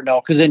you'll ever know.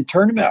 Because in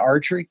tournament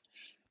archery,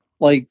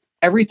 like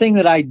everything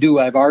that I do,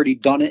 I've already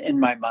done it in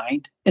my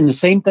mind. And the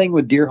same thing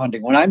with deer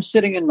hunting. When I'm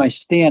sitting in my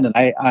stand and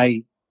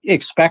I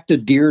expect a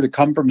deer to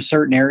come from a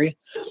certain area,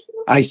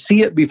 I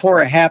see it before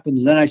it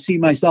happens. Then I see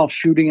myself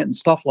shooting it and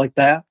stuff like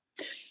that.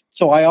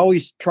 So I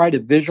always try to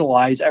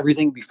visualize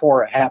everything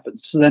before it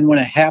happens. So then when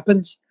it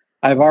happens,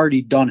 I've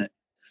already done it.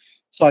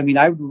 So, I mean,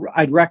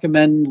 I'd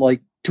recommend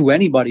like to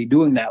anybody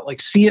doing that, like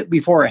see it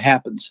before it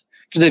happens.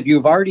 Because if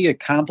you've already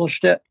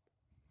accomplished it,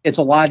 it's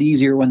a lot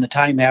easier when the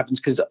time happens.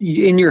 Because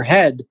in your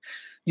head,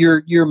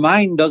 your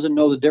mind doesn't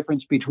know the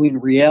difference between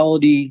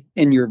reality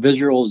and your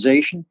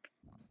visualization.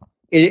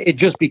 It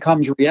just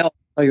becomes reality.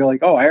 So you're like,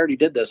 oh, I already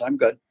did this. I'm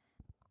good.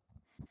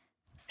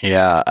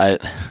 Yeah, I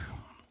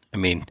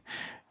mean,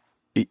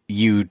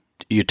 you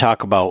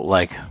talk about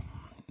like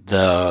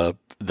the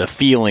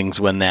feelings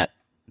when that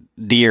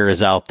deer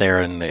is out there,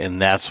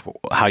 and that's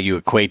how you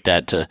equate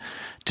that to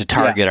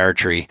target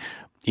archery.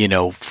 You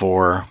know,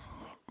 for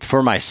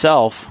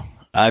myself,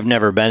 I've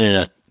never been in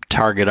a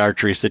target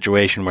archery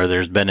situation where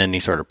there's been any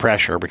sort of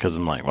pressure, because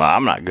I'm like, well,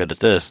 I'm not good at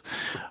this.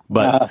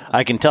 But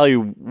I can tell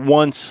you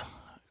once,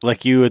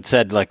 like you had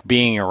said, like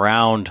being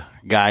around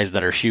guys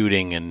that are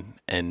shooting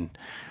and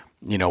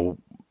you know,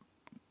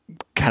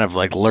 kind of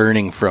like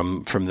learning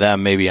from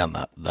them, maybe on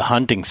the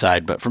hunting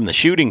side, but from the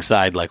shooting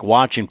side, like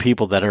watching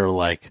people that are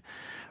like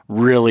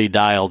really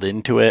dialed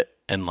into it.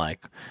 And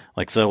like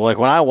so like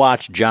when I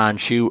watched John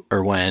shoot,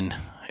 or when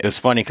it was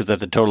funny because at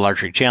the Total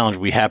Archery Challenge,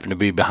 we happened to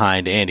be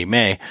behind Andy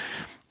May,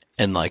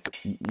 and like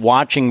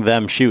watching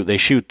them shoot, they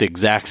shoot the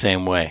exact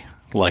same way.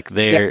 Like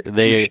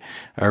they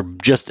are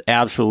just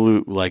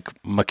absolute like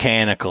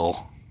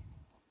mechanical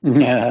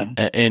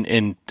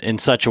in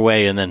such a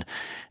way. And then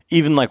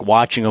even like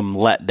watching them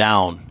let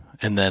down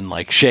and then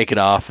like shake it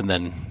off. And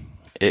then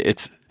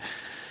it's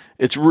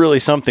really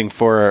something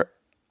for,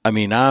 I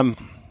mean, I'm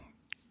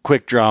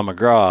quick draw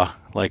McGraw.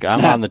 Like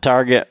I'm on the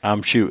target,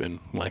 I'm shooting.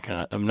 Like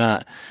I'm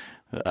not,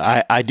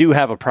 I do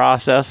have a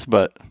process,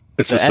 but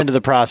the end of the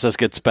process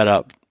gets sped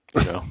up,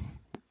 you know,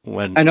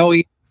 when I know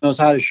he knows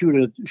how to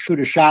shoot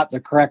a shot the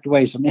correct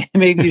way. So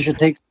maybe you should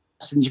take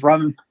lessons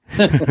from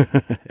him.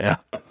 Yeah.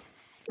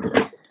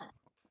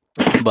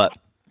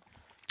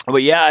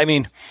 But yeah, I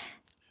mean,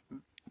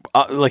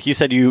 like you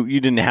said, you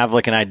didn't have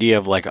like an idea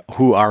of like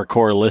who our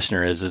core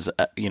listener is,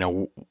 you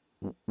know,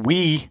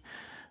 we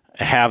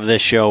have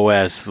this show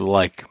as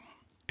like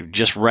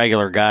just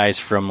regular guys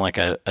from like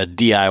a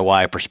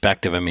DIY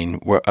perspective. I mean,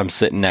 I'm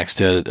sitting next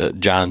to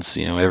John's,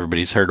 you know,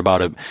 everybody's heard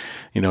about it,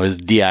 you know, his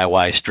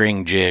DIY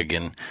string jig,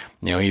 and,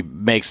 you know, he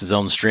makes his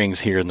own strings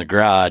here in the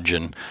garage,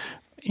 and,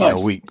 you know,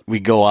 we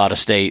go out of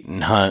state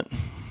and hunt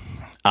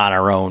on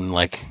our own.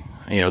 Like,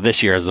 you know,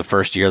 this year is the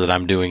first year that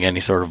I'm doing any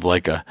sort of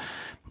like a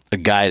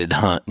guided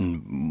hunt,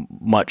 and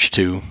much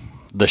to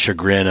the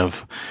chagrin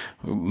of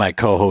my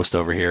co-host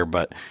over here,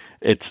 but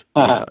it's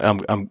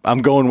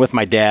I'm going with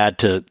my dad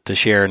to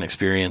share an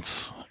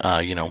experience,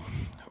 you know,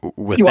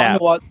 with you that.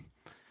 Know what?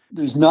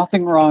 There's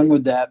nothing wrong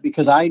with that,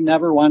 because I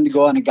never wanted to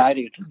go on a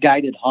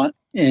guided hunt,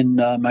 and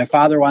my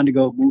father wanted to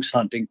go moose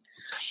hunting,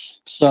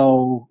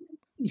 so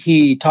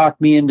he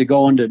talked me into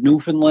going to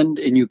Newfoundland,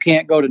 and you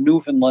can't go to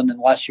Newfoundland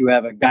unless you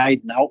have a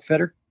guide and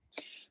outfitter.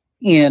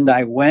 And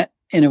I went,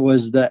 and it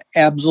was the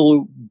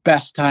absolute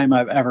best time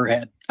I've ever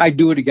had. I'd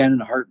do it again in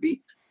a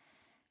heartbeat.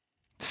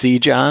 See,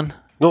 John?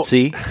 No.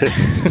 See?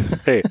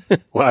 Hey,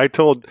 well,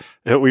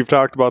 we've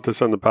talked about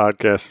this on the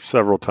podcast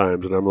several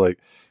times, and I'm like,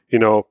 you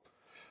know,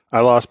 I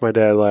lost my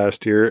dad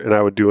last year, and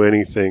I would do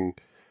anything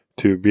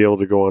to be able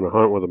to go on a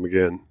hunt with him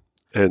again.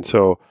 And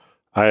so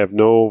I have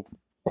no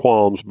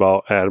qualms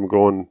about Adam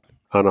going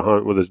on a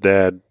hunt with his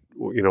dad,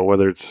 you know,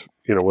 whether it's,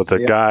 you know, with a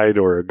guide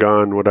or a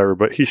gun, whatever,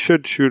 but he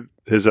should shoot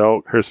his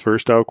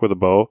first elk with a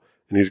bow,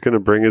 and he's going to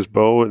bring his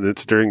bow, and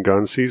it's during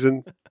gun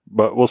season,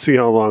 but we'll see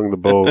how long the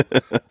bow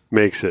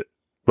makes it.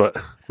 But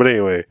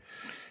anyway,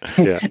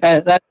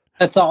 yeah.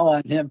 That's all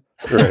on him.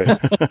 Right.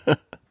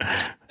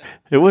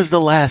 It was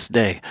the last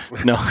day.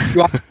 No.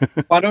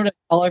 Why don't I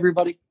tell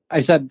everybody?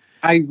 I said,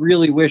 I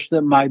really wish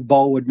that my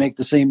bow would make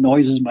the same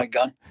noise as my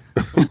gun.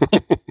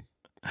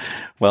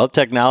 Well,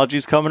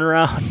 technology's coming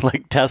around.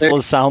 Like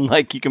Teslas sound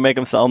like you can make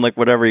them sound like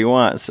whatever you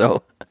want.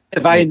 So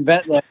if I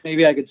invent that,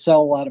 maybe I could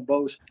sell a lot of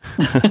bows.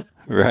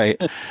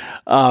 Right.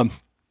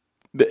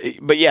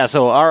 But yeah,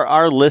 so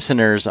our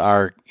listeners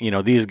are, you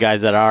know, these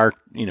guys that are,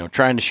 you know,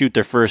 trying to shoot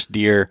their first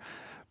deer,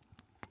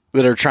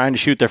 that are trying to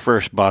shoot their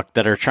first buck,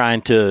 that are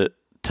trying to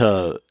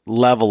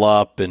level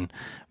up and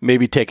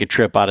maybe take a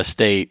trip out of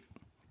state.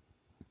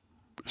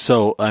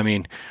 So, I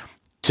mean,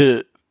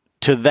 to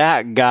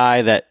that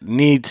guy that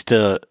needs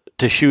to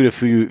shoot a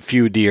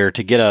few deer,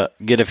 to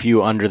get a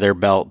few under their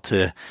belt,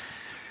 to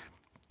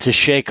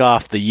shake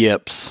off the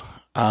yips,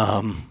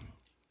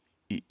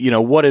 you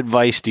know, what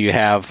advice do you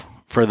have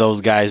for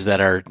those guys that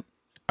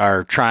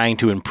are trying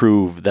to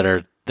improve, that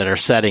are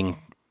starting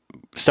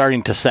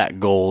to set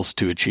goals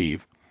to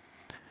achieve?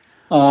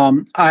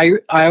 I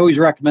always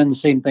recommend the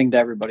same thing to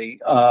everybody.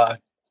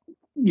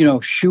 You know,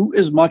 shoot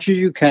as much as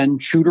you can.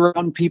 Shoot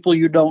around people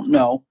you don't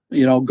know.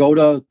 You know, go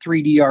to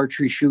 3D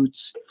archery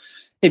shoots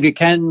if you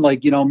can.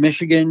 Like, you know,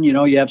 Michigan, you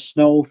know, you have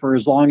snow for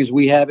as long as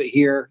we have it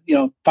here. You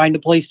know, find a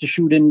place to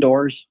shoot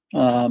indoors.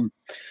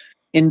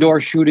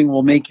 Indoor shooting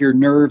will make your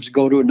nerves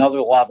go to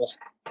another level.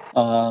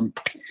 And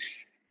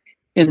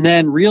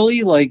then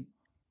really, like,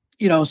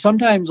 you know,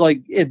 sometimes,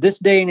 like at this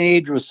day and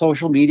age with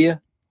social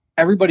media,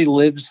 everybody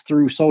lives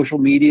through social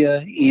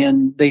media,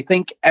 and they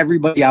think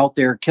everybody out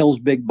there kills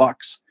big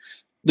bucks.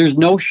 There's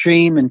no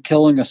shame in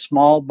killing a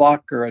small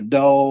buck or a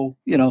doe,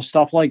 you know,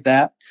 stuff like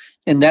that.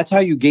 And that's how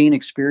you gain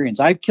experience.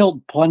 I've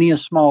killed plenty of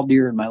small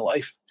deer in my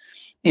life,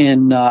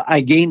 and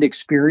I gained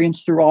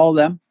experience through all of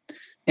them.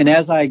 And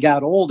as I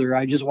got older,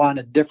 I just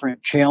wanted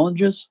different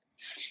challenges.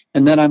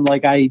 And then I'm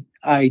like,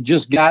 I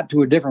just got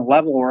to a different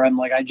level where I'm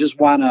like, I just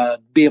want to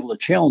be able to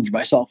challenge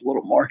myself a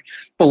little more.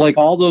 But like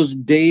all those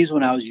days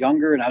when I was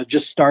younger and I was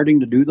just starting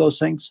to do those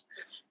things,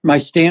 my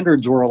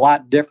standards were a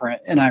lot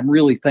different, and I'm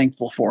really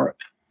thankful for it.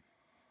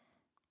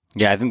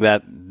 Yeah, I think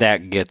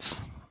that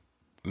gets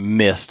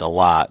missed a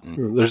lot.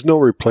 There's no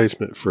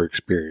replacement for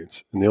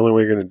experience, and the only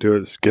way you're going to do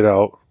it is get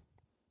out,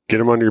 get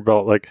them under your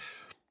belt. Like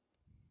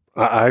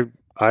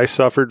I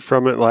suffered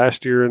from it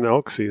last year in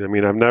elk season. I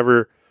mean,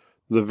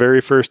 the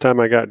very first time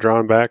I got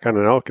drawn back on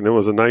an elk, and it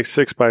was a nice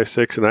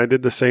 6x6, and I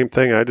did the same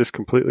thing. I just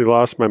completely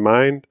lost my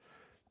mind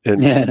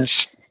and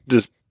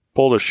just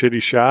pulled a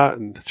shitty shot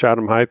and shot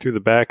him high through the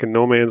back in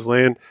no man's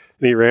land,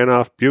 and he ran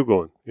off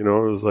bugling. It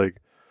was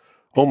like,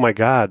 oh my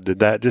God, did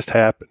that just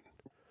happen?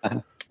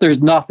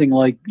 There's nothing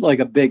like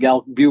a big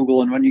elk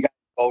bugle, and when you got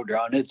a bow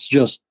drawn, it's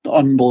just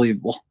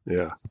unbelievable.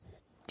 Yeah.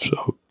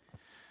 So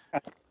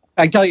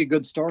I can tell you a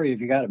good story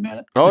if you got a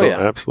minute. Oh yeah,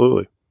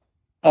 absolutely.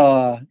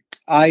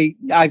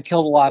 I've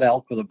killed a lot of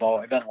elk with a bow.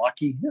 I've been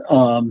lucky.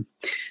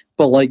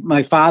 But like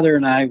my father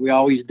and I, we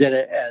always did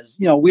it as,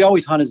 we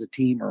always hunt as a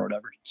team or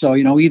whatever. So,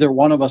 either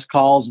one of us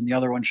calls and the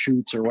other one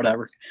shoots or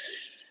whatever.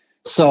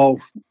 So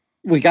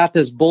we got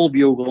this bull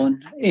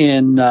bugling,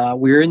 and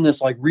we were in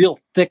this like real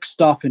thick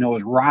stuff, and it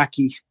was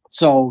rocky.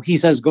 So he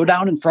says, go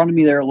down in front of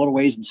me there a little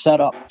ways and set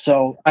up.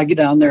 So I get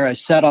down there, I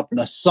set up, and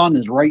the sun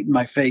is right in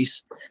my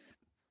face.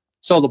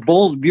 So the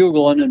bull's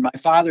bugling, and my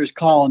father's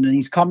calling, and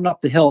he's coming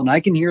up the hill, and I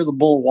can hear the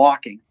bull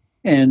walking.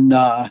 And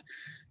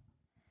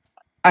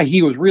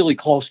he was really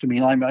close to me.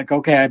 And I'm like,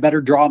 okay, I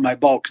better draw my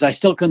bow, because I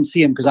still couldn't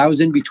see him because I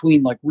was in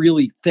between like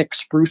really thick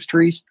spruce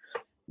trees.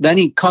 Then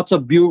he cuts a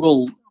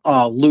bugle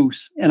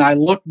loose, and I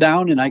look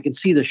down, and I can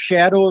see the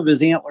shadow of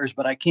his antlers,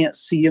 but I can't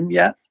see him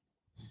yet.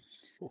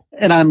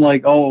 And I'm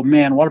like, oh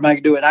man, what am I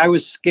going to do? And I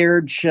was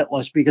scared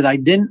shitless because I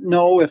didn't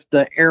know if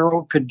the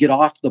arrow could get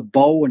off the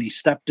bow when he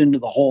stepped into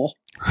the hole.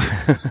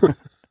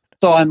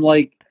 So I'm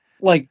like,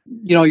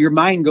 your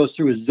mind goes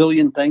through a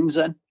zillion things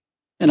then.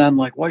 And I'm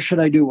like, what should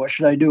I do? What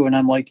should I do? And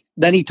I'm like,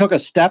 then he took a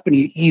step, and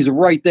he's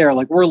right there.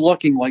 Like we're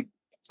looking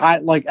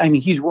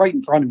he's right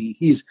in front of me.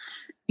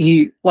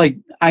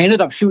 I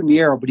ended up shooting the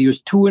arrow, but he was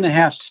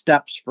 2.5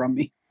 steps from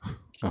me.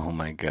 Oh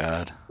my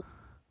God.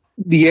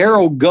 The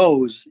arrow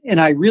goes,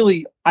 and I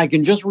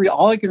can just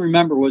all I can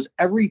remember was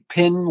every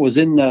pin was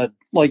in on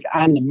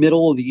the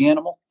middle of the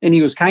animal, and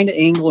he was kind of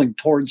angling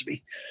towards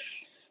me.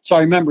 So I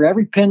remember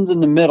every pin's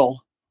in the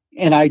middle,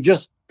 and I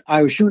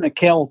was shooting a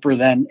caliper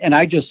then, and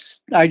I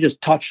just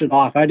touched it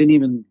off. I didn't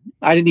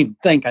even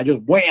think. I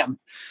just wham.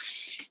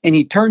 And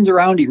he turns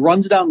around, he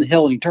runs down the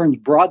hill, and he turns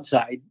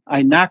broadside.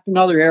 I knocked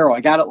another arrow. I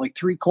got it like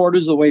 3/4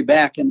 of the way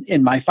back.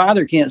 And my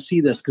father can't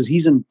see this because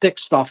he's in thick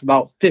stuff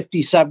about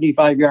 50,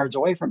 75 yards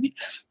away from me.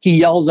 He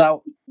yells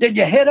out, "Did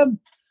you hit him?"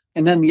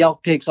 And then the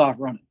elk takes off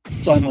running.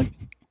 So I'm like,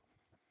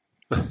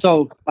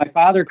 so my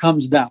father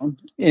comes down,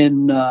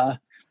 and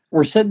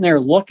we're sitting there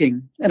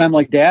looking. And I'm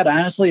like, Dad,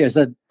 honestly, I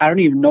said, I don't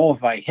even know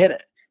if I hit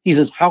it. He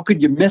says, how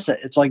could you miss it?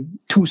 It's like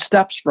 2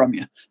 steps from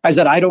you. I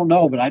said, I don't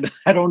know, but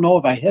I don't know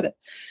if I hit it.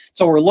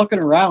 So we're looking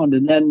around,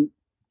 and then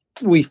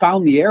we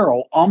found the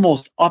arrow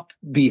almost up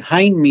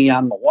behind me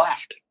on the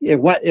left. It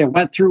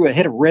went through, it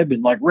hit a rib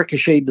and like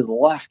ricocheted to the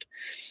left.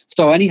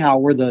 So anyhow,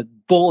 where the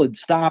bull had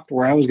stopped,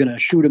 where I was going to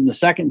shoot him the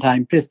second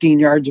time, 15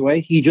 yards away,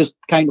 he just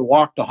kind of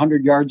walked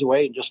 100 yards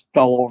away and just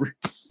fell over.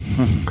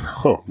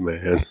 Oh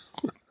man.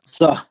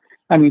 So,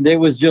 I mean, it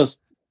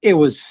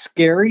was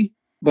scary,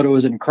 but it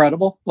was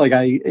incredible.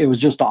 It was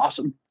just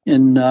awesome.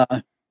 And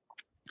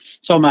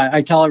so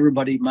I tell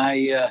everybody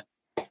my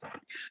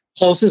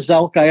closest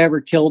elk I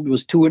ever killed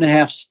was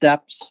 2.5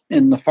 steps,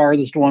 and the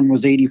farthest one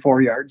was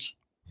 84 yards.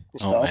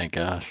 So, oh my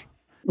gosh.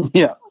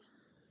 Yeah.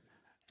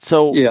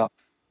 So yeah,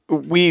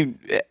 we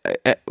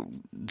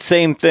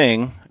same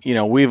thing.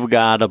 We've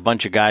got a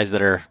bunch of guys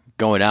that are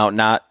going out,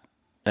 not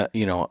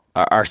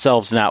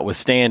ourselves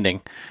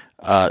notwithstanding,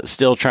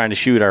 still trying to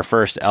shoot our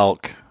first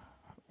elk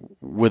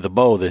with a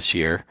bow this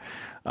year.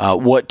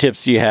 What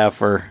tips do you have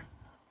for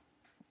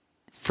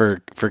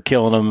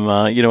killing them?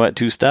 At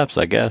 2 steps,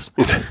 I guess.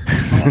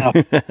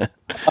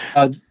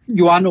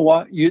 You want to know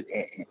what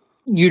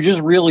you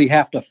just really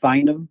have to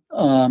find them.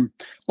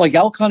 Like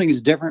elk hunting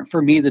is different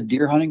for me than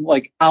deer hunting.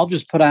 Like I'll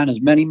just put on as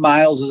many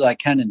miles as I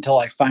can until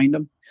I find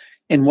them.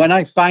 And when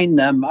I find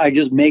them, I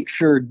just make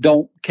sure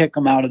don't kick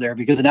them out of there,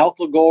 because an elk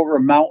will go over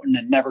a mountain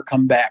and never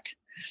come back.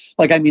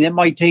 Like, I mean, it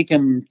might take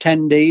him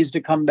 10 days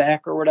to come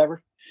back or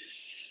whatever.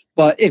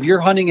 But if you're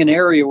hunting an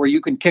area where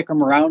you can kick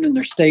them around and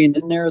they're staying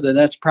in there, then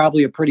that's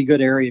probably a pretty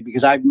good area,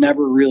 because I've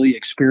never really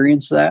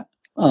experienced that.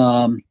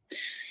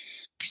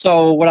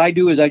 So what I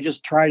do is I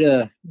just try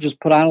to just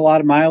put on a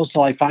lot of miles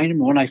till I find them.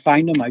 When I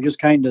find them, I just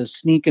kind of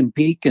sneak and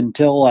peek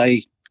until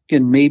I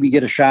can maybe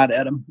get a shot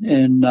at them.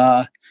 And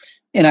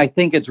I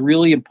think it's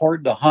really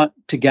important to hunt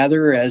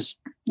together as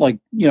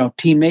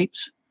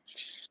teammates.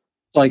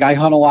 like I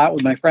hunt a lot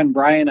with my friend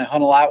Brian. I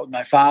hunt a lot with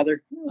my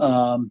father.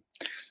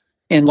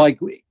 And like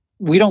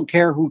we don't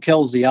care who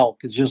kills the elk.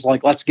 It's just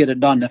like, let's get it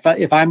done.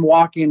 If I'm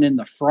walking in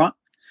the front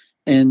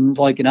and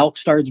like an elk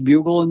starts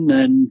bugling,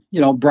 then,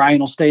 Brian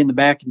will stay in the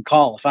back and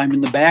call. If I'm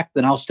in the back,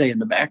 then I'll stay in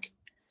the back.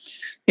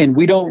 And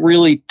we don't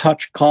really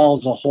touch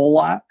calls a whole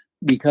lot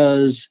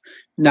because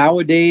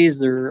nowadays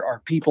there are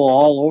people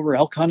all over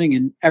elk hunting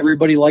and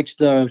everybody likes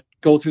to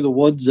go through the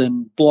woods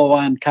and blow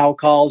on cow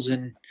calls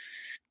and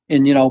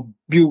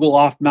bugle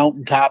off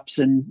mountaintops.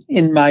 And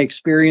in my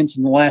experience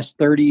in the last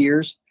 30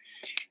 years,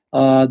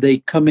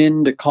 they come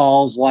into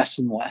calls less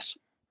and less.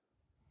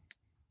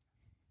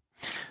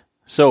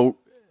 So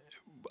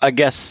I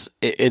guess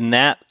in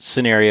that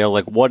scenario,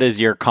 like what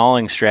is your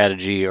calling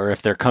strategy? Or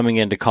if they're coming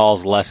into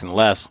calls less and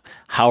less,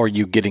 how are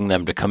you getting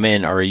them to come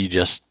in? Or are you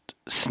just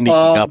sneaking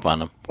up on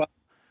them?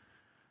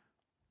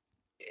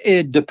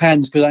 It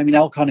depends because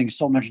elk hunting is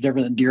so much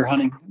different than deer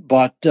hunting.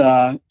 But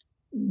the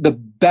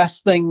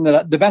best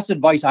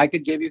advice I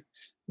could give you,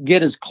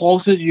 get as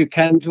close as you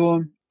can to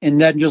them and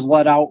then just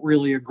let out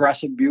really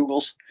aggressive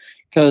bugles.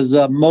 Because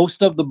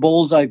most of the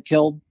bulls I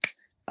killed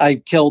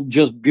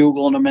just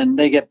bugling them and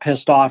they get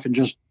pissed off and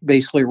just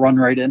basically run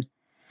right in.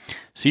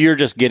 So you're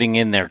just getting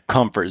in their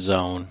comfort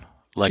zone,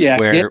 like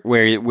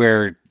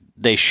where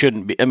they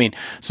shouldn't be. I mean,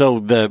 so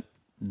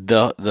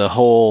the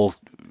whole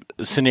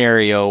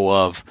scenario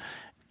of,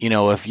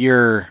 if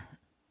you're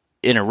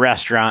in a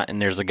restaurant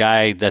and there's a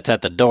guy that's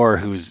at the door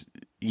who's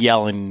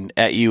yelling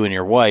at you and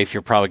your wife,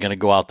 you're probably going to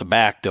go out the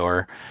back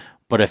door.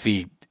 But if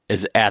he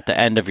is at the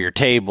end of your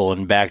table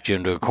and backed you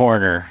into a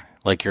corner,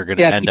 like you're going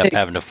to end up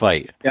having to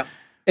fight. Yeah.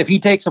 If he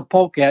takes a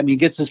poke at me,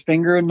 gets his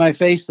finger in my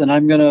face, then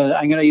I'm gonna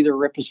either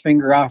rip his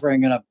finger off or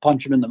I'm gonna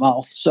punch him in the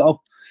mouth.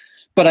 So,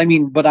 but I'm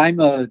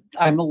a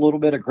little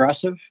bit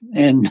aggressive,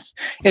 and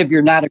if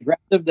you're not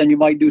aggressive, then you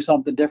might do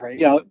something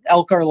different.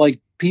 Elk are like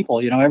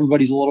people.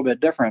 Everybody's a little bit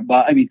different.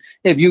 But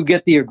if you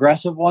get the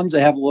aggressive ones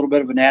that have a little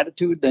bit of an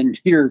attitude, then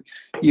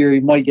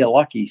you might get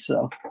lucky.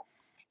 So,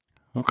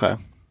 okay,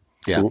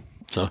 yeah. Cool.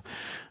 So,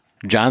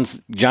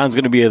 John's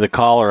going to be the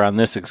caller on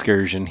this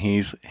excursion.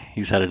 He's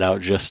headed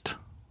out just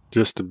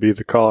to be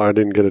the caller. I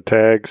didn't get a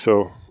tag,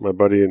 so my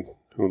buddy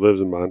who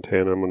lives in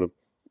Montana, I'm going to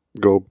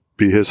go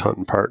be his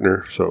hunting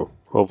partner. So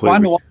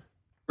hopefully,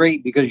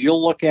 great because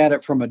you'll look at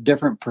it from a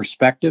different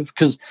perspective.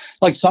 Because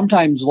like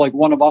sometimes, like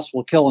one of us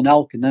will kill an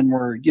elk, and then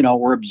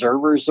we're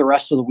observers the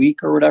rest of the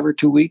week or whatever,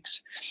 2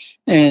 weeks,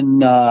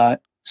 and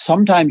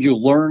sometimes you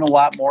learn a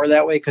lot more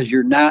that way because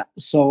you're not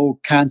so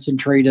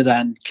concentrated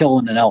on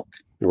killing an elk.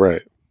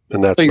 Right,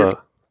 and that's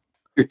so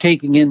you're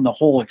taking in the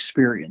whole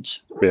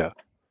experience. Yeah.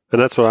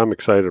 And that's what I'm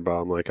excited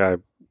about. I'm like,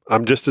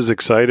 I'm just as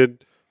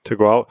excited to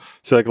go out.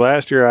 So like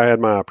last year I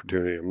had my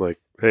opportunity. I'm like,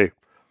 hey,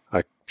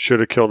 I should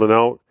have killed an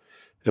elk.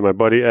 And my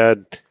buddy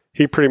Ed,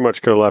 he pretty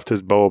much could have left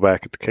his bow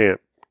back at the camp.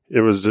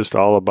 It was just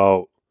all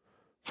about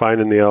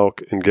finding the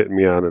elk and getting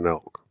me on an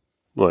elk.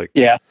 Like,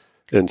 yeah.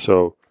 And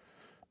so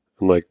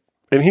I'm like,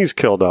 and he's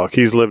killed elk.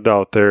 He's lived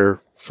out there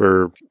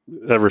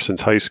ever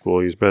since high school.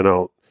 He's been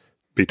out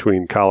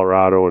between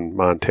Colorado and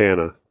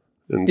Montana.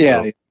 And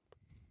yeah. So,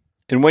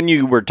 and when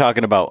you were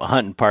talking about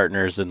hunting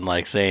partners and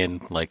like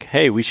saying like,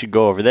 hey, we should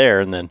go over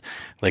there. And then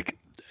like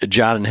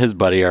John and his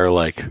buddy are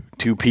like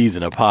two peas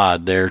in a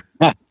pod. They're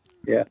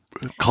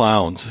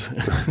clowns.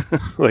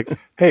 Like,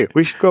 hey,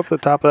 we should go up the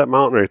top of that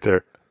mountain right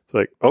there. It's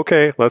like,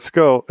 okay, let's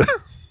go.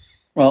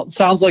 Well, it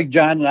sounds like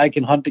John and I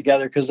can hunt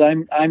together because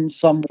I'm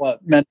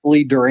somewhat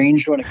mentally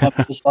deranged when it comes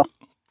to stuff.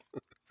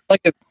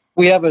 Like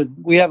we have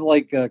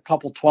like a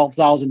couple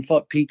 12,000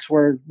 foot peaks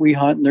where we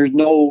hunt, and there's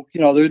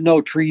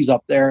no trees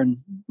up there. And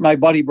my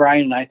buddy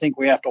Brian and I think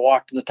we have to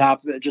walk to the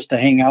top of it just to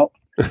hang out.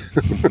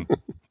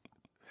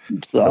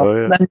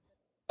 So then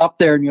up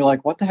there, and you're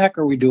like, what the heck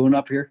are we doing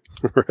up here?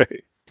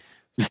 Right.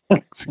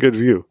 It's a good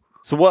view.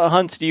 So what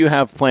hunts do you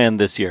have planned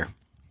this year?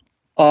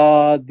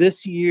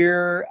 This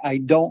year, I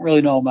don't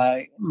really know.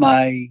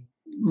 My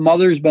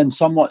mother's been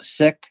somewhat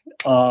sick,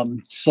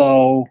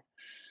 so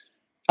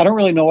I don't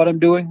really know what I'm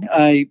doing.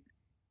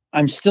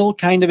 I'm still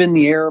kind of in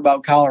the air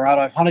about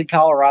Colorado. I've hunted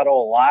Colorado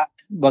a lot,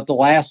 but the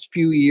last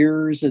few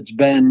years it's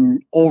been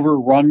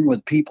overrun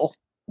with people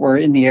where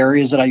in the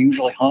areas that I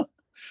usually hunt.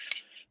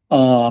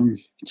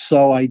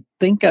 So I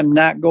think I'm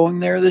not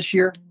going there this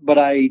year, but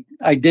I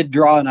did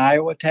draw an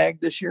Iowa tag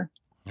this year.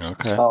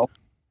 Okay. So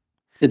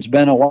it's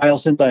been a while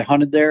since I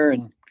hunted there,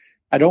 and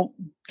I don't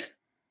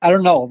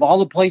know. Of all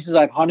the places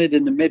I've hunted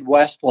in the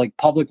Midwest, like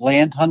public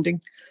land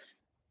hunting,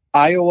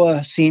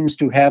 Iowa seems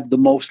to have the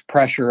most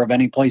pressure of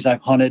any place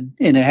I've hunted,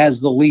 and it has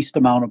the least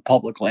amount of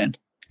public land.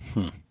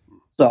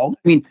 So,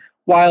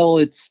 while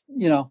it's,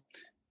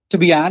 to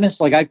be honest,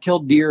 like I've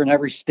killed deer in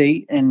every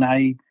state, and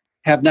I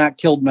have not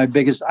killed my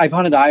biggest. I've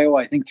hunted Iowa,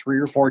 I think 3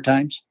 or 4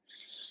 times,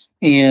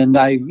 and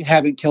I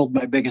haven't killed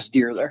my biggest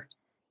deer there.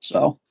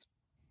 So.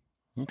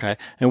 Okay.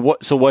 And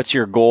what's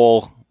your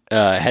goal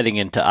heading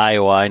into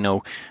Iowa? I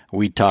know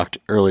we talked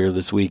earlier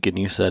this week, and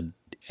you said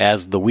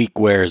as the week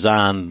wears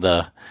on,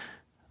 the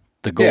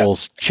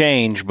goals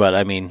change. But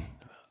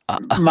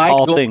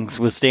all things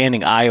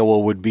withstanding, Iowa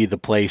would be the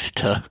place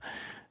to.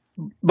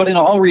 But in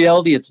all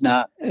reality, it's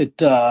not.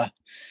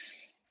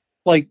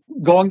 Like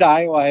going to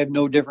Iowa, I have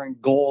no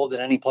different goal than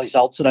any place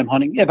else that I'm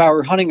hunting. If I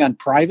were hunting on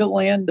private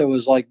land that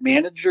was like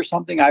managed or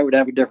something, I would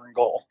have a different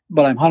goal.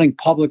 But I'm hunting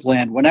public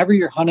land. Whenever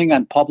you're hunting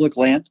on public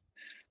land,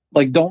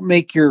 like don't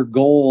make your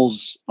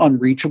goals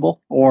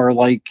unreachable, or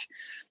like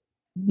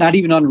not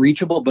even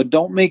unreachable, but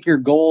don't make your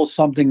goals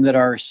something that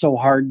are so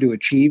hard to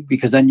achieve,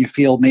 because then you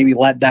feel maybe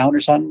let down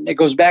or something. It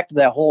goes back to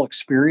that whole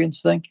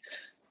experience thing.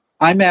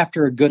 I'm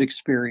after a good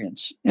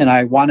experience and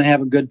I want to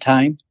have a good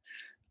time.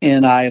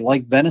 And I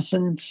like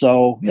venison,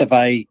 so if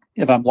I'm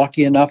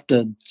lucky enough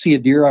to see a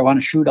deer I want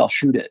to shoot, I'll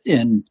shoot it.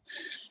 And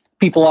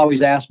people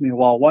always ask me,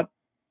 well, what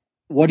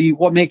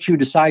makes you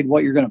decide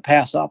what you're going to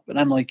pass up? And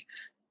I'm like,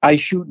 I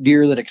shoot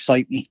deer that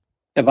excite me.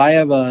 If I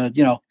have a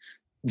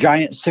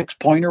giant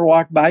 6-pointer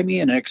walk by me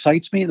and it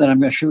excites me, then I'm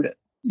going to shoot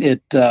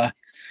it. So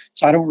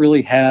I don't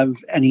really have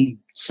any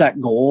set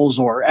goals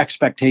or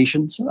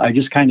expectations. I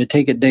just kind of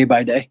take it day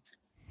by day.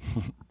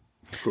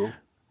 Cool,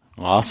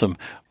 awesome.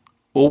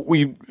 Well,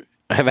 we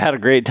have had a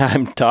great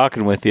time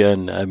talking with you,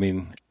 and I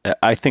mean,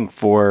 I think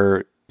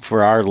for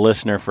our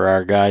listener, for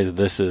our guys,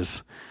 this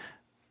is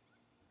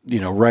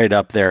right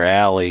up their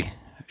alley,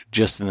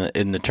 just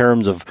in the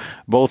terms of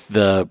both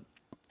the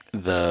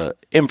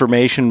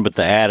information, but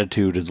the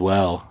attitude as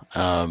well.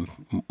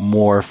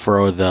 More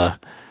for the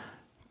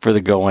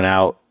going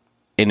out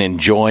and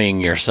enjoying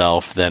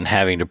yourself than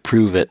having to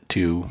prove it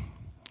to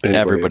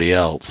everybody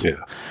else.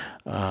 Yeah.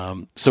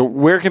 So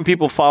where can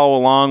people follow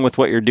along with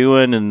what you're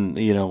doing? And,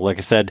 like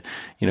I said,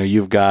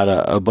 you've got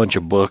a bunch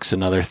of books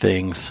and other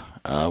things.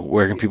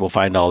 Where can people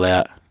find all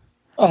that?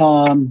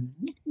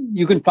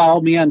 You can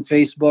follow me on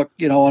Facebook,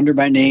 under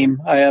my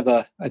name.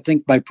 I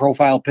think my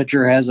profile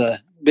picture has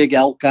a big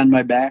elk on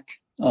my back.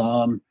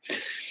 And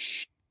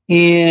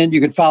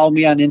you can follow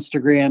me on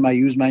Instagram. I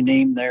use my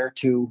name there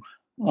too.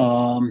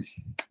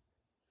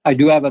 I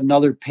do have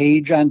another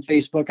page on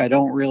Facebook.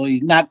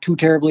 Not too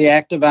terribly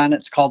active on it.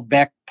 It's called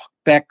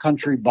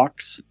Backcountry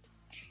Bucks.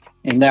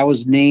 And I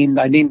named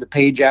the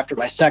page after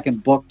my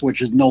second book,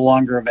 which is no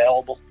longer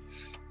available.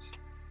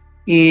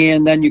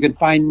 And then you can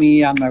find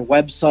me on my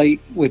website,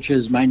 which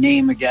is my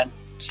name again.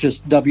 It's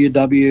just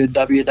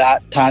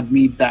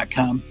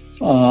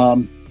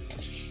www.toddmead.com.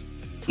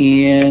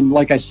 And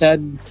like I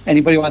said,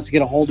 anybody wants to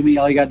get a hold of me,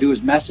 all you got to do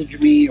is message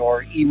me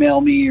or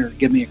email me or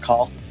give me a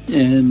call.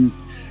 And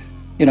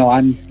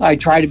I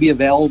try to be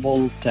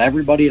available to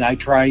everybody, and I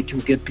try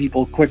to give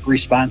people quick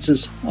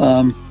responses.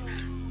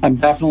 I'm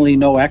definitely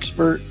no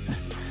expert,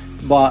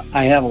 but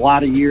I have a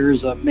lot of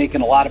years of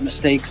making a lot of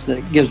mistakes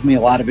that gives me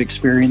a lot of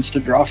experience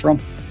to draw from.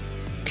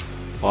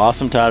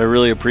 Awesome, Todd. I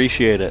really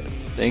appreciate it.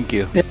 Thank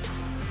you. Yeah.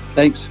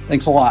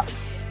 Thanks a lot.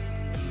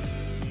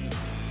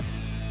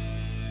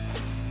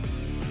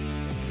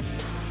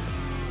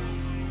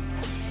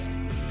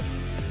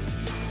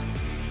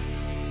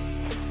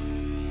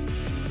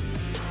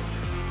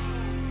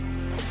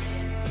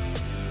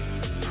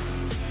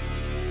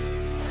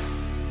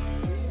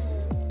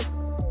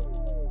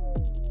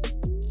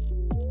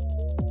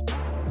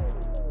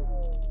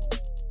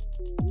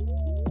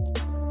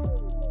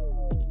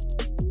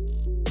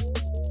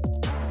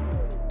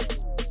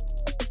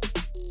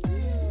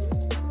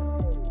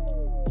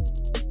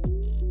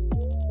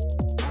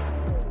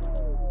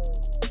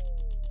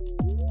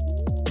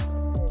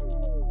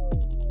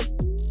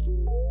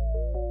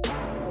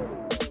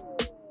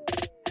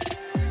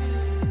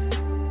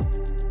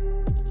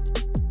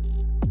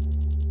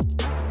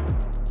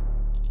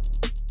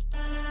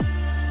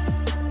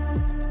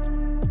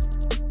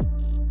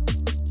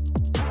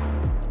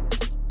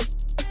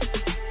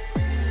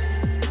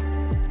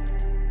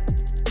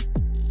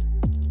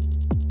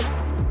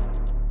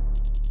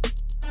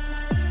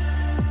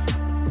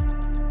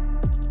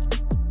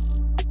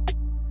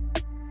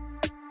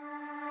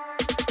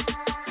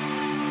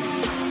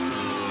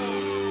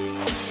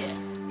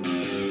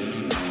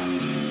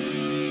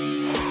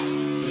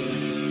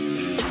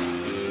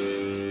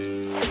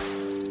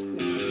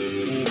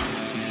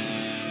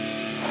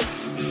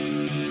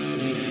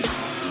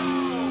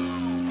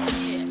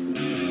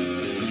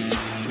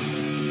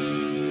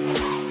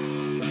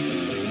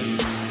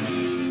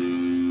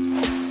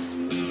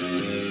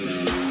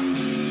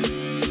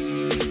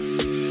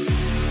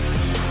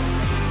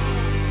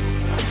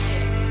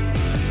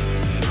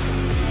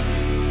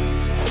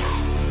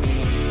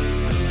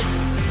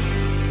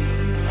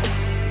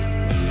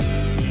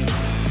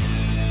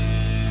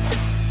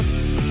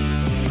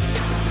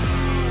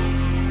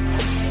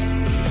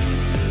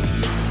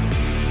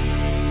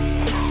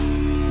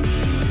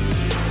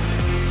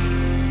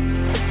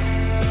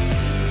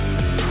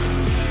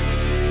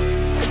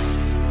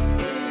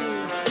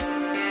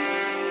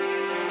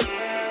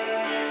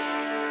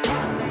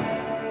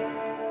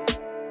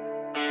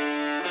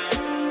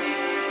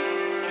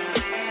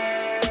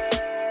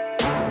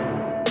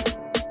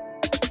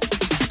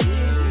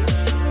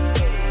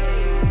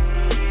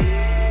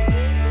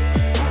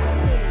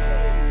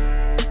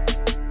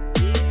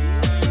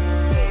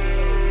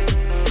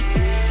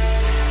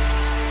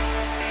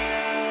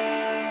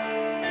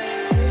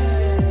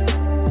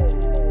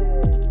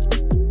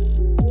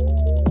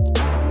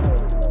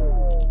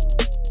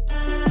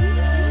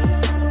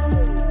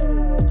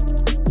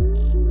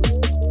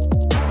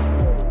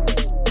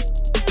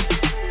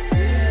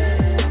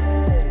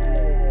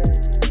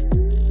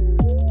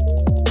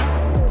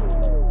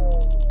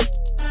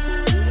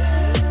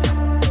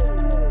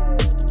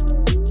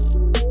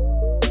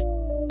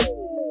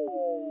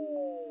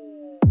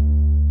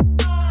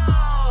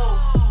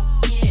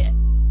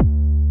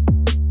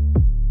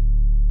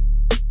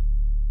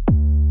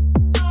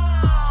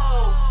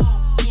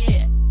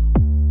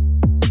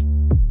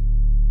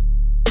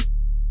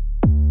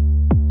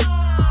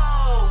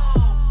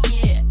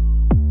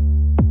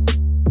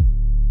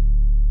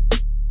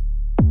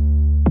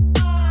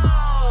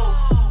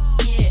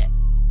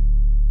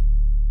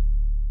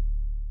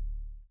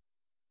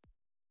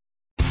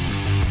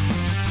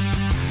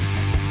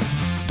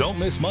 Don't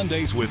miss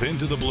Mondays with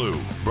Into the Blue,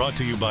 brought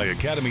to you by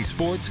Academy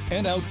Sports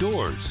and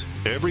Outdoors.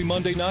 Every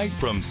Monday night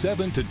from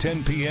 7 to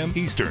 10 p.m.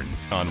 Eastern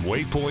on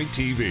Waypoint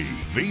TV,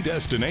 the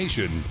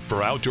destination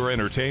for outdoor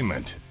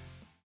entertainment.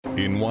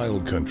 In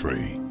Wild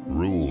Country,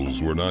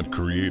 rules were not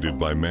created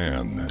by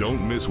man.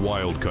 Don't miss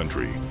Wild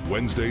Country,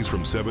 Wednesdays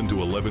from 7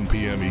 to 11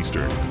 p.m.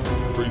 Eastern.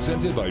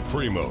 Presented by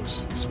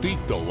Primos.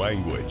 Speak the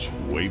language.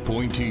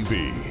 Waypoint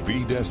TV,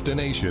 the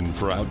destination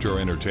for outdoor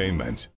entertainment.